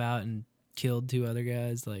bicep out and killed two other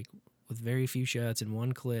guys, like with very few shots in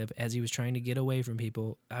one clip as he was trying to get away from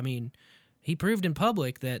people. I mean, he proved in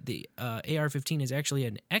public that the AR-15 is actually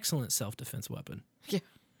an excellent self-defense weapon. Yeah.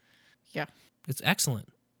 Yeah. It's excellent.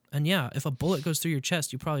 And yeah, if a bullet goes through your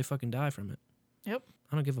chest, you probably fucking die from it. Yep.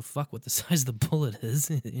 I don't give a fuck what the size of the bullet is.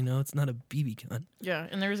 It's not a BB gun. Yeah,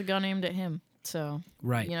 and there was a gun aimed at him. So,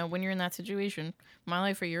 right. When you're in that situation, my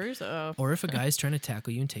life or yours. Or if a guy's trying to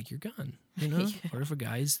tackle you and take your gun, yeah. Or if a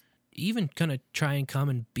guy's even gonna try and come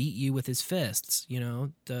and beat you with his fists,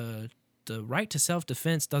 the right to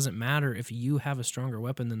self-defense doesn't matter if you have a stronger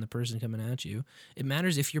weapon than the person coming at you. It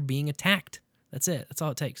matters if you're being attacked. That's it. That's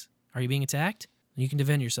all it takes. Are you being attacked? You can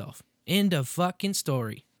defend yourself. End of fucking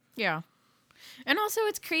story. Yeah. And also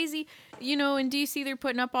it's crazy, in DC they're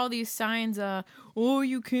putting up all these signs,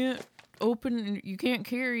 you can't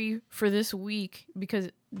carry for this week because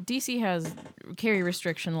DC has carry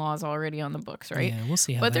restriction laws already on the books, right? Yeah, we'll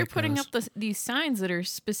see how But that they're putting goes. up these signs that are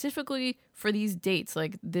specifically for these dates,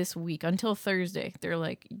 like this week until Thursday. They're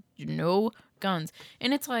like, no guns.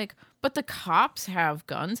 And it's like, but the cops have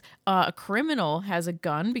guns. A criminal has a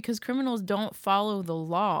gun because criminals don't follow the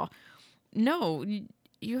law. No,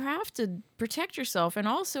 you have to protect yourself. And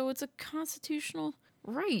also, it's a constitutional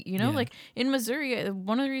right. Yeah. Like in Missouri,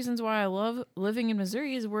 one of the reasons why I love living in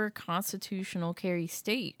Missouri is we're a constitutional carry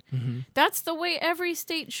state. Mm-hmm. That's the way every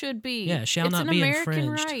state should be. Yeah, shall it's not an be American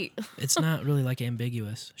infringed. right. It's not really like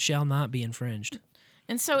ambiguous. Shall not be infringed.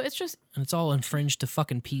 And so it's just... And it's all infringed to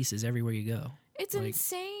fucking pieces everywhere you go. It's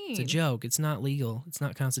insane. It's a joke. It's not legal. It's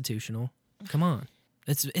not constitutional. Come on.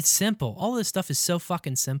 It's simple. All this stuff is so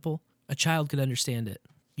fucking simple. A child could understand it.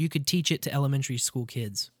 You could teach it to elementary school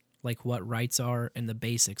kids, like what rights are and the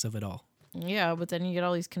basics of it all. Yeah, but then you get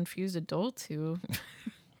all these confused adults who...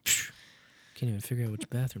 Can't even figure out which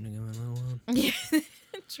bathroom to go in, let alone... Yeah,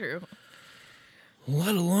 true.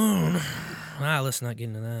 Let alone... let's not get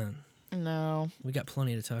into that. No. We got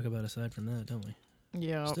plenty to talk about aside from that, don't we?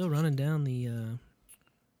 Yeah. Still running down the...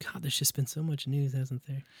 God, there's just been so much news, hasn't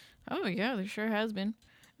there? Oh, yeah, there sure has been.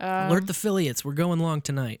 Alert the affiliates. We're going long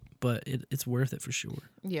tonight, but it's worth it for sure.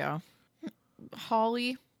 Yeah.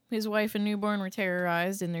 Holly, his wife and newborn were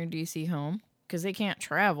terrorized in their D.C. home because they can't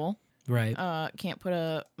travel. Right. Can't put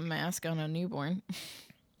a mask on a newborn.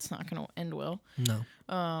 It's not going to end well. No.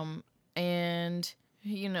 And,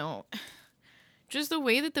 just the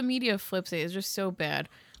way that the media flips it is just so bad.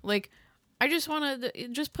 Like, I just want to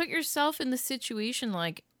just put yourself in the situation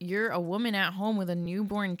like you're a woman at home with a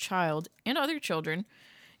newborn child and other children,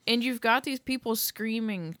 and you've got these people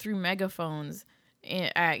screaming through megaphones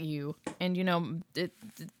at you, and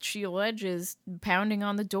she alleges pounding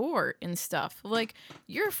on the door and stuff. Like,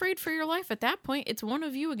 you're afraid for your life at that point. It's one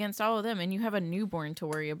of you against all of them, and you have a newborn to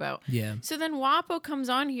worry about. Yeah. So then WAPO comes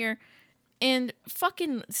on here and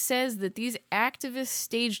fucking says that these activists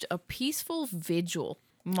staged a peaceful vigil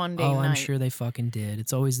Monday night. Oh, I'm sure they fucking did.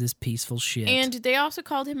 It's always this peaceful shit. And they also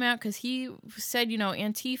called him out because he said,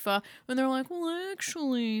 Antifa, and they're like, well,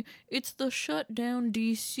 actually, it's the shut down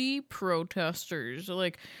DC protesters.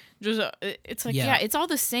 Like, just it's like, yeah, it's all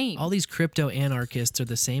the same. All these crypto anarchists are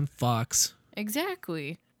the same fucks.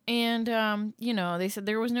 Exactly. And they said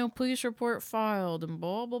there was no police report filed and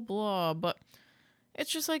blah blah blah, but it's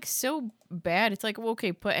just like so bad. It's like, well,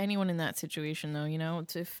 okay, put anyone in that situation though.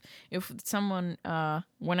 It's if someone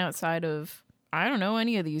went outside of, I don't know,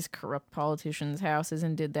 any of these corrupt politicians' houses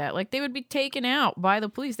and did that, like, they would be taken out by the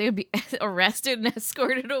police. They would be arrested and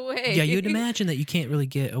escorted away. Yeah, you'd imagine that you can't really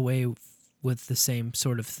get away with the same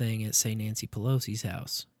sort of thing at, say, Nancy Pelosi's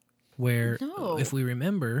house, where, if we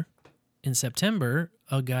remember, in September,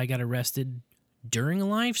 a guy got arrested during a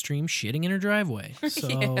live stream shitting in her driveway. So.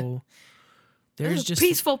 Yeah. There's just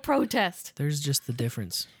peaceful protest. There's just the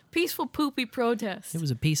difference. Peaceful poopy protest. It was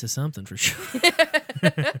a piece of something for sure.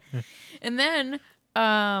 And then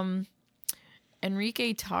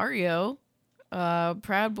Enrique Tarrio,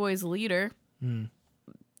 Proud Boys leader,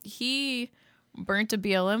 he burnt a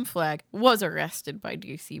BLM flag, was arrested by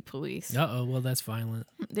DC police. Uh-oh, well, that's violent.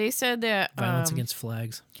 They said that violence against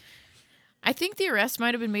flags. I think the arrest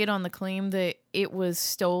might have been made on the claim that it was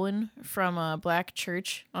stolen from a black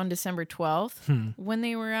church on December 12th when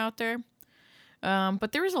they were out there.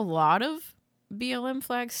 But there was a lot of BLM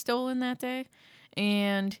flags stolen that day.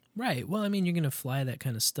 And right. Well, I mean, you're going to fly that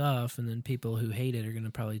kind of stuff, and then people who hate it are going to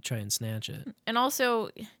probably try and snatch it. And also,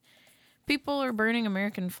 people are burning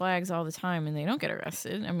American flags all the time, and they don't get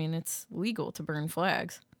arrested. I mean, it's legal to burn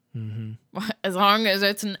flags. Mm-hmm. As long as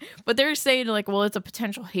it's... But they're saying, like, well, it's a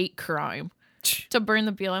potential hate crime to burn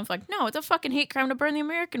the BLM flag. No, it's a fucking hate crime to burn the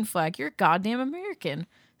American flag. You're a goddamn American.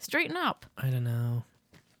 Straighten up. I don't know.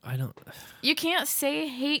 You can't say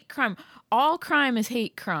hate crime. All crime is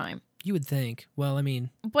hate crime. You would think. Well, I mean...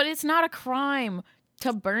 But it's not a crime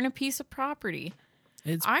to burn a piece of property.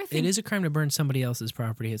 It is a crime to burn somebody else's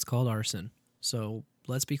property. It's called arson. So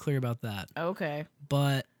let's be clear about that. Okay.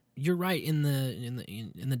 But... You're right in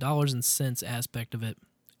the dollars and cents aspect of it,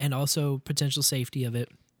 and also potential safety of it.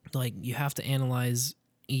 Like, you have to analyze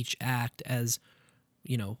each act as,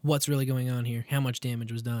 what's really going on here, how much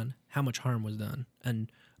damage was done, how much harm was done,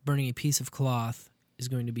 and burning a piece of cloth is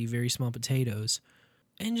going to be very small potatoes.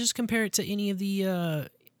 And just compare it to any of the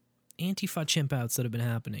Antifa chimp outs that have been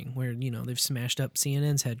happening, where they've smashed up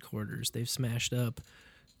CNN's headquarters, they've smashed up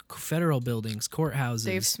federal buildings, courthouses,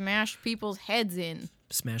 they've smashed people's heads in.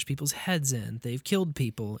 They've killed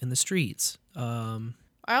people in the streets. I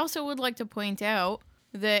also would like to point out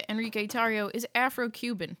that Enrique Tarrio is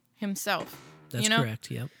Afro-Cuban himself. That's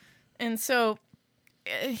correct, yep. And so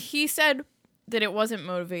he said that it wasn't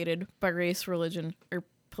motivated by race, religion, or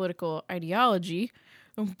political ideology,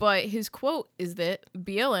 but his quote is that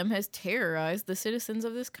BLM has terrorized the citizens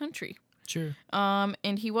of this country. Sure.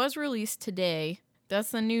 And he was released today.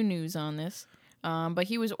 That's the new news on this. But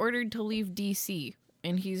he was ordered to leave D.C.,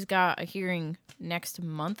 and he's got a hearing next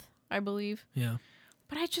month, I believe. Yeah.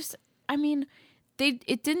 But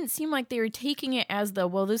it didn't seem like they were taking it as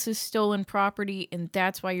this is stolen property and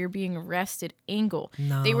that's why you're being arrested angle.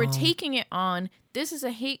 No. They were taking it on, this is a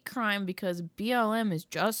hate crime because BLM is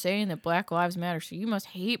just saying that Black Lives Matter, so you must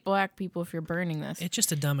hate black people if you're burning this. It's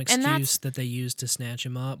just a dumb excuse that they used to snatch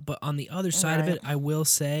him up. But on the other side of it, I will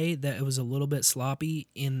say that it was a little bit sloppy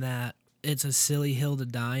in that it's a silly hill to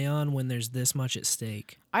die on when there's this much at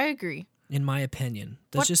stake. I agree. In my opinion.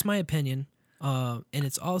 That's just my opinion. And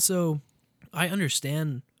it's also, I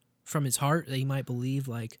understand from his heart that he might believe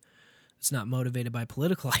like it's not motivated by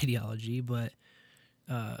political ideology, but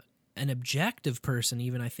an objective person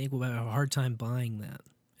even, I think, will have a hard time buying that.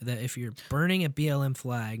 That if you're burning a BLM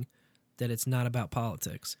flag, that it's not about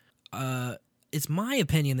politics. It's my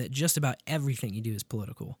opinion that just about everything you do is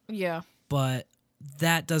political. Yeah. But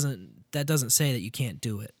that doesn't say that you can't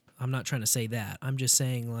do it. I'm not trying to say that. I'm just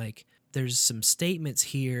saying, like, there's some statements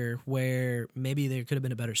here where maybe there could have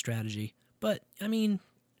been a better strategy. But, I mean,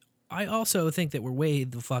 I also think that we're way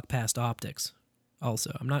the fuck past optics.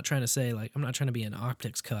 Also, I'm not trying to say, like, I'm not trying to be an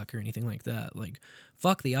optics cuck or anything like that. Like,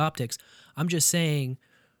 fuck the optics. I'm just saying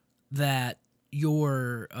that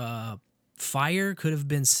your fire could have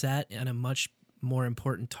been set on a much more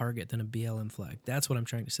important target than a BLM flag. That's what I'm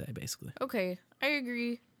trying to say, basically. Okay, I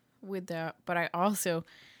agree with that, but I also,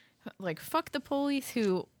 like, fuck the police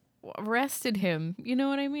who arrested him. You know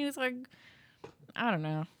what I mean? It's like, I don't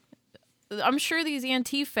know. I'm sure these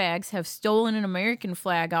Antifags have stolen an American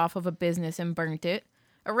flag off of a business and burnt it.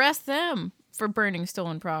 Arrest them for burning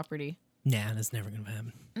stolen property. Nah, that's never going to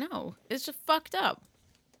happen. No, it's just fucked up.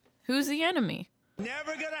 Who's the enemy?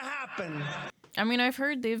 Never gonna happen. I mean, I've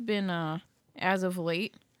heard they've been, as of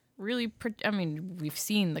late, really, we've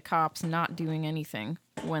seen the cops not doing anything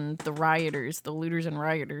when the looters and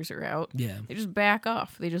rioters are out. Yeah. They just back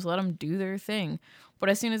off. They just let them do their thing. But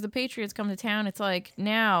as soon as the Patriots come to town, it's like,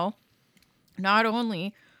 now, not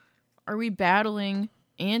only are we battling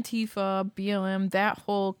Antifa, BLM, that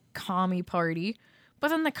whole commie party, but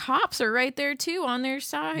then the cops are right there too on their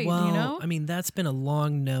side, well, you know? I mean, that's been a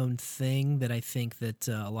long known thing that I think that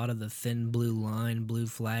a lot of the thin blue line, blue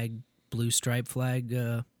flag, blue stripe flag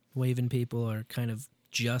waving people are kind of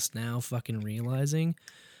just now fucking realizing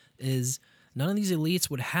is none of these elites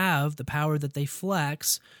would have the power that they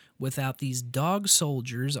flex without these dog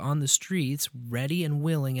soldiers on the streets ready and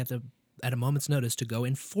willing at a moment's notice to go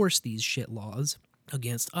enforce these shit laws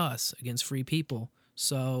against us, against free people.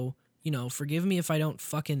 So, you know, forgive me if I don't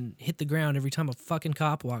fucking hit the ground every time a fucking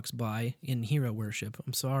cop walks by in hero worship.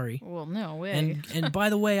 I'm sorry. Well, no way. And by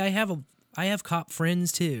the way, I have cop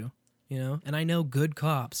friends too, you know, and I know good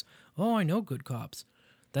cops. Oh, I know good cops.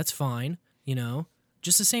 That's fine, you know.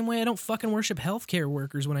 Just the same way I don't fucking worship healthcare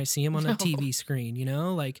workers when I see them on a TV screen, you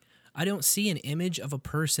know? Like, I don't see an image of a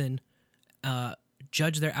person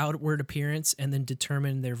judge their outward appearance and then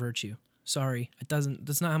determine their virtue. Sorry.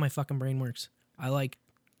 That's not how my fucking brain works.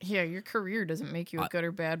 Yeah, your career doesn't make you a good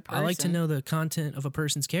or bad person. I like to know the content of a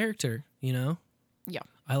person's character, you know? Yeah.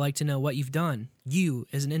 I like to know what you've done. You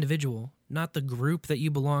as an individual, not the group that you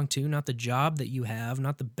belong to, not the job that you have,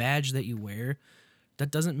 not the badge that you wear. That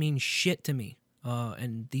doesn't mean shit to me.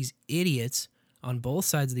 And these idiots on both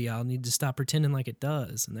sides of the aisle need to stop pretending like it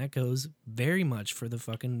does. And that goes very much for the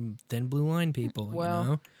fucking thin blue line people, well, you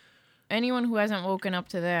know? Anyone who hasn't woken up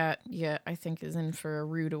to that yet, I think, is in for a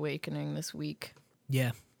rude awakening this week.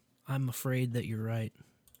 Yeah. I'm afraid that you're right.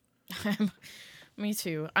 Me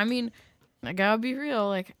too. I mean, I gotta be real.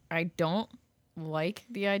 Like, I don't like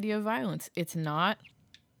the idea of violence. It's not,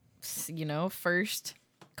 you know, first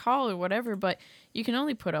call or whatever, but you can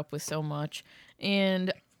only put up with so much.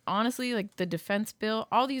 And honestly, like the defense bill,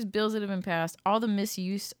 all these bills that have been passed, all the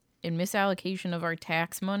misuse and misallocation of our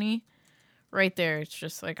tax money, right there, it's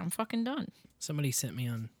just like, I'm fucking done. Somebody sent me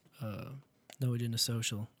on No Agenda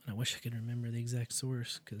Social, and I wish I could remember the exact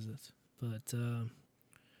source,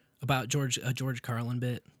 about George Carlin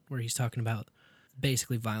bit where he's talking about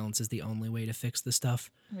basically violence is the only way to fix the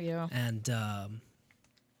stuff. Yeah. And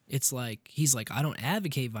it's like, he's like, I don't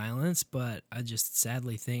advocate violence, but I just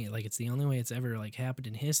sadly think like it's the only way it's ever like happened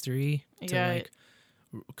in history to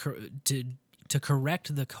to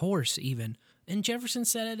correct the course even. And Jefferson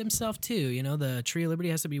said it himself too, you know, the tree of liberty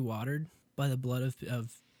has to be watered by the blood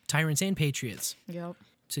of tyrants and patriots. Yep.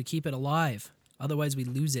 To keep it alive. Otherwise we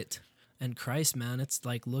lose it. And Christ, man, it's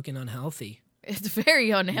like looking unhealthy. It's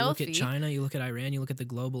very unhealthy. You look at China, you look at Iran, you look at the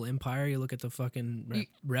global empire, you look at the fucking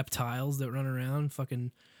reptiles that run around,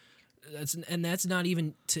 fucking. That's not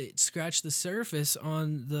even to scratch the surface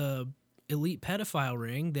on the elite pedophile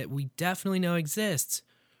ring that we definitely know exists.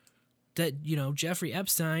 That, you know, Jeffrey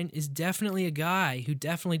Epstein is definitely a guy who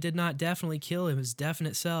definitely did not definitely kill his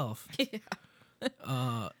definite self.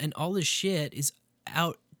 Yeah. And all this shit is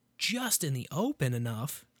out just in the open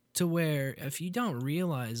enough to where if you don't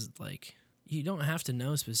realize, like, you don't have to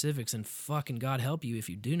know specifics, and fucking God help you if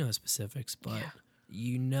you do know specifics, but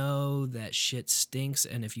you know that shit stinks,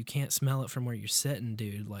 and if you can't smell it from where you're sitting,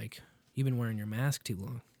 dude, like, you've been wearing your mask too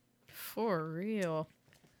long. For real.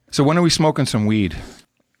 So when are we smoking some weed?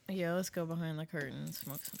 Yeah, let's go behind the curtain and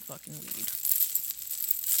smoke some fucking weed.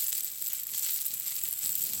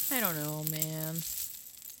 I don't know, man.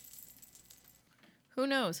 Who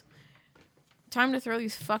knows? Time to throw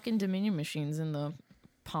these fucking Dominion machines in the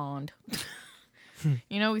pond.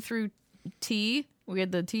 You know, we threw tea. We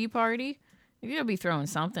had the tea party. You gotta be throwing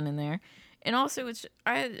something in there. And also,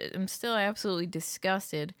 I am still absolutely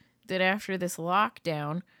disgusted that after this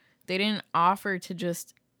lockdown, they didn't offer to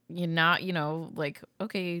just, like,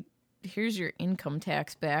 okay, here's your income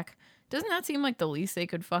tax back. Doesn't that seem like the least they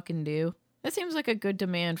could fucking do? That seems like a good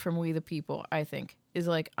demand from we the people, I think. Is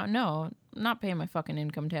like, oh, no, I'm not paying my fucking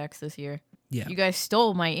income tax this year. Yeah. You guys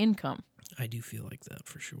stole my income. I do feel like that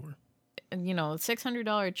for sure. And, you know,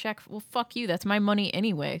 $600 check. Well, fuck you. That's my money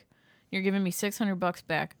anyway. You're giving me $600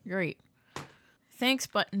 back. Great. Thanks,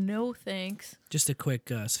 but no thanks. Just a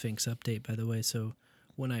quick Sphinx update, by the way. So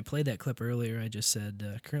when I played that clip earlier, I just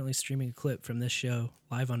said, currently streaming a clip from this show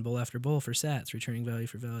live on Bowl After Bowl for Sats, returning value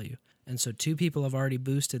for value. And so 2 people have already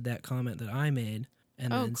boosted that comment that I made.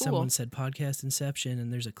 And then someone said podcast Inception,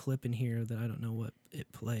 and there's a clip in here that I don't know what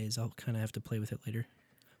it plays. I'll kind of have to play with it later.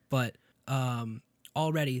 But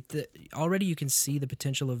already you can see the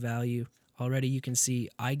potential of value. Already you can see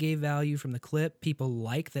I gave value from the clip. People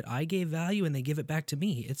like that I gave value, and they give it back to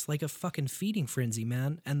me. It's like a fucking feeding frenzy,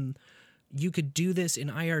 man. And you could do this in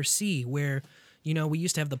IRC where, you know, we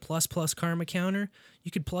used to have the plus karma counter. You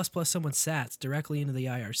could plus someone's sats directly into the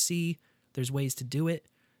IRC. There's ways to do it.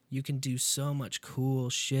 You can do so much cool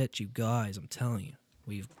shit, you guys. I'm telling you,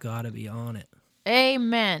 we've got to be on it.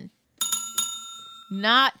 Amen.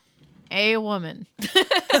 Not a woman.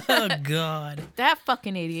 Oh, God. That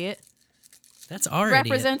fucking idiot. That's our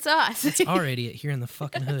represents idiot. us. That's our idiot here in the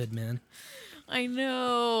fucking hood, man. I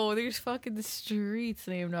know. There's fucking the streets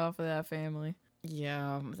named off of that family.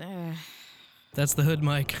 Yeah. That's the hood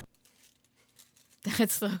mic.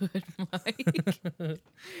 That's the hood mic.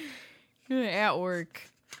 At work.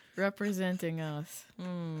 Representing us.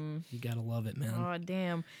 You gotta love it, man. Oh,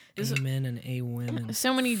 damn. A men and a women.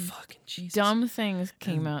 So many dumb things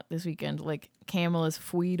came out this weekend, like Kamala's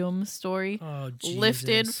Freedom story. Oh, Jesus.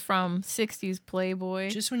 Lifted from 60s Playboy.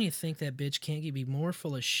 Just when you think that bitch can't be more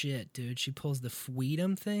full of shit, dude, she pulls the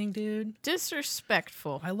Freedom thing, dude.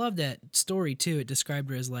 Disrespectful. I love that story, too. It described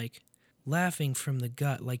her as, like, laughing from the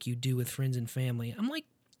gut like you do with friends and family. I'm like,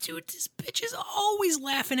 dude, this bitch is always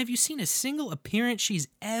laughing. Have you seen a single appearance she's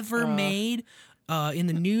ever made in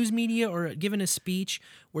the news media or given a speech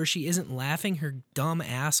where she isn't laughing her dumb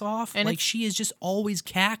ass off? And like, she is just always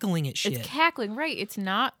cackling at shit. It's cackling, right. It's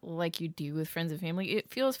not like you do with friends and family. It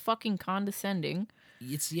feels fucking condescending.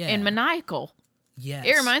 And maniacal. Yes.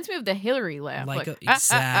 It reminds me of the Hillary laugh.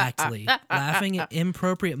 Exactly. Laughing at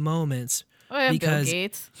inappropriate moments because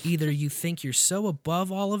either you think you're so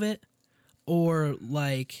above all of it, or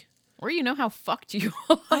like, or you know how fucked you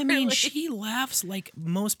are. I mean, she laughs like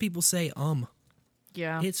most people say,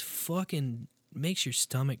 Yeah. It's fucking makes your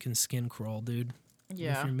stomach and skin crawl, dude.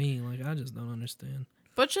 Yeah. And for me, like, I just don't understand.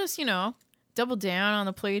 But just, you know, double down on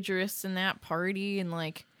the plagiarists in that party and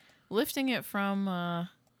like lifting it from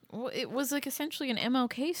it was like essentially an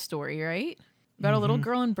MLK story, right? About a little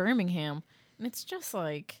girl in Birmingham. And it's just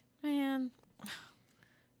like, man,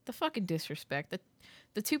 the fucking disrespect.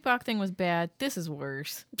 The Tupac thing was bad. This is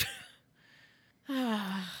worse.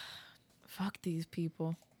 Fuck these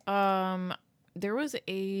people. There was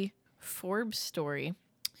a Forbes story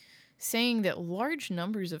saying that large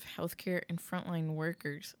numbers of healthcare and frontline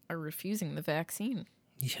workers are refusing the vaccine.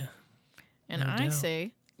 Yeah. And I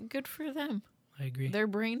say, good for them. I agree. Their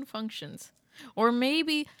brain functions. Or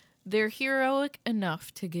maybe they're heroic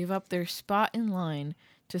enough to give up their spot in line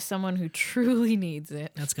to someone who truly needs it.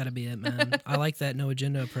 That's got to be it, man. I like that no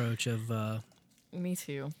agenda approach of me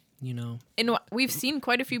too. You know. And we've seen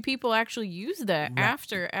quite a few people actually use that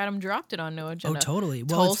after Adam dropped it on No Agenda. Oh, totally.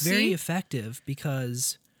 Well, it's very effective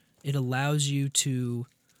because it allows you to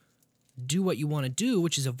do what you want to do,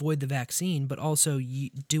 which is avoid the vaccine, but also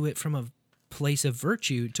you do it from a place of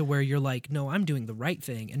virtue to where you're like, no, I'm doing the right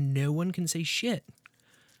thing, and no one can say shit.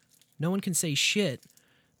 No one can say shit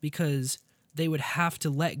because they would have to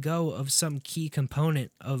let go of some key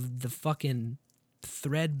component of the fucking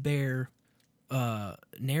threadbare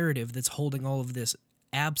narrative that's holding all of this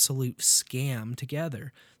absolute scam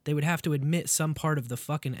together. They would have to admit some part of the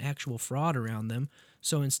fucking actual fraud around them.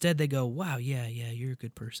 So instead they go, wow, yeah, you're a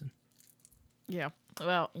good person. Yeah.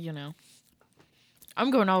 Well, you know,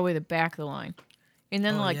 I'm going all the way to the back of the line. And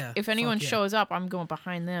then, if anyone shows up, I'm going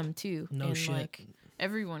behind them, too. No and, shit. like,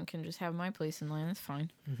 everyone can just have my place in line. That's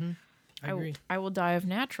fine. Mm-hmm. I agree. I will die of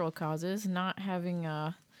natural causes, not having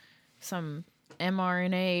some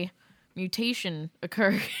mRNA mutation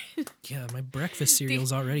occur. Yeah, my breakfast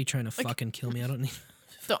cereal's already trying to fucking kill me. I don't need...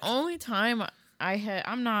 The only time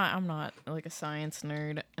I'm not like a science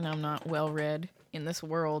nerd, and I'm not well read in this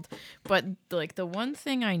world, but like the one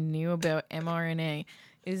thing I knew about mRNA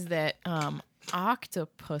is that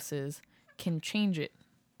octopuses can change it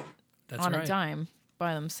on a dime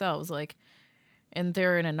by themselves, like, and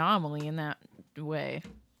they're an anomaly in that way,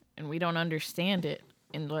 and we don't understand it.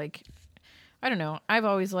 And like, I don't know, I've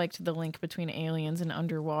always liked the link between aliens and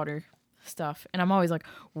underwater stuff, and I'm always like,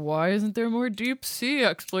 why isn't there more deep sea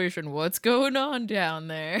exploration? What's going on down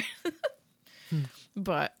there?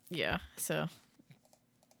 But yeah, so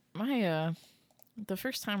my the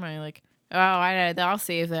first time I like, I'll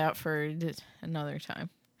save that for another time.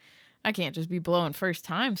 I can't just be blowing first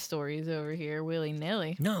time stories over here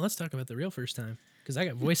willy-nilly. No, let's talk about the real first time. Because I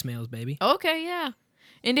got voicemails, baby. Okay, yeah.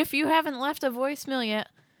 And if you haven't left a voicemail yet,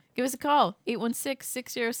 give us a call.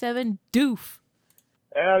 816-607-DOOF.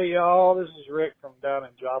 Howdy, y'all. This is Rick from down in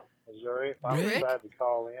Joplin, Missouri. I'm Rick? excited to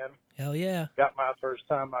call in. Hell yeah. Got my first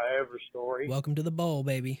time I ever story. Welcome to the bowl,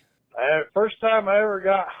 baby. First time I ever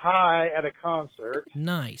got high at a concert.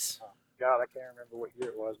 Nice. God, I can't remember what year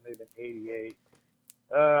it was. Maybe in 88.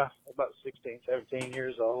 About 16, 17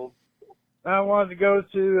 years old. I wanted to go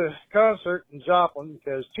to a concert in Joplin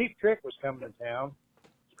because Cheap Trick was coming to town.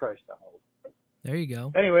 Christ, I hope. There you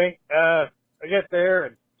go. Anyway, I get there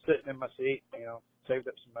and sitting in my seat, saved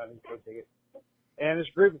up some money for a ticket. And this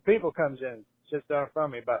group of people comes in, sits down in front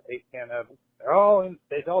of me, about 8, 10 of them.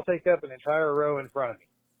 They all take up an entire row in front of me.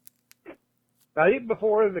 Now, even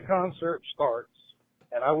before the concert starts,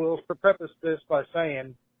 and I will preface this by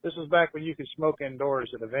saying, this was back when you could smoke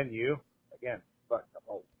indoors at a venue. Again, fuck, I'm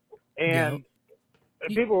old. And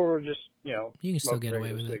people were just, you can still get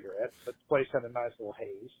away with cigarettes, but the place had a nice little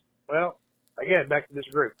haze. Well, again, back to this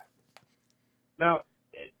group. Now,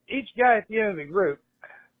 each guy at the end of the group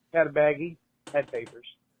had a baggie, had papers,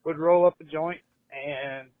 would roll up a joint,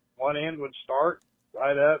 and one end would start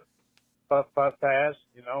right up, puff, puff, pass,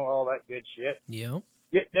 all that good shit. Yep.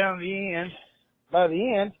 Get down to the end. By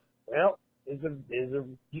the end, well, it was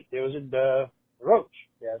a roach.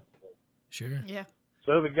 Yeah. Sure. Yeah.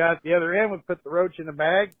 So the guy at the other end would put the roach in the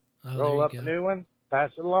bag, Oh, roll there up you a go. new one, pass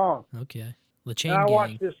it along. Okay. The chain And I gang.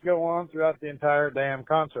 watched this go on throughout the entire damn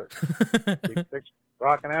concert. Big Six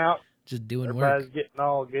rocking out. Just doing Everybody's work. getting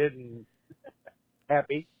all good and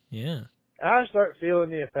happy. Yeah. And I start feeling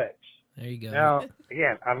the effects. There you go. Now,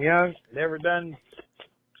 again, I'm young, never done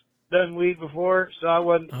weed before, so I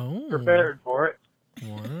wasn't prepared for it.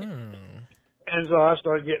 Wow. And so I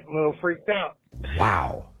started getting a little freaked out.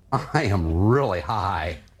 Wow. I am really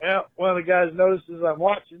high. Well, one of the guys notices I'm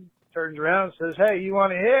watching, turns around and says, "Hey, you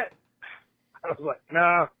want to hit?" I was like,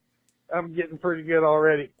 "No, I'm getting pretty good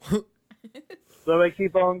already." So they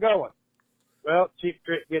keep on going. Well, Cheap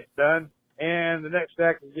Trick gets done, and the next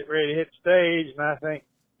act is getting ready to hit the stage, and I think,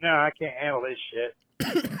 no, I can't handle this shit.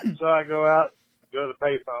 So I go out, go to the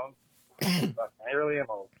payphone. I really am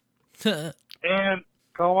old. And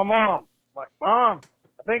call my mom. I'm like, "Mom,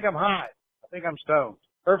 I think I'm high. I think I'm stoned."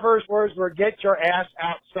 Her first words were, "Get your ass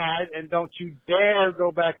outside and don't you dare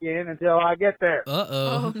go back in until I get there." Uh-oh.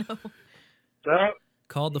 Oh, no. So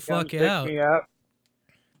Called the he comes fuck pick out. me up.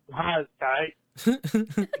 I'm high as tight.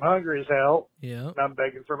 I'm hungry as hell. Yeah. And I'm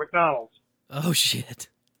begging for McDonald's. Oh, shit.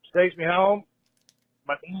 She takes me home.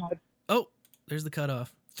 My dad. Oh, there's the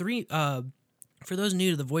cutoff. For those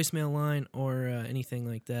new to the voicemail line or anything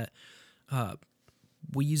like that,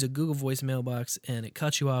 we use a Google Voice mailbox, and it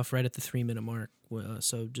cuts you off right at the 3-minute mark.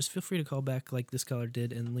 So just feel free to call back like this caller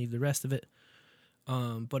did and leave the rest of it.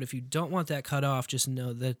 But if you don't want that cut off, just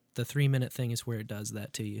know that the 3-minute thing is where it does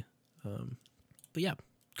that to you. But yeah,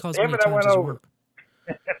 call as many Damn it, I times went as you over. want.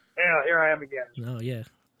 Yeah, here I am again. Oh, yeah.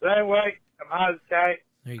 So anyway, I'm high as tight.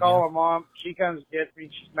 There you Call go. my mom. She comes and gets me.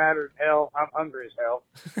 She's madder than hell. I'm hungry as hell.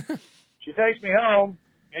 She takes me home,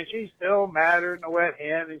 and she's still madder than a wet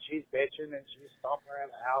hen, and she's bitching, and she's stomping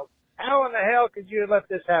around the house. How in the hell could you let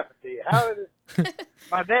this happen to you? How did it?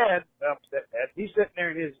 My dad, stepdad, he's sitting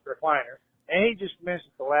there in his recliner, and he just commences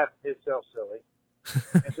to laugh at himself silly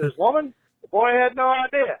and says, "Woman, the boy had no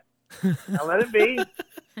idea. Now let him be.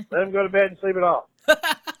 Let him go to bed and sleep it off."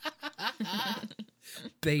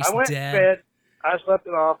 Base I went dad. to bed. I slept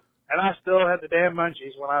it off, and I still had the damn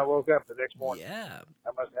munchies when I woke up the next morning. Yeah.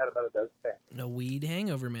 I must have had about a dozen things. No weed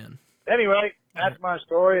hangover, man. Anyway, that's my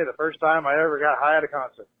story of the first time I ever got high at a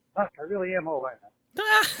concert. Fuck, I really am old, ain't I?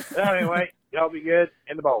 Anyway, y'all be good.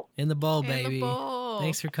 In the bowl. In the bowl, In the baby. bowl.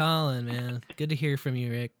 Thanks for calling, man. Good to hear from you,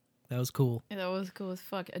 Rick. That was cool. Yeah, that was cool as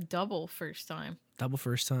fuck. A double first time. Double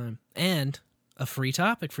first time. And a free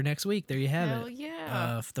topic for next week. There you have Hell it.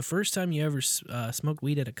 yeah. The first time you ever smoked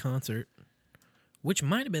weed at a concert, which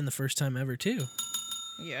might have been the first time ever, too.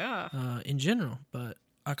 Yeah. In general. But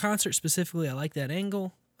a concert specifically, I like that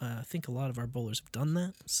angle. I think a lot of our bowlers have done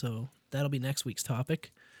that. So that'll be next week's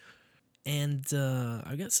topic. And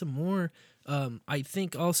I got some more. I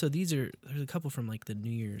think also there's a couple from like the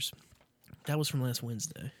New Year's. That was from last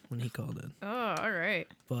Wednesday when he called in. Oh, all right.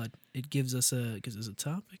 But it gives us a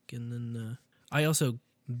topic, and then I also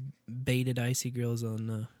baited Icy Grills on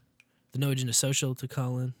the No Agenda Social to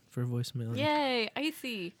call in for a voicemail. Yay,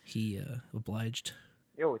 Icy. He obliged.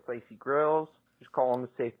 Yo, it's Icy Grills. Just calling to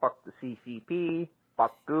say fuck the CCP,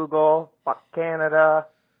 fuck Google, fuck Canada,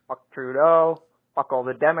 fuck Trudeau, fuck all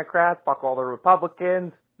the Democrats, fuck all the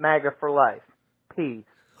Republicans, MAGA for life. Peace.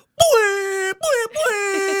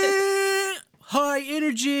 High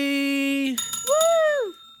energy. Woo!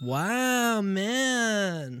 Wow,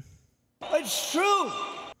 man. It's true.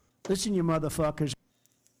 Listen, you motherfuckers.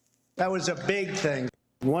 That was a big thing.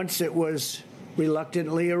 Once it was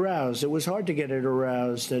reluctantly aroused. It was hard to get it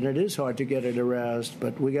aroused, and it is hard to get it aroused,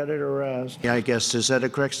 but we got it aroused. Yeah, I guess. Is that a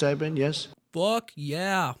correct statement? Yes? Fuck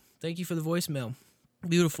yeah. Thank you for the voicemail.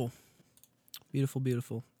 Beautiful. Beautiful,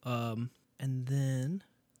 beautiful. And then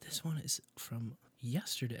this one is from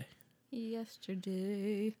yesterday.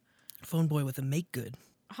 Phone boy with a make good.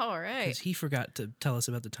 All right. Because he forgot to tell us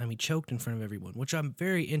about the time he choked in front of everyone, which I'm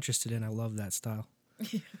very interested in. I love that style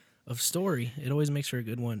of story. It always makes for a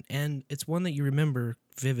good one. And it's one that you remember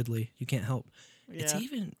vividly. You can't help. Yeah. It's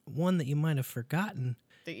even one that you might have forgotten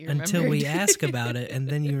until we ask about it, and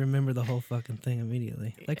then you remember the whole fucking thing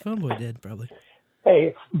immediately. Like Phone Boy did, probably.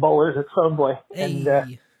 Hey, it's Bowlers. It's Phone Boy. Hey.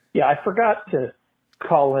 And, yeah, I forgot to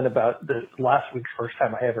call in about the last week's first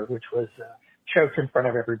time I ever, which was choked in front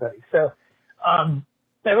of everybody. So,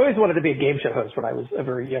 I've always wanted to be a game show host when I was a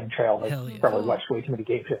very young child. I probably watched way too many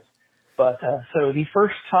game shows. But so the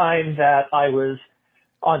first time that I was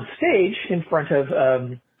on stage in front of, I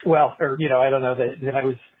don't know, that I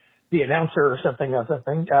was the announcer or something. I was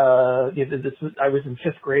in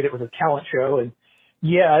fifth grade. It was a talent show. And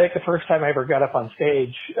yeah, I think the first time I ever got up on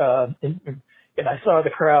stage and I saw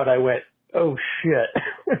the crowd, I went, oh shit,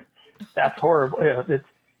 that's horrible. It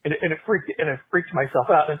freaked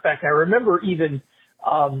myself out. In fact, I remember even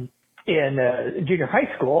in junior high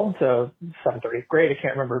school, so 7th or 8th grade, I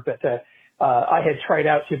can't remember, but I had tried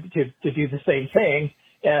out to do the same thing,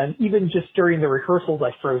 and even just during the rehearsals, I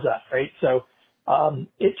froze up, right? So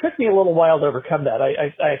it took me a little while to overcome that.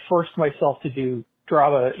 I forced myself to do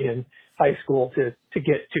drama in high school to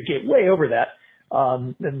get way over that,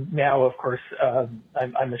 and now, of course,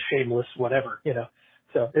 I'm a shameless whatever,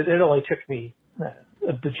 So it only took me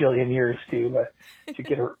a bajillion years to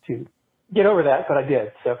get over that, but I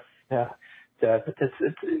did. So yeah, but it's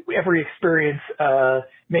every experience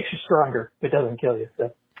makes you stronger. It doesn't kill you.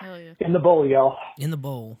 So hell yeah. In the bowl, y'all. In the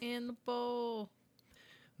bowl. In the bowl.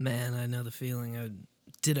 Man, I know the feeling. I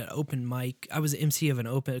did an open mic. I was the MC of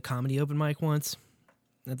a comedy open mic once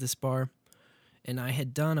at this bar, and I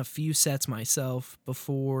had done a few sets myself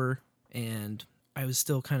before, and I was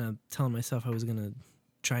still kind of telling myself I was gonna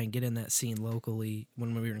try and get in that scene locally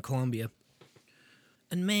when we were in Columbia.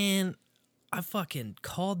 And man, I fucking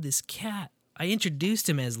called this cat. I introduced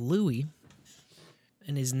him as Louie,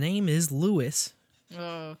 and his name is Lewis.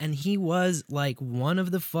 And he was like one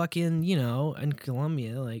of the fucking, in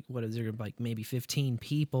Columbia, like, what is there, like maybe 15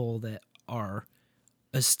 people that are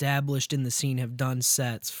established in the scene, have done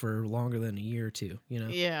sets for longer than a year or two,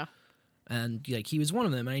 Yeah. And like he was one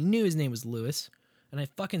of them, and I knew his name was Lewis, and I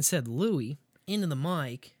fucking said Louie into the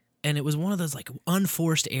mic. And it was one of those like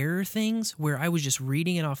unforced error things where I was just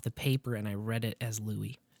reading it off the paper and I read it as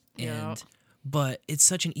Louis. But it's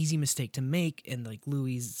such an easy mistake to make, and like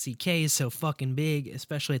Louis CK is so fucking big,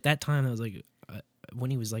 especially at that time. I was like,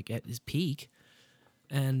 when he was like at his peak,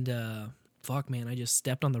 and fuck man, I just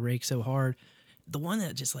stepped on the rake so hard. The one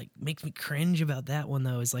that just like makes me cringe about that one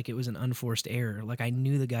though is like it was an unforced error. Like I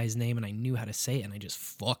knew the guy's name and I knew how to say it, and I just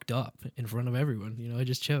fucked up in front of everyone. I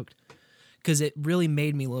just choked. Because it really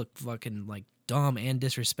made me look fucking, like, dumb and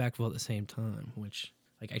disrespectful at the same time, which,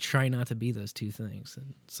 like, I try not to be those two things.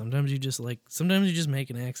 And sometimes you just make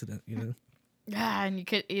an accident, Yeah, and you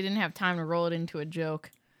didn't have time to roll it into a joke.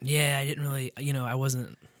 Yeah, I didn't really, I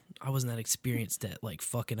wasn't that experienced at, like,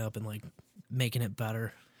 fucking up and, like, making it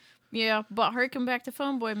better. Yeah, but harken back to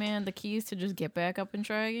Phone Boy, man. The key is to just get back up and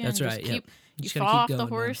try again. That's right, You fall off the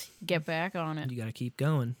horse, get back on it. You gotta keep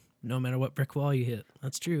going. No matter what brick wall you hit.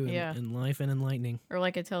 That's true in life and in lightning. Or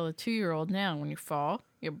like I tell a 2-year-old now, when you fall,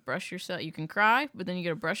 you brush yourself. You can cry, but then you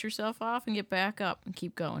got to brush yourself off and get back up and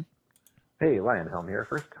keep going. Hey, Lionhelm here.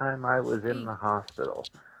 First time I was in the hospital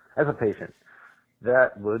as a patient.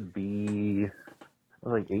 That would be, I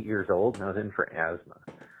was like 8 years old, and I was in for asthma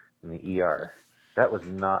in the ER. That was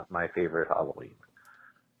not my favorite Halloween.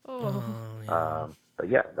 Oh. But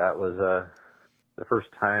yeah, that was the first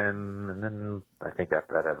time, and then I think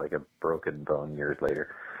after that I had like a broken bone years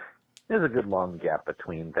later. There's a good long gap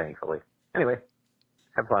between, thankfully. Anyway,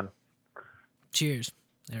 have fun. Cheers.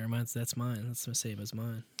 That's mine. That's the same as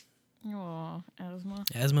mine. Oh, asthma.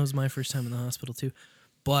 Asthma was my first time in the hospital too.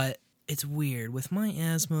 But it's weird. With my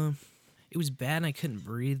asthma, it was bad and I couldn't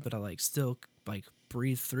breathe, but I still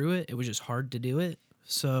breathed through it. It was just hard to do it.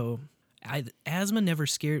 So asthma never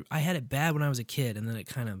scared. I had it bad when I was a kid, and then I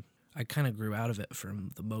kind of grew out of it for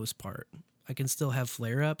the most part. I can still have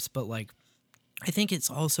flare-ups, but I think it's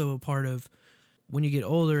also a part of when you get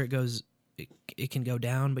older, it it can go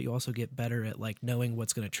down, but you also get better at like knowing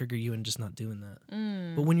what's going to trigger you and just not doing that.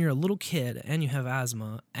 Mm. But when you're a little kid and you have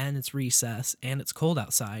asthma and it's recess and it's cold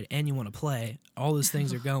outside and you want to play, all those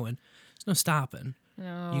things are going. There's no stopping.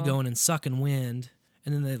 No. You going and sucking wind,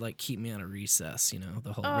 and then they like keep me out of recess,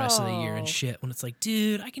 the whole rest of the year and shit. When it's like,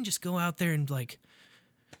 dude, I can just go out there and like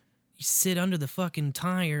you sit under the fucking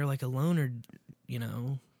tire like a loner,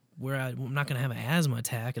 where I'm not going to have an asthma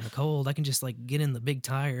attack in the cold. I can just, like, get in the big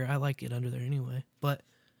tire. I like it under there anyway. But,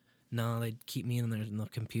 no, they'd keep me in there in the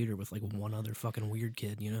computer with, like, one other fucking weird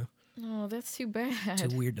kid, Oh, that's too bad.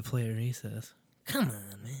 Too weird to play at recess. Come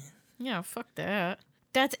on, man. Yeah, fuck that.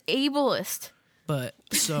 That's ableist. But,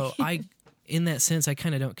 so, in that sense, I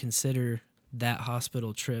kind of don't consider that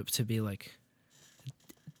hospital trip to be, like,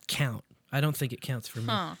 count. I don't think it counts for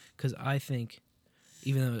me. Because I think...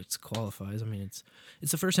 Even though it qualifies, I mean, it's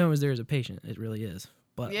the first time I was there as a patient. It really is.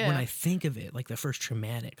 But when I think of it, like the first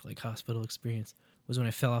traumatic like hospital experience was when I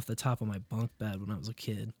fell off the top of my bunk bed when I was a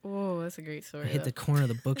kid. Whoa, that's a great story. I hit the corner of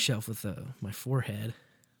the bookshelf with my forehead,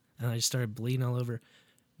 and I just started bleeding all over.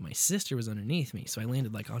 My sister was underneath me, so I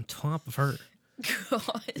landed like on top of her.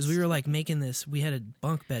 Because we were like making this, we had a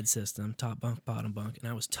bunk bed system, top bunk, bottom bunk, and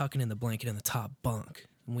I was tucking in the blanket in the top bunk,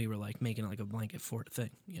 and we were like making like a blanket fort thing,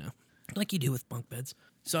 like you do with bunk beds.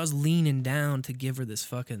 So I was leaning down to give her this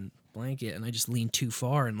fucking blanket, and I just leaned too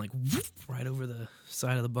far and like whoop, right over the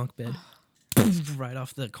side of the bunk bed, right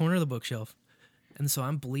off the corner of the bookshelf. And so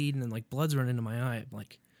I'm bleeding and like blood's running into my eye.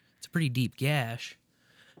 Like it's a pretty deep gash.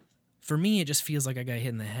 For me, it just feels like I got hit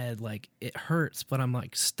in the head. Like it hurts, but I'm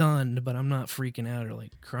like stunned, but I'm not freaking out or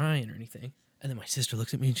like crying or anything. And then my sister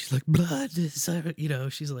looks at me and she's like, blood, she's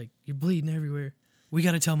like, you're bleeding everywhere. We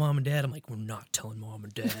got to tell mom and dad. I'm like, we're not telling mom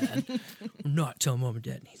and dad. We're not telling mom and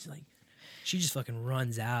dad. And he's like, she just fucking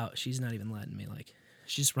runs out. She's not even letting me. Like,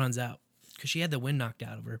 she just runs out because she had the wind knocked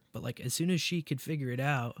out of her. But like, as soon as she could figure it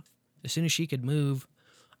out, as soon as she could move,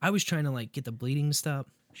 I was trying to like get the bleeding to stop.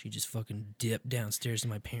 She just fucking dipped downstairs to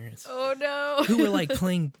my parents. Oh no! Who were like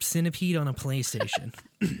playing Centipede on a PlayStation.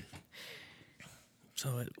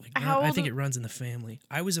 So I think it runs in the family.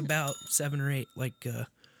 I was about 7 or 8, like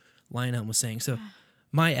Lionel was saying. So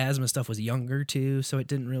my asthma stuff was younger too, so it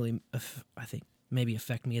didn't really, I think, maybe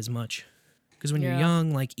affect me as much. Because when you're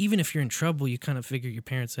young, like even if you're in trouble, you kind of figure your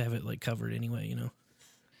parents have it like covered anyway,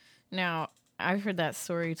 Now, I've heard that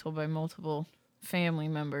story told by multiple family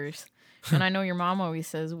members. And I know your mom always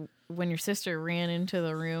says when your sister ran into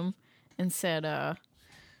the room and said,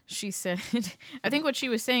 she said, I think what she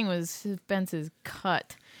was saying was Spence's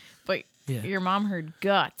cut, but your mom heard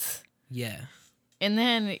guts. Yeah. And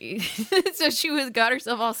then, so she got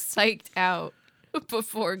herself all psyched out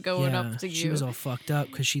before going up to you. She was all fucked up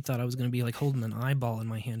because she thought I was going to be like holding an eyeball in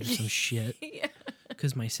my hand or some shit.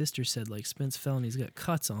 Because my sister said like Spence fell and he's got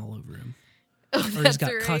cuts all over him. Oh, or he's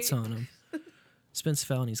got cuts on him. Spence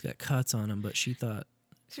fell and he's got cuts on him, but she thought,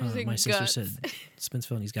 my sister said Spence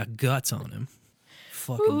fell and he's got guts on him.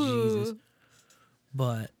 Fucking Jesus.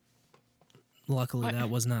 But luckily that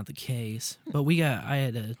was not the case. But I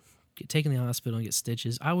had to get taken to the hospital and get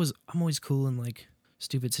stitches. I'm always cool in like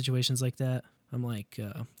stupid situations like that. I'm like,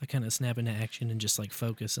 I kind of snap into action and just like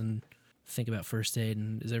focus and think about first aid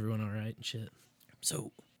and is everyone all right and shit.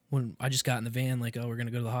 So when I just got in the van, like, oh, we're going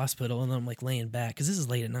to go to the hospital, and then I'm like laying back because this is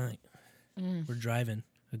late at night. We're driving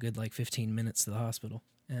a good like 15 minutes to the hospital.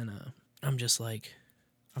 And I'm just like,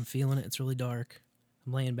 I'm feeling it. It's really dark.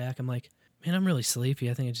 I'm laying back. I'm like, man, I'm really sleepy.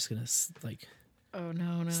 I think I'm just going to like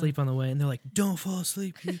sleep on the way. And they're like, don't fall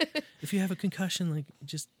asleep. If you have a concussion, like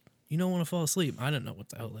just, you don't want to fall asleep. I didn't know what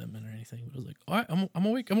the hell that meant or anything. But I was like, all right, I'm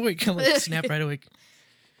awake. I'm like, snap right awake.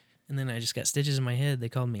 And then I just got stitches in my head. They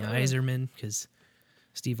called me Iserman because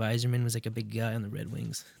Steve Iserman was like a big guy on the Red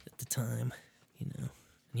Wings at the time, And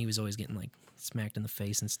he was always getting like smacked in the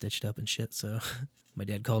face and stitched up and shit. So my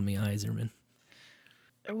dad called me Iserman.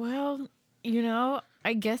 Well,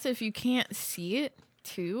 I guess if you can't see it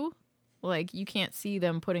too, like you can't see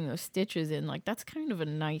them putting those stitches in, like that's kind of a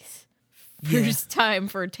nice first time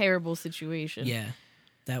for a terrible situation. Yeah,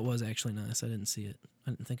 that was actually nice. I didn't see it.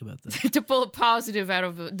 I didn't think about that. To pull a positive out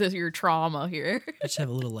of your trauma here. I just have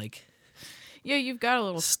a little like... Yeah, you've got a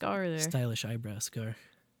little scar there. Stylish eyebrow scar.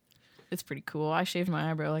 It's pretty cool. I shaved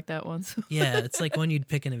my eyebrow like that once. Yeah, it's like one you'd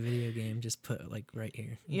pick in a video game. Just put like right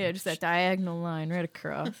here. Yeah, just that diagonal line right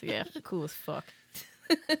across. Yeah, cool as fuck.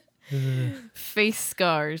 Face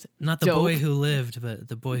scars. Not the boy who lived, but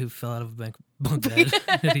the boy who fell out of a bunk bed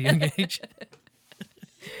at a young age.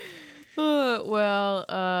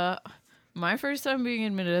 My first time being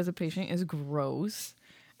admitted as a patient is gross.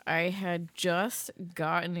 I had just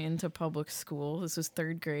gotten into public school. This was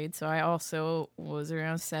 3rd grade, so I also was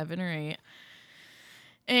around 7 or 8.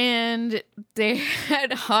 And they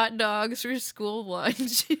had hot dogs for school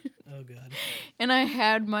lunch. Oh, God. And I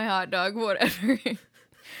had my hot dog, whatever.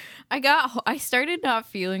 I started not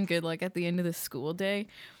feeling good, like, at the end of the school day.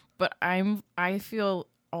 But I feel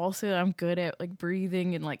also I'm good at, like,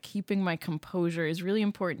 breathing and, like, keeping my composure is really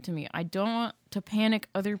important to me. I don't want to panic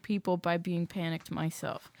other people by being panicked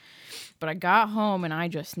myself. But I got home and I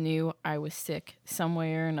just knew I was sick some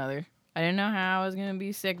way or another. I didn't know how I was going to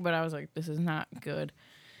be sick, but I was like, this is not good.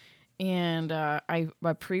 And I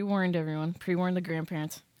pre-warned everyone, pre-warned the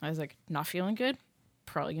grandparents. I was like, not feeling good?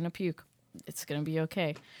 Probably going to puke. It's going to be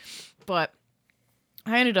okay. But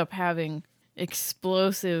I ended up having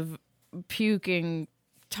explosive puking,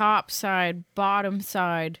 top side, bottom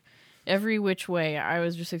side, every which way. I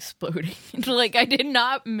was just exploding. Like, I did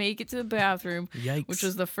not make it to the bathroom, Yikes. which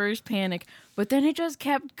was the first panic. But then it just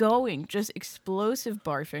kept going, just explosive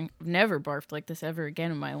barfing. I've never barfed like this ever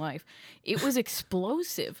again in my life. It was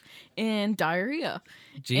explosive and diarrhea.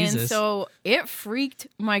 Jesus. And so it freaked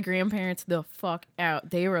my grandparents the fuck out.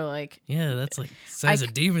 They were like, yeah, that's like size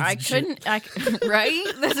of demons. I and shit. couldn't, right?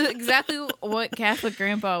 That's exactly what Catholic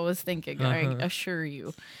grandpa was thinking. I assure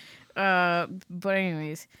you. But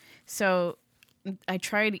anyways, so I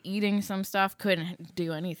tried eating some stuff, couldn't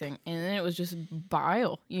do anything. And then it was just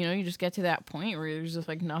bile. You know, you just get to that point where there's just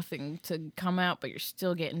like nothing to come out, but you're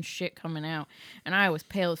still getting shit coming out. And I was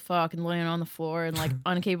pale as fuck and laying on the floor and like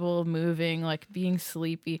incapable of moving, like being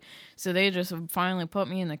sleepy. So they just finally put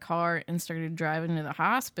me in the car and started driving to the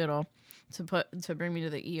hospital to bring me to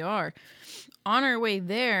the ER. On our way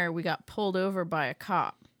there, we got pulled over by a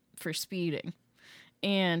cop for speeding.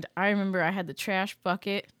 And I remember I had the trash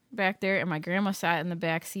bucket back there, and my grandma sat in the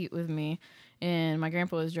back seat with me, and my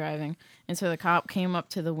grandpa was driving. And so the cop came up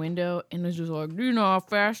to the window and was just like, do you know how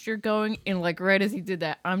fast you're going? And like right as he did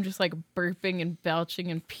that, I'm just like burping and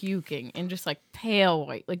belching and puking and just like pale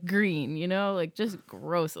white, like green, you know, like just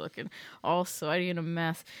gross looking, all sweaty and a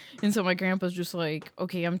mess. And so my grandpa's just like,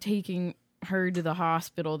 okay, I'm taking her to the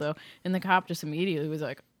hospital though. And the cop just immediately was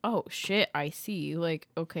like, oh shit, I see. Like,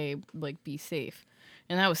 okay, like be safe.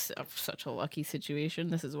 And that was such a lucky situation.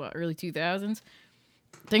 This is what, early 2000s?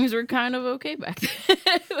 Things were kind of okay back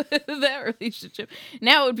then with that relationship.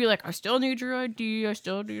 Now it would be like, I still need your ID. I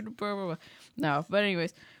still need blah, blah, blah. No, but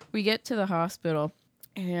anyways, we get to the hospital,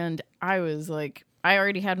 and I was like, I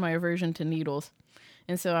already had my aversion to needles.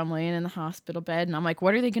 And so I'm laying in the hospital bed, and I'm like,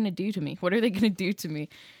 what are they going to do to me? What are they going to do to me?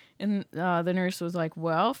 And the nurse was like,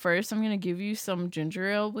 well, first I'm going to give you some ginger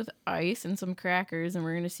ale with ice and some crackers, and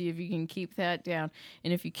we're going to see if you can keep that down.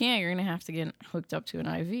 And if you can't, you're going to have to get hooked up to an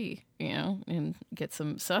IV, you know, and get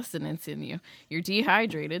some sustenance in you. You're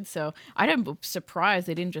dehydrated. So I'm surprised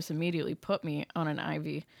they didn't just immediately put me on an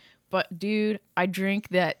IV. But, dude, I drank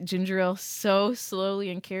that ginger ale so slowly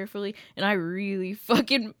and carefully, and I really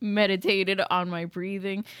fucking meditated on my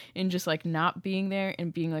breathing and just, like, not being there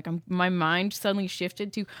and being like, my mind suddenly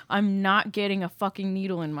shifted to, I'm not getting a fucking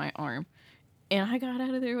needle in my arm. And I got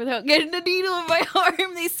out of there without getting a needle in my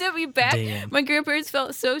arm. They sent me back. Damn. My grandparents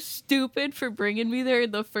felt so stupid for bringing me there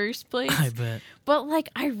in the first place. I bet. But, like,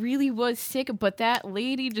 I really was sick. But that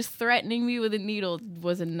lady just threatening me with a needle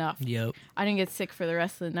was enough. Yep. I didn't get sick for the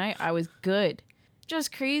rest of the night. I was good.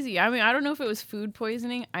 Just crazy. I mean, I don't know if it was food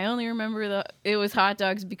poisoning. I only remember it was hot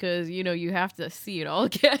dogs because, you know, you have to see it all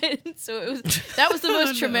again. So that was the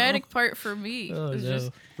most traumatic part for me. Oh, it was no.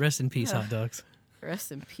 just, Rest in peace, hot dogs.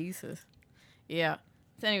 rest in pieces. Yeah.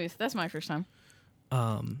 So anyways, that's my first time.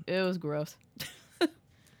 It was gross.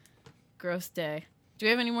 Gross day. Do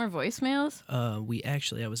we have any more voicemails?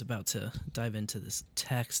 I was about to dive into this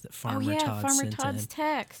text that Farmer Todd Farmer sent Todd's in.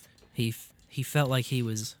 text. He felt like he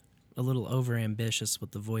was a little over ambitious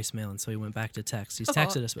with the voicemail, and so he went back to text. He's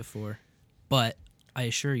texted us before, but I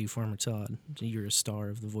assure you, Farmer Todd, you're a star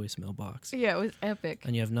of the voicemail box. Yeah, it was epic.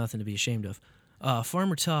 And you have nothing to be ashamed of.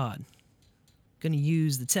 Farmer Todd, going to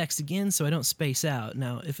use the text again so I don't space out.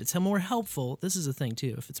 Now, if it's more helpful, this is a thing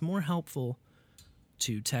too. If it's more helpful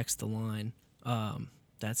to text the line,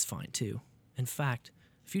 that's fine too. In fact,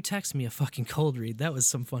 if you text me a fucking cold read, that was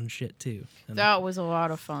some fun shit too. And that was a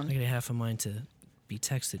lot of fun. I got half a mind to be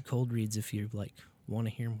texted cold reads if you like want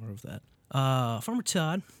to hear more of that. Farmer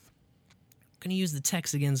Todd, gonna use the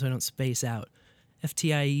text again so I don't space out.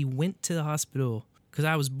 FTIE went to the hospital because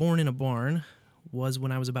I was born in a barn. Was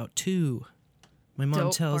when I was about 2. My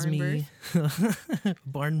mom tells me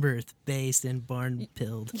barn birth based and barn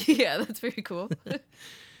pilled. Yeah, that's very cool.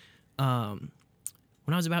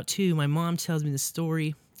 When I was about 2, my mom tells me the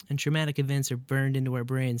story, and traumatic events are burned into our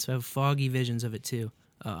brains, so I have foggy visions of it too.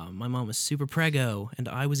 My mom was super preggo, and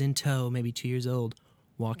I was in tow, maybe 2 years old,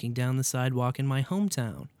 walking down the sidewalk in my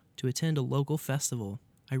hometown to attend a local festival.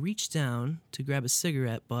 I reached down to grab a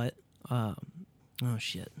cigarette, but... I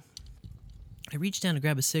reached down to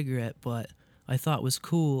grab a cigarette, but I thought was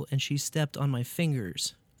cool, and she stepped on my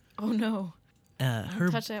fingers. Oh, no.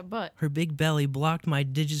 Don't touch that butt. Her big belly blocked my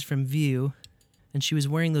digits from view, and she was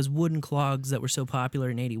wearing those wooden clogs that were so popular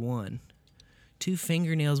in 81. 2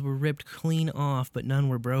 fingernails were ripped clean off, but none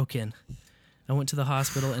were broken. I went to the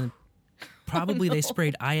hospital, and probably they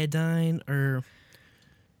sprayed iodine or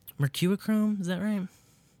mercurochrome, is that right?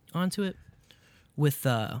 Onto it with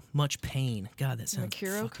much pain. God, that sounds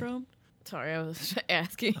Mercurochrome? Sorry, I was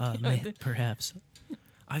asking. Perhaps.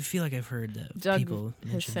 I feel like I've heard that Doug people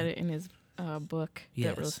has said it in his book that we're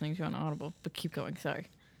Yes. listening to on Audible. But keep going. Sorry.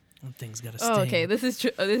 One thing's got to stay. Oh, okay. This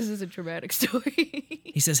is a dramatic story.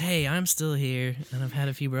 He says, "Hey, I'm still here, and I've had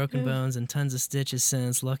a few broken bones and tons of stitches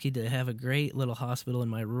since. Lucky to have a great little hospital in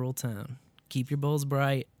my rural town. Keep your bowls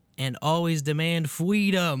bright and always demand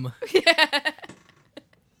freedom."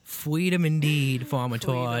 Freedom indeed, Farmer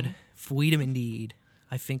Todd. Freedom indeed.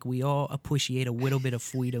 I think we all appreciate a little bit of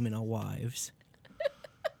freedom in our wives.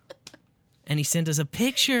 And he sent us a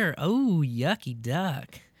picture. Oh, yucky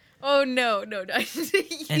duck. Oh, no.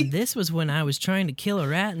 And this was when I was trying to kill a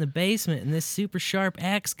rat in the basement, and this super sharp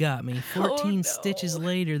axe got me. 14 stitches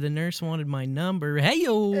later, the nurse wanted my number.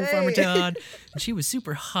 Hey-yo, Farmer Todd. And she was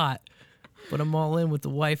super hot. But I'm all in with the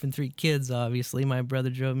wife and 3 kids, obviously. My brother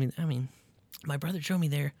drove me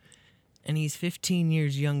there, and he's 15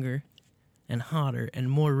 years younger and hotter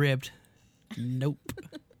and more ripped. Nope.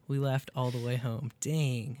 We laughed all the way home.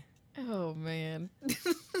 Dang. Oh, man.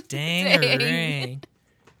 Dang.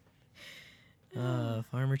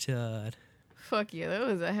 Farmer Todd. Fuck yeah, that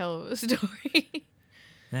was a hell of a story.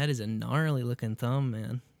 That is a gnarly looking thumb,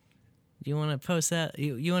 man. Do you want to post that?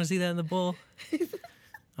 You want to see that in the bowl?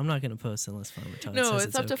 I'm not going to post it unless Farmer Todd says No,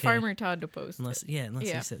 it's up to okay. Farmer Todd to post unless he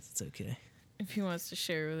says it's okay. If he wants to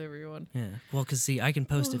share with everyone. Yeah. Well, because, see, I can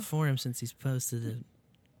post it for him since he's posted it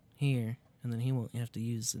here, and then he won't have to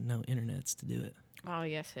use no internets to do it. Oh,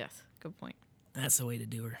 yes. Good point. That's the way to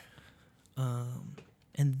do her.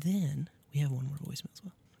 And then we have one more voicemail as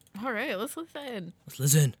well. All right, let's listen. Let's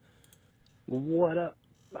listen. What up?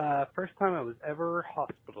 First time I was ever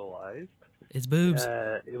hospitalized. It's boobs.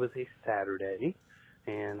 It was a Saturday,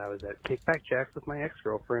 and I was at Kickback Jack's with my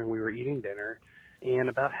ex-girlfriend. We were eating dinner, and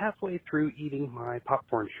about halfway through eating my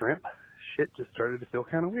popcorn shrimp, shit just started to feel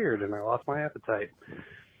kind of weird, and I lost my appetite.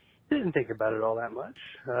 Didn't think about it all that much.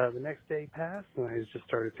 The next day passed, and I just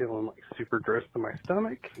started feeling like super gross to my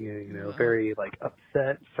stomach. Very like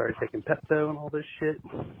upset. Started taking Pepto and all this shit.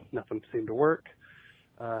 Nothing seemed to work.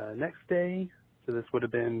 Next day, so this would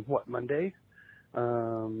have been Monday.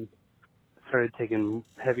 Started taking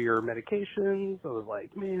heavier medications. I was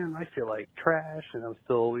like, man, I feel like trash, and I'm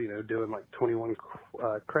still, doing like 21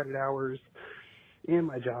 credit hours in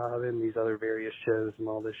my job and these other various shows and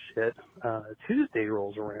all this shit. Tuesday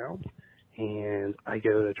rolls around, and I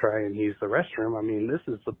go to try and use the restroom. I mean, this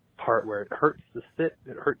is the part where it hurts to sit,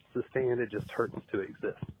 it hurts to stand, it just hurts to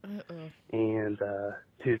exist. And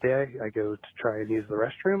Tuesday, I go to try and use the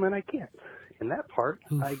restroom, and I can't. In that part,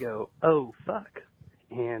 I go, oh, fuck,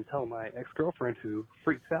 and tell my ex-girlfriend, who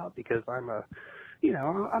freaks out because I'm I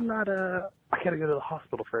gotta go to the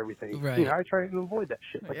hospital for everything. Right. I try to avoid that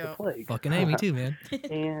shit like the plague. Fucking Amy too, man.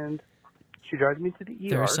 And she drives me to the ER.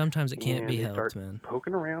 There are sometimes it can't be and they helped, start man.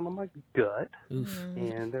 poking around on my gut. Oof.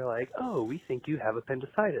 And they're like, oh, we think you have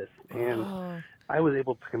appendicitis. And I was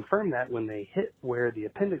able to confirm that when they hit where the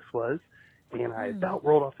appendix was, and I about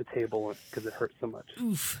rolled off the table because it hurt so much.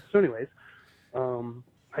 Oof. So anyways,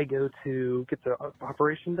 I go to get the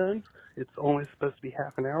operation done. It's only supposed to be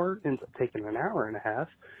half an hour. Ends up taking an hour and a half.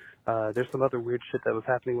 There's some other weird shit that was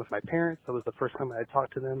happening with my parents. That was the first time I had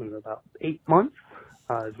talked to them in about 8 months.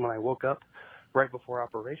 Is when I woke up right before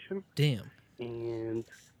operation. Damn. And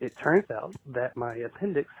it turns out that my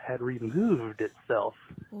appendix had removed itself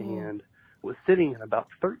and was sitting in about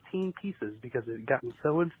 13 pieces because it had gotten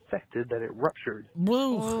so infected that it ruptured.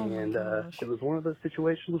 Whoa. And it was one of those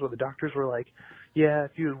situations where the doctors were like, yeah,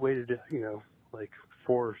 if you had waited, like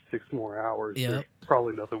 4 or 6 more hours, there's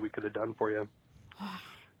probably nothing we could have done for you.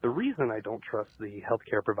 The reason I don't trust the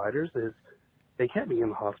healthcare providers is they kept me in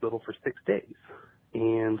the hospital for 6 days.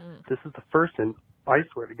 And this is the first and, I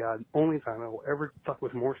swear to God, only time I will ever fuck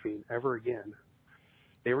with morphine ever again.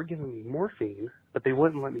 They were giving me morphine, but they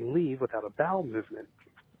wouldn't let me leave without a bowel movement.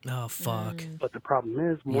 Oh, fuck. But the problem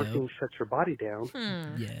is morphine shuts your body down.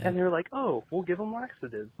 Yeah. And they're like, oh, we'll give them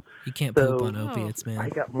laxatives. You can't poop on opiates, man. I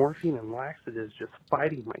got morphine and laxatives just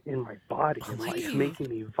fighting in my body and making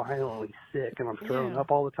me violently sick, and I'm throwing up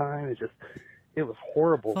all the time. It was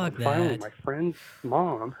horrible. Fuck and finally, that. my friend's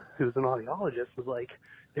mom, who's an audiologist, was like,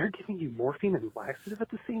 they're giving you morphine and laxative at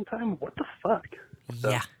the same time? What the fuck?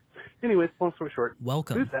 Yeah. Anyways, long story short.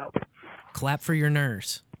 Welcome. Who's out? Clap for your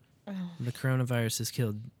nurse. The coronavirus has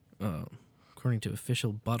killed, according to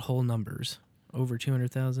official butthole numbers, over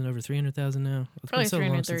 200,000, over 300,000 now. It's Probably been so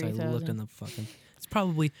long since I 330,000. looked in the fucking...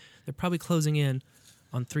 They're probably closing in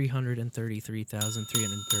on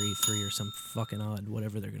 333,333 or some fucking odd,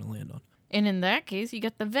 whatever they're going to land on. And in that case, you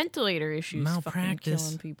got the ventilator issues fucking Malpractice.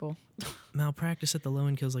 killing people. Malpractice at the low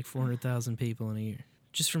end kills like 400,000 people in a year.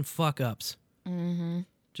 Just from fuck-ups. Mm-hmm.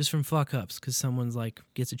 Just from fuck-ups, because someone's like,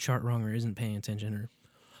 gets a chart wrong or isn't paying attention,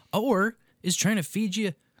 or is trying to feed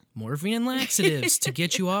you morphine and laxatives to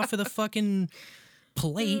get you off of the fucking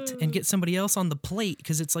plate and get somebody else on the plate,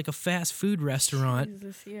 because it's like a fast food restaurant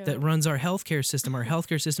that runs our healthcare system. Our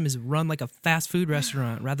healthcare system is run like a fast food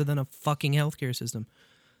restaurant rather than a fucking healthcare system.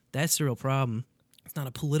 That's the real problem. It's not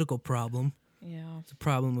a political problem. Yeah. It's a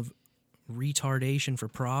problem of retardation for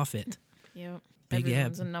profit. Yep. Big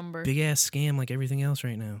Everyone's a number. Big ass scam like everything else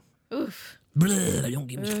right now. Oof. Blah, don't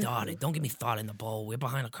get me started. Don't get me thought in the bowl. We're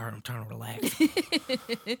behind a car. I'm trying to relax. Do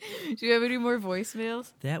you have any more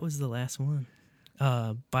voicemails? That was the last one.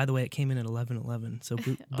 By the way, it came in at 11:11. So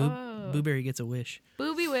Booberry gets a wish.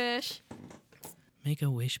 Booby wish. Make a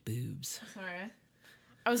wish, boobs. Sorry.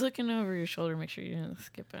 I was looking over your shoulder, make sure you didn't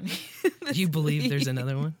skip any. Do you believe there's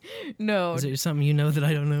another one? No. Is there something you know that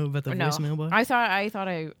I don't know about the voicemail box? I thought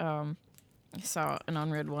I saw an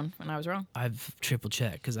unread one and I was wrong. I've triple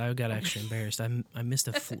checked because I got extra embarrassed. I missed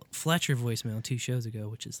a Fletcher voicemail 2 shows ago,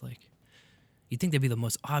 which is like, you'd think that'd be the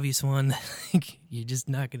most obvious one. You're just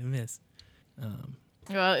not gonna miss.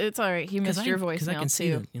 Well, it's all right. He missed your voicemail I can see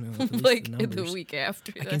too. like the week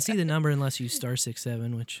after. I can see the number unless you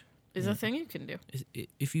 *67, which is a thing you can do.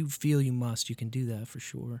 If you feel you must, you can do that for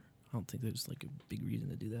sure. I don't think there's like a big reason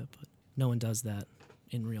to do that, but no one does that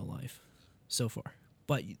in real life so far.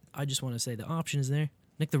 But I just want to say the option is there.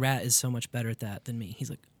 Nick the Rat is so much better at that than me. He's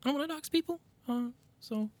like, I don't want to dox people,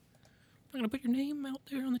 so I'm going to put your name out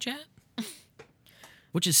there on the chat.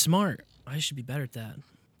 Which is smart. I should be better at that,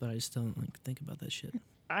 but I just don't think about that shit.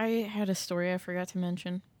 I had a story I forgot to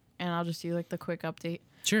mention, and I'll just do like the quick update.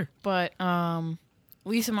 Sure. But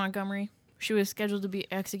Lisa Montgomery, she was scheduled to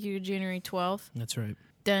be executed January 12th. That's right.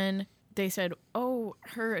 Then they said, oh,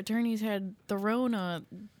 her attorneys had the Rona.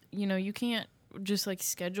 You know, you can't just like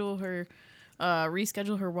reschedule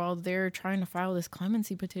her while they're trying to file this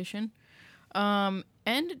clemency petition. And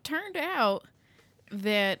it turned out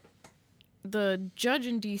that the judge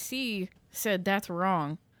in D.C. said that's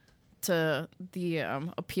wrong to the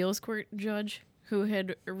appeals court judge who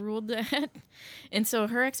had ruled that. And so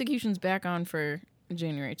her execution's back on for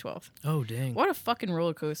January 12th. Oh, dang. What a fucking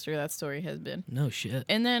roller coaster that story has been. No shit.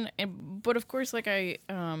 And then, but of course, like I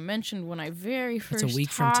mentioned when I very first a week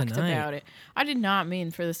from talked tonight. about it, I did not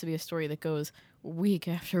mean for this to be a story that goes week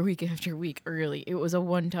after week after week early. It was a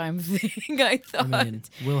one-time thing, I thought. I mean,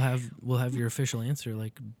 we'll have your official answer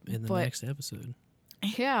like in the next episode.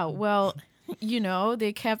 Yeah, well, you know,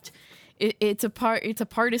 they kept it's a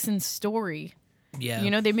partisan story. Yeah.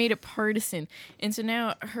 You know, they made it partisan. And so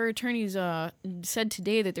now her attorneys said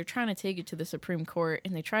today that they're trying to take it to the Supreme Court,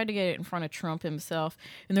 and they tried to get it in front of Trump himself.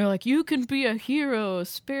 And they're like, you can be a hero.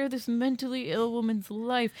 Spare this mentally ill woman's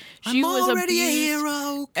life. She was already a abused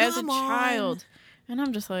hero. as a Come on. child. And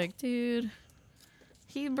I'm just like, dude,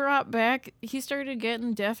 he started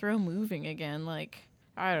getting death row moving again. Like,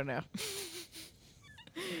 I don't know.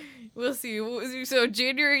 We'll see. So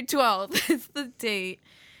January 12th is the date.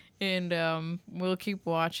 And we'll keep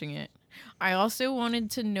watching it. I also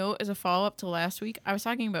wanted to note, as a follow-up to last week, I was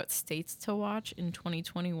talking about states to watch in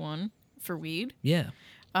 2021 for weed. Yeah.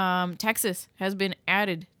 Texas has been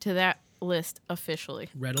added to that list officially.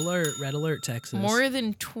 Red alert, Texas. More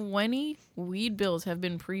than 20 weed bills have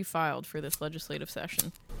been pre-filed for this legislative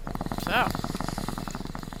session. So.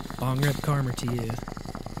 Bong rip karma to you,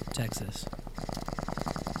 Texas.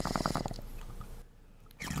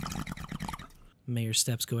 May your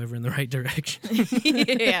steps go ever in the right direction.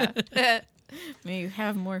 Yeah. May you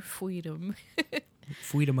have more freedom.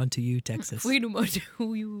 Freedom unto you, Texas. Freedom unto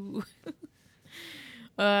you.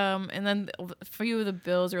 And then a few of the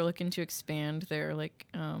bills are looking to expand their like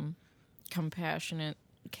compassionate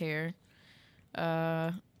care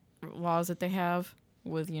laws that they have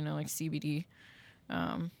with, you know, like CBD.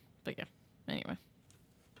 But yeah, anyway.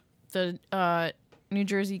 The New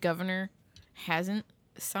Jersey governor hasn't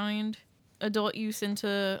signed adult use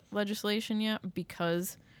into legislation yet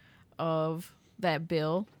because of that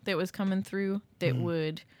bill that was coming through that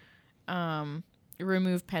would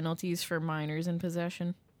remove penalties for minors in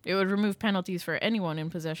possession. It would remove penalties for anyone in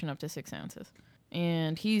possession up to 6 ounces.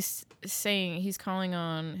 And he's calling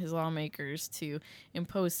on his lawmakers to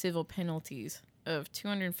impose civil penalties of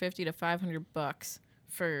 $250 to $500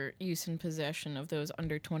 for use and possession of those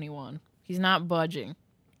under 21. He's not budging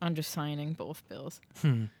on just signing both bills,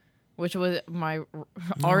 which was my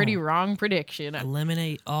already wrong prediction.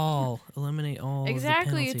 Eliminate all.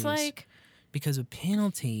 Exactly. Of the it's like because a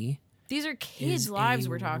penalty. These are kids' lives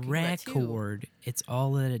we're talking about too. Record. It's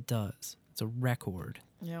all that it does. It's a record.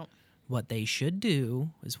 Yep. What they should do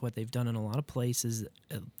is what they've done in a lot of places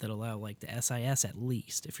that allow like the SIS at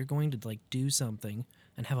least. If you're going to like do something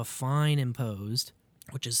and have a fine imposed,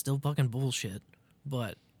 which is still fucking bullshit,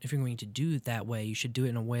 but if you're going to do it that way, you should do it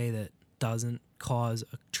in a way that doesn't cause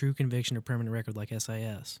a true conviction or permanent record like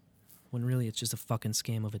SIS. When really it's just a fucking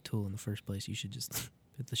scam of a tool in the first place. You should just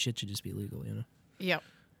the shit should just be legal, you know? Yep.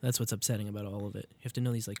 That's what's upsetting about all of it. You have to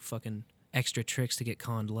know these like fucking extra tricks to get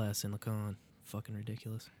conned less in the con. Fucking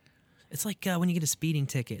ridiculous. It's like when you get a speeding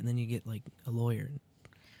ticket and then you get like a lawyer.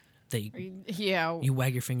 You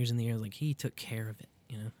wag your fingers in the air like he took care of it,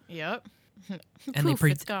 you know? Yep. And Poof,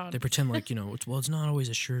 it's gone. they pretend like, you know, it's not always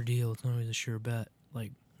a sure deal. It's not always a sure bet.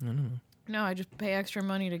 Like, I don't know. No, I just pay extra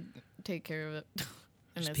money to take care of it.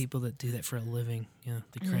 There's people that do that for a living. Yeah,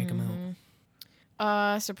 they crank them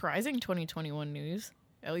out. Surprising 2021 news,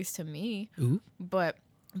 at least to me. Ooh. But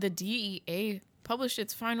the DEA published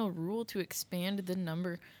its final rule to expand the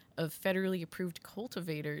number of federally approved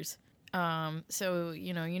cultivators. So,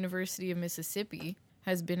 you know, University of Mississippi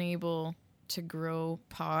has been able to grow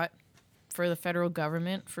pot for the federal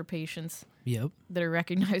government for patients that are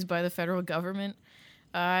recognized by the federal government.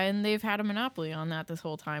 And they've had a monopoly on that this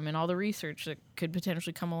whole time and all the research that could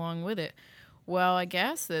potentially come along with it. Well, I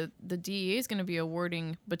guess the DEA is going to be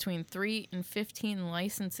awarding between 3 and 15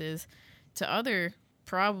 licenses to other,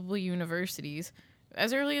 probably universities,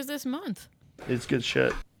 as early as this month. It's good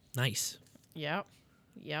shit. Nice. Yep.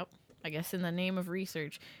 I guess in the name of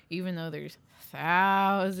research, even though there's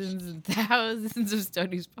thousands and thousands of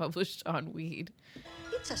studies published on weed.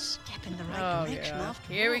 It's a step in the right direction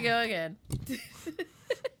after Here all. we go again.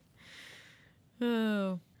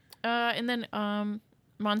 And then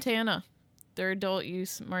Montana, their adult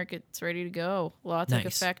use market's ready to go. Law took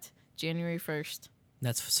effect January 1st.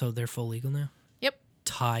 So they're full legal now? Yep.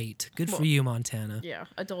 Tight. Good for you, Montana. Yeah,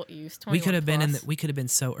 adult use. We could have been we could have been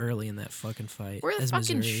so early in that fucking fight. We're the as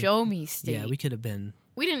fucking Missouri. show me state. Yeah, we could have been.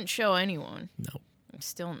 We didn't show anyone. No. I'm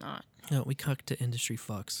still not. No, we cucked to industry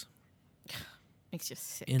fucks. Makes you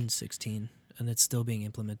sick. In 16, and it's still being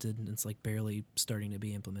implemented, and it's like barely starting to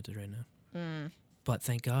be implemented right now. But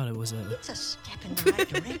thank God it was It's a step in the right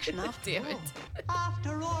direction after Damn all. it.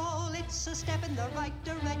 After all, it's a step in the right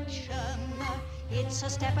direction. It's a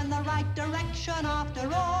step in the right direction after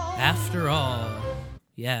all. After all,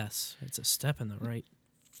 yes, it's a step in the right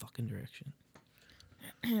fucking direction.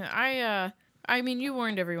 I mean, you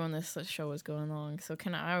warned everyone this show was going long, so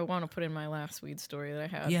I want to put in my last weed story that I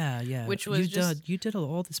have. Yeah. Which was you did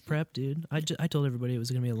all this prep, dude. I told everybody it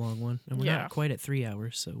was going to be a long one, and we're not quite at 3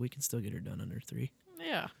 hours, so we can still get her done under 3.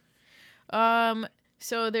 Yeah.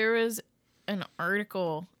 So there was an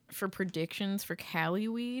article for predictions for Cali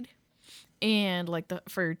weed, and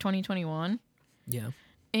for 2021. Yeah.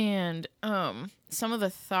 And some of the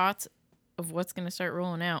thoughts of what's going to start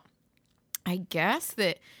rolling out. I guess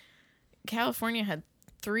that California had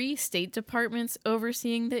 3 state departments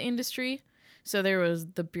overseeing the industry. So there was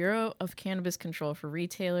the Bureau of Cannabis Control for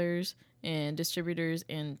retailers and distributors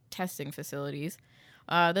and testing facilities.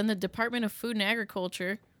 Then the Department of Food and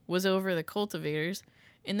Agriculture was over the cultivators.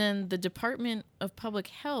 And then the Department of Public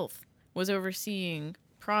Health was overseeing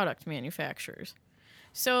product manufacturers.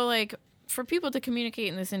 So, like, for people to communicate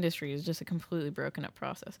in this industry is just a completely broken up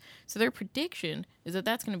process. So their prediction is that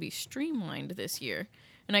that's going to be streamlined this year.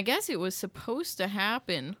 And I guess it was supposed to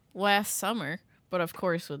happen last summer, but of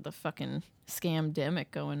course with the fucking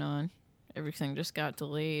scamdemic going on, everything just got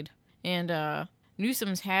delayed. And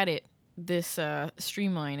Newsom's had this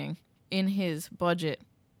streamlining in his budget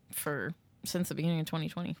since the beginning of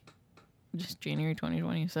 2020, just January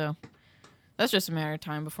 2020. So that's just a matter of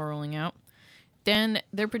time before rolling out. Then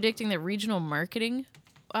they're predicting that regional marketing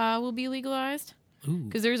will be legalized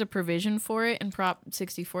because there's a provision for it in Prop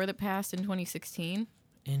 64 that passed in 2016.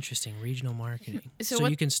 Interesting. Regional marketing. So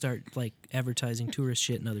You can start like advertising tourist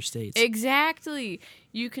shit in other states. Exactly.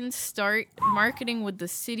 You can start marketing with the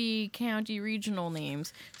city, county, regional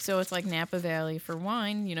names. So it's like Napa Valley for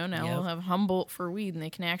wine. You know, now we'll have Humboldt for weed, and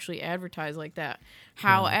they can actually advertise like that.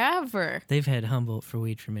 However, they've had Humboldt for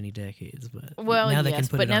weed for many decades, but well, now they yes, can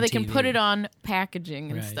put but it now on they TV. can put it on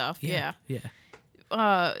packaging and Right. stuff. Yeah.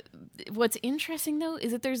 What's interesting though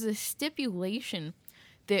is that there's a stipulation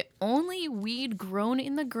that only weed grown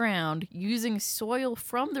in the ground using soil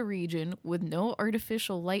from the region with no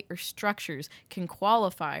artificial light or structures can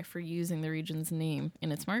qualify for using the region's name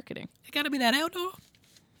in its marketing. It got to be that outdoor.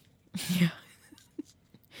 Yeah.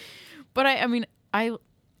 But I mean,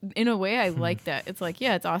 in a way, I like that. It's like,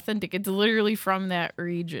 yeah, it's authentic. It's literally from that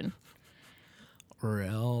region.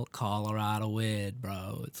 Real Colorado weed,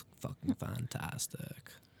 bro. It's fucking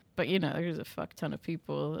fantastic. But, you know, there's a fuck ton of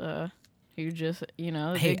people who just, you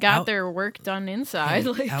know, Hey, they got their work done inside. Hey,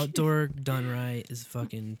 like, outdoor done right is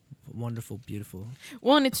fucking wonderful, beautiful.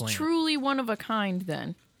 well, and it's plant. truly one of a kind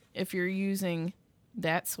then. If you're using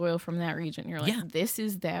that soil from that region, you're like, Yeah. this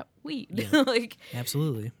is that weed. Yeah. like,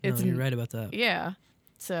 Absolutely. No, it's you're right about that. yeah.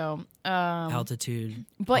 So, Altitude,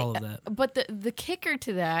 but, all of that. But the kicker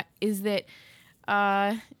to that is that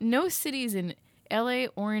no cities in LA,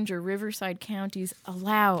 Orange, or Riverside counties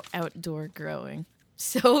allow outdoor growing.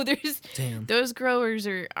 So there's those growers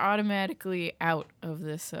are automatically out of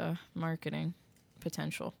this marketing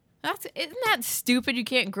potential. Isn't that stupid? You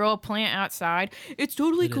can't grow a plant outside. It's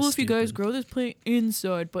totally It cool is if you guys stupid. grow this plant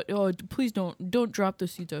inside, but please don't drop the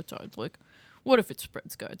seeds outside. Like, what if it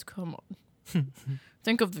spreads, guys? Come on.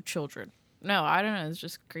 Think of the children. No, I don't know. It's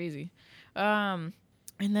just crazy. And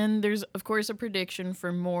then there's, of course, a prediction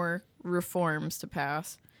for more reforms to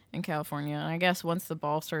pass in California. And I guess once the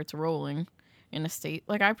ball starts rolling in a state,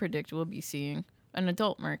 like I predict we'll be seeing an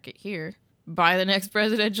adult market here by the next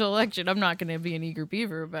presidential election. I'm not going to be an eager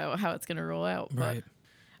beaver about how it's going to roll out. Right.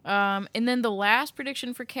 And then the last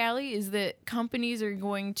prediction for Cali is that companies are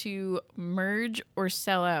going to merge or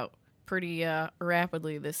sell out pretty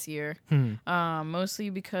rapidly this year, mostly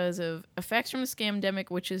because of effects from the scamdemic,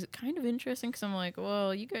 which is kind of interesting because I'm like,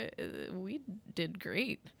 well, you guys, we did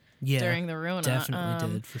great during the Rona. Definitely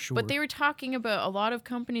did, for sure. But they were talking about a lot of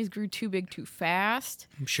companies grew too big too fast.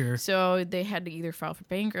 I'm sure. So they had to either file for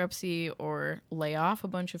bankruptcy or lay off a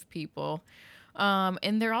bunch of people.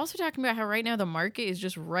 And they're also talking about how right now the market is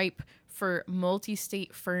just ripe for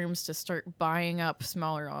multi-state firms to start buying up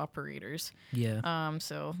smaller operators. Yeah.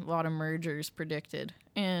 So a lot of mergers predicted,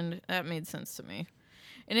 and that made sense to me.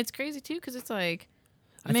 And it's crazy too because it's like,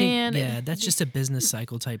 I man, think, that's just a business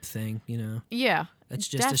cycle type thing, you know. Yeah. That's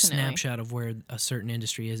just definitely. a snapshot of where a certain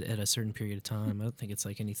industry is at a certain period of time. I don't think it's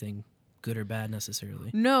like anything good or bad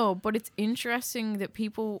necessarily. No, but it's interesting that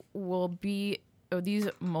people will be. These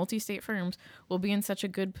multi-state firms will be in such a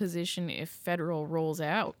good position if federal rolls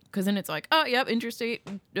out, because then it's like, oh, yep, interstate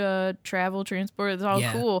travel, transport, it's all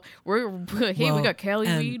cool. We got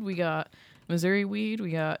Cali weed, we got Missouri weed,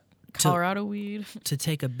 we got Colorado weed. To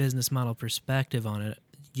take a business model perspective on it,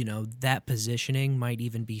 you know, that positioning might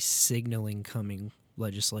even be signaling coming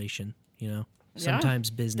legislation, you know? Sometimes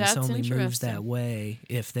business that's only moves interesting. that way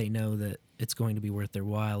if they know that it's going to be worth their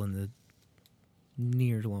while in the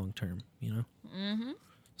near long term, you know? Mm-hmm.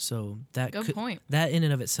 So that Good point. That in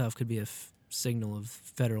and of itself could be a signal of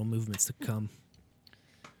federal movements to come.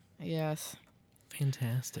 Yes.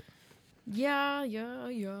 Fantastic. Yeah. So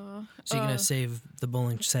you're gonna save the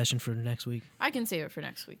bowling session for next week? I can save it for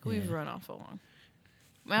next week. We've Yeah. run awful long.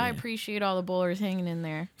 Well, I appreciate all the bowlers hanging in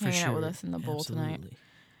there, hanging out with us in the bowl tonight, Absolutely.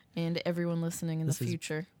 and everyone listening in This the has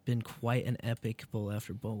future. Been quite an epic bowl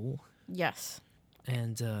after bowl. Yes.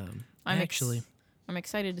 And I'm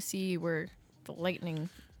excited to see where the lightning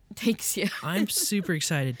takes you. I'm super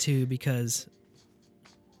excited too because,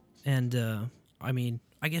 I mean,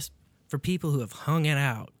 I guess for people who have hung it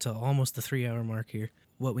out to almost the 3-hour mark here,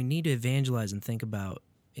 what we need to evangelize and think about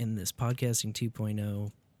in this podcasting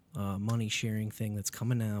 2.0 money sharing thing that's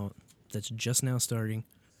coming out, that's just now starting,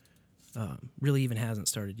 really even hasn't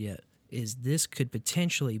started yet, is this could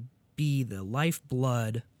potentially be the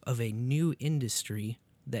lifeblood of a new industry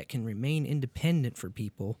that can remain independent for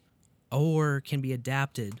people or can be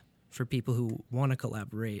adapted for people who want to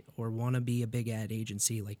collaborate or want to be a big ad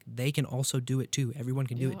agency. Like, they can also do it too. Everyone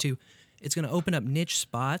can do it too. It's going to open up niche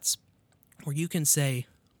spots where you can say,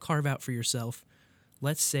 carve out for yourself.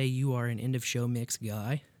 Let's say you are an end of show mix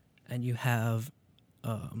guy and you have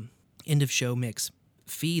end of show mix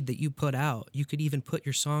feed that you put out. You could even put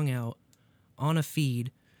your song out on a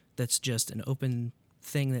feed that's just an open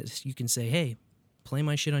thing that you can say, hey, play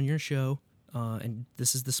my shit on your show, and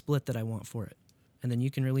this is the split that I want for it. And then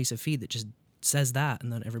you can release a feed that just says that,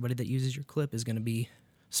 and then everybody that uses your clip is going to be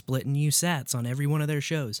splitting you sats on every one of their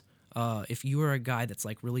shows. If you are a guy that's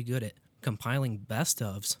like really good at compiling best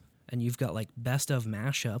ofs, and you've got like best of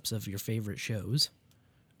mashups of your favorite shows,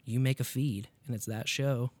 you make a feed, and it's that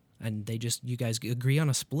show, and you guys agree on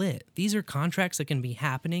a split. These are contracts that can be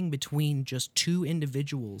happening between just two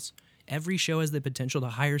individuals. Every show has the potential to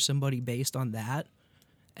hire somebody based on that.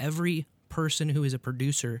 Every person who is a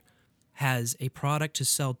producer has a product to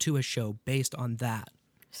sell to a show based on that.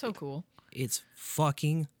 So cool. It's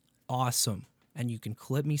fucking awesome. And you can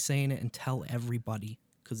clip me saying it and tell everybody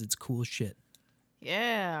because it's cool shit.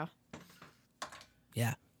 Yeah.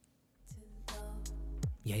 Yeah.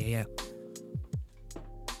 Yeah.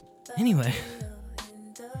 Anyway,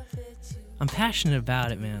 I'm passionate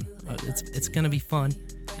about it, man. It's gonna be fun,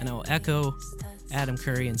 and I'll echo Adam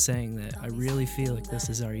Curry in saying that I really feel like this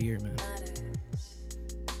is our year, man.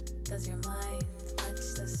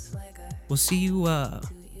 We'll see you a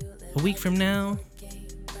week from now.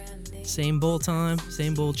 Same bowl time,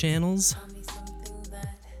 same bowl channels.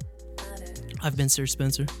 I've been Sir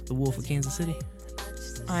Spencer, the Wolf of Kansas City.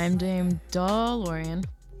 I'm Dame DeLorean,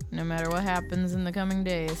 no matter what happens in the coming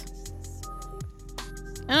days.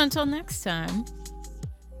 And until next time,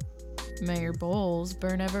 may your bowls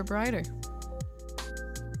burn ever brighter.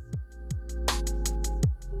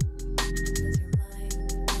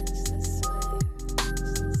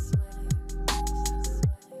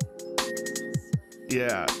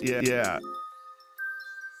 Yeah.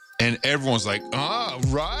 And everyone's like,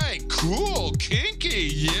 right, cool,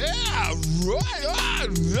 kinky, yeah, right,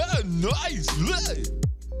 nice.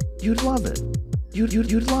 You'd love it. You'd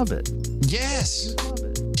love it. Yes. You'd love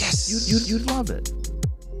it. Yes. You'd love it.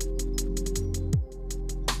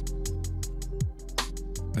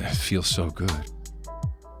 It feels so good.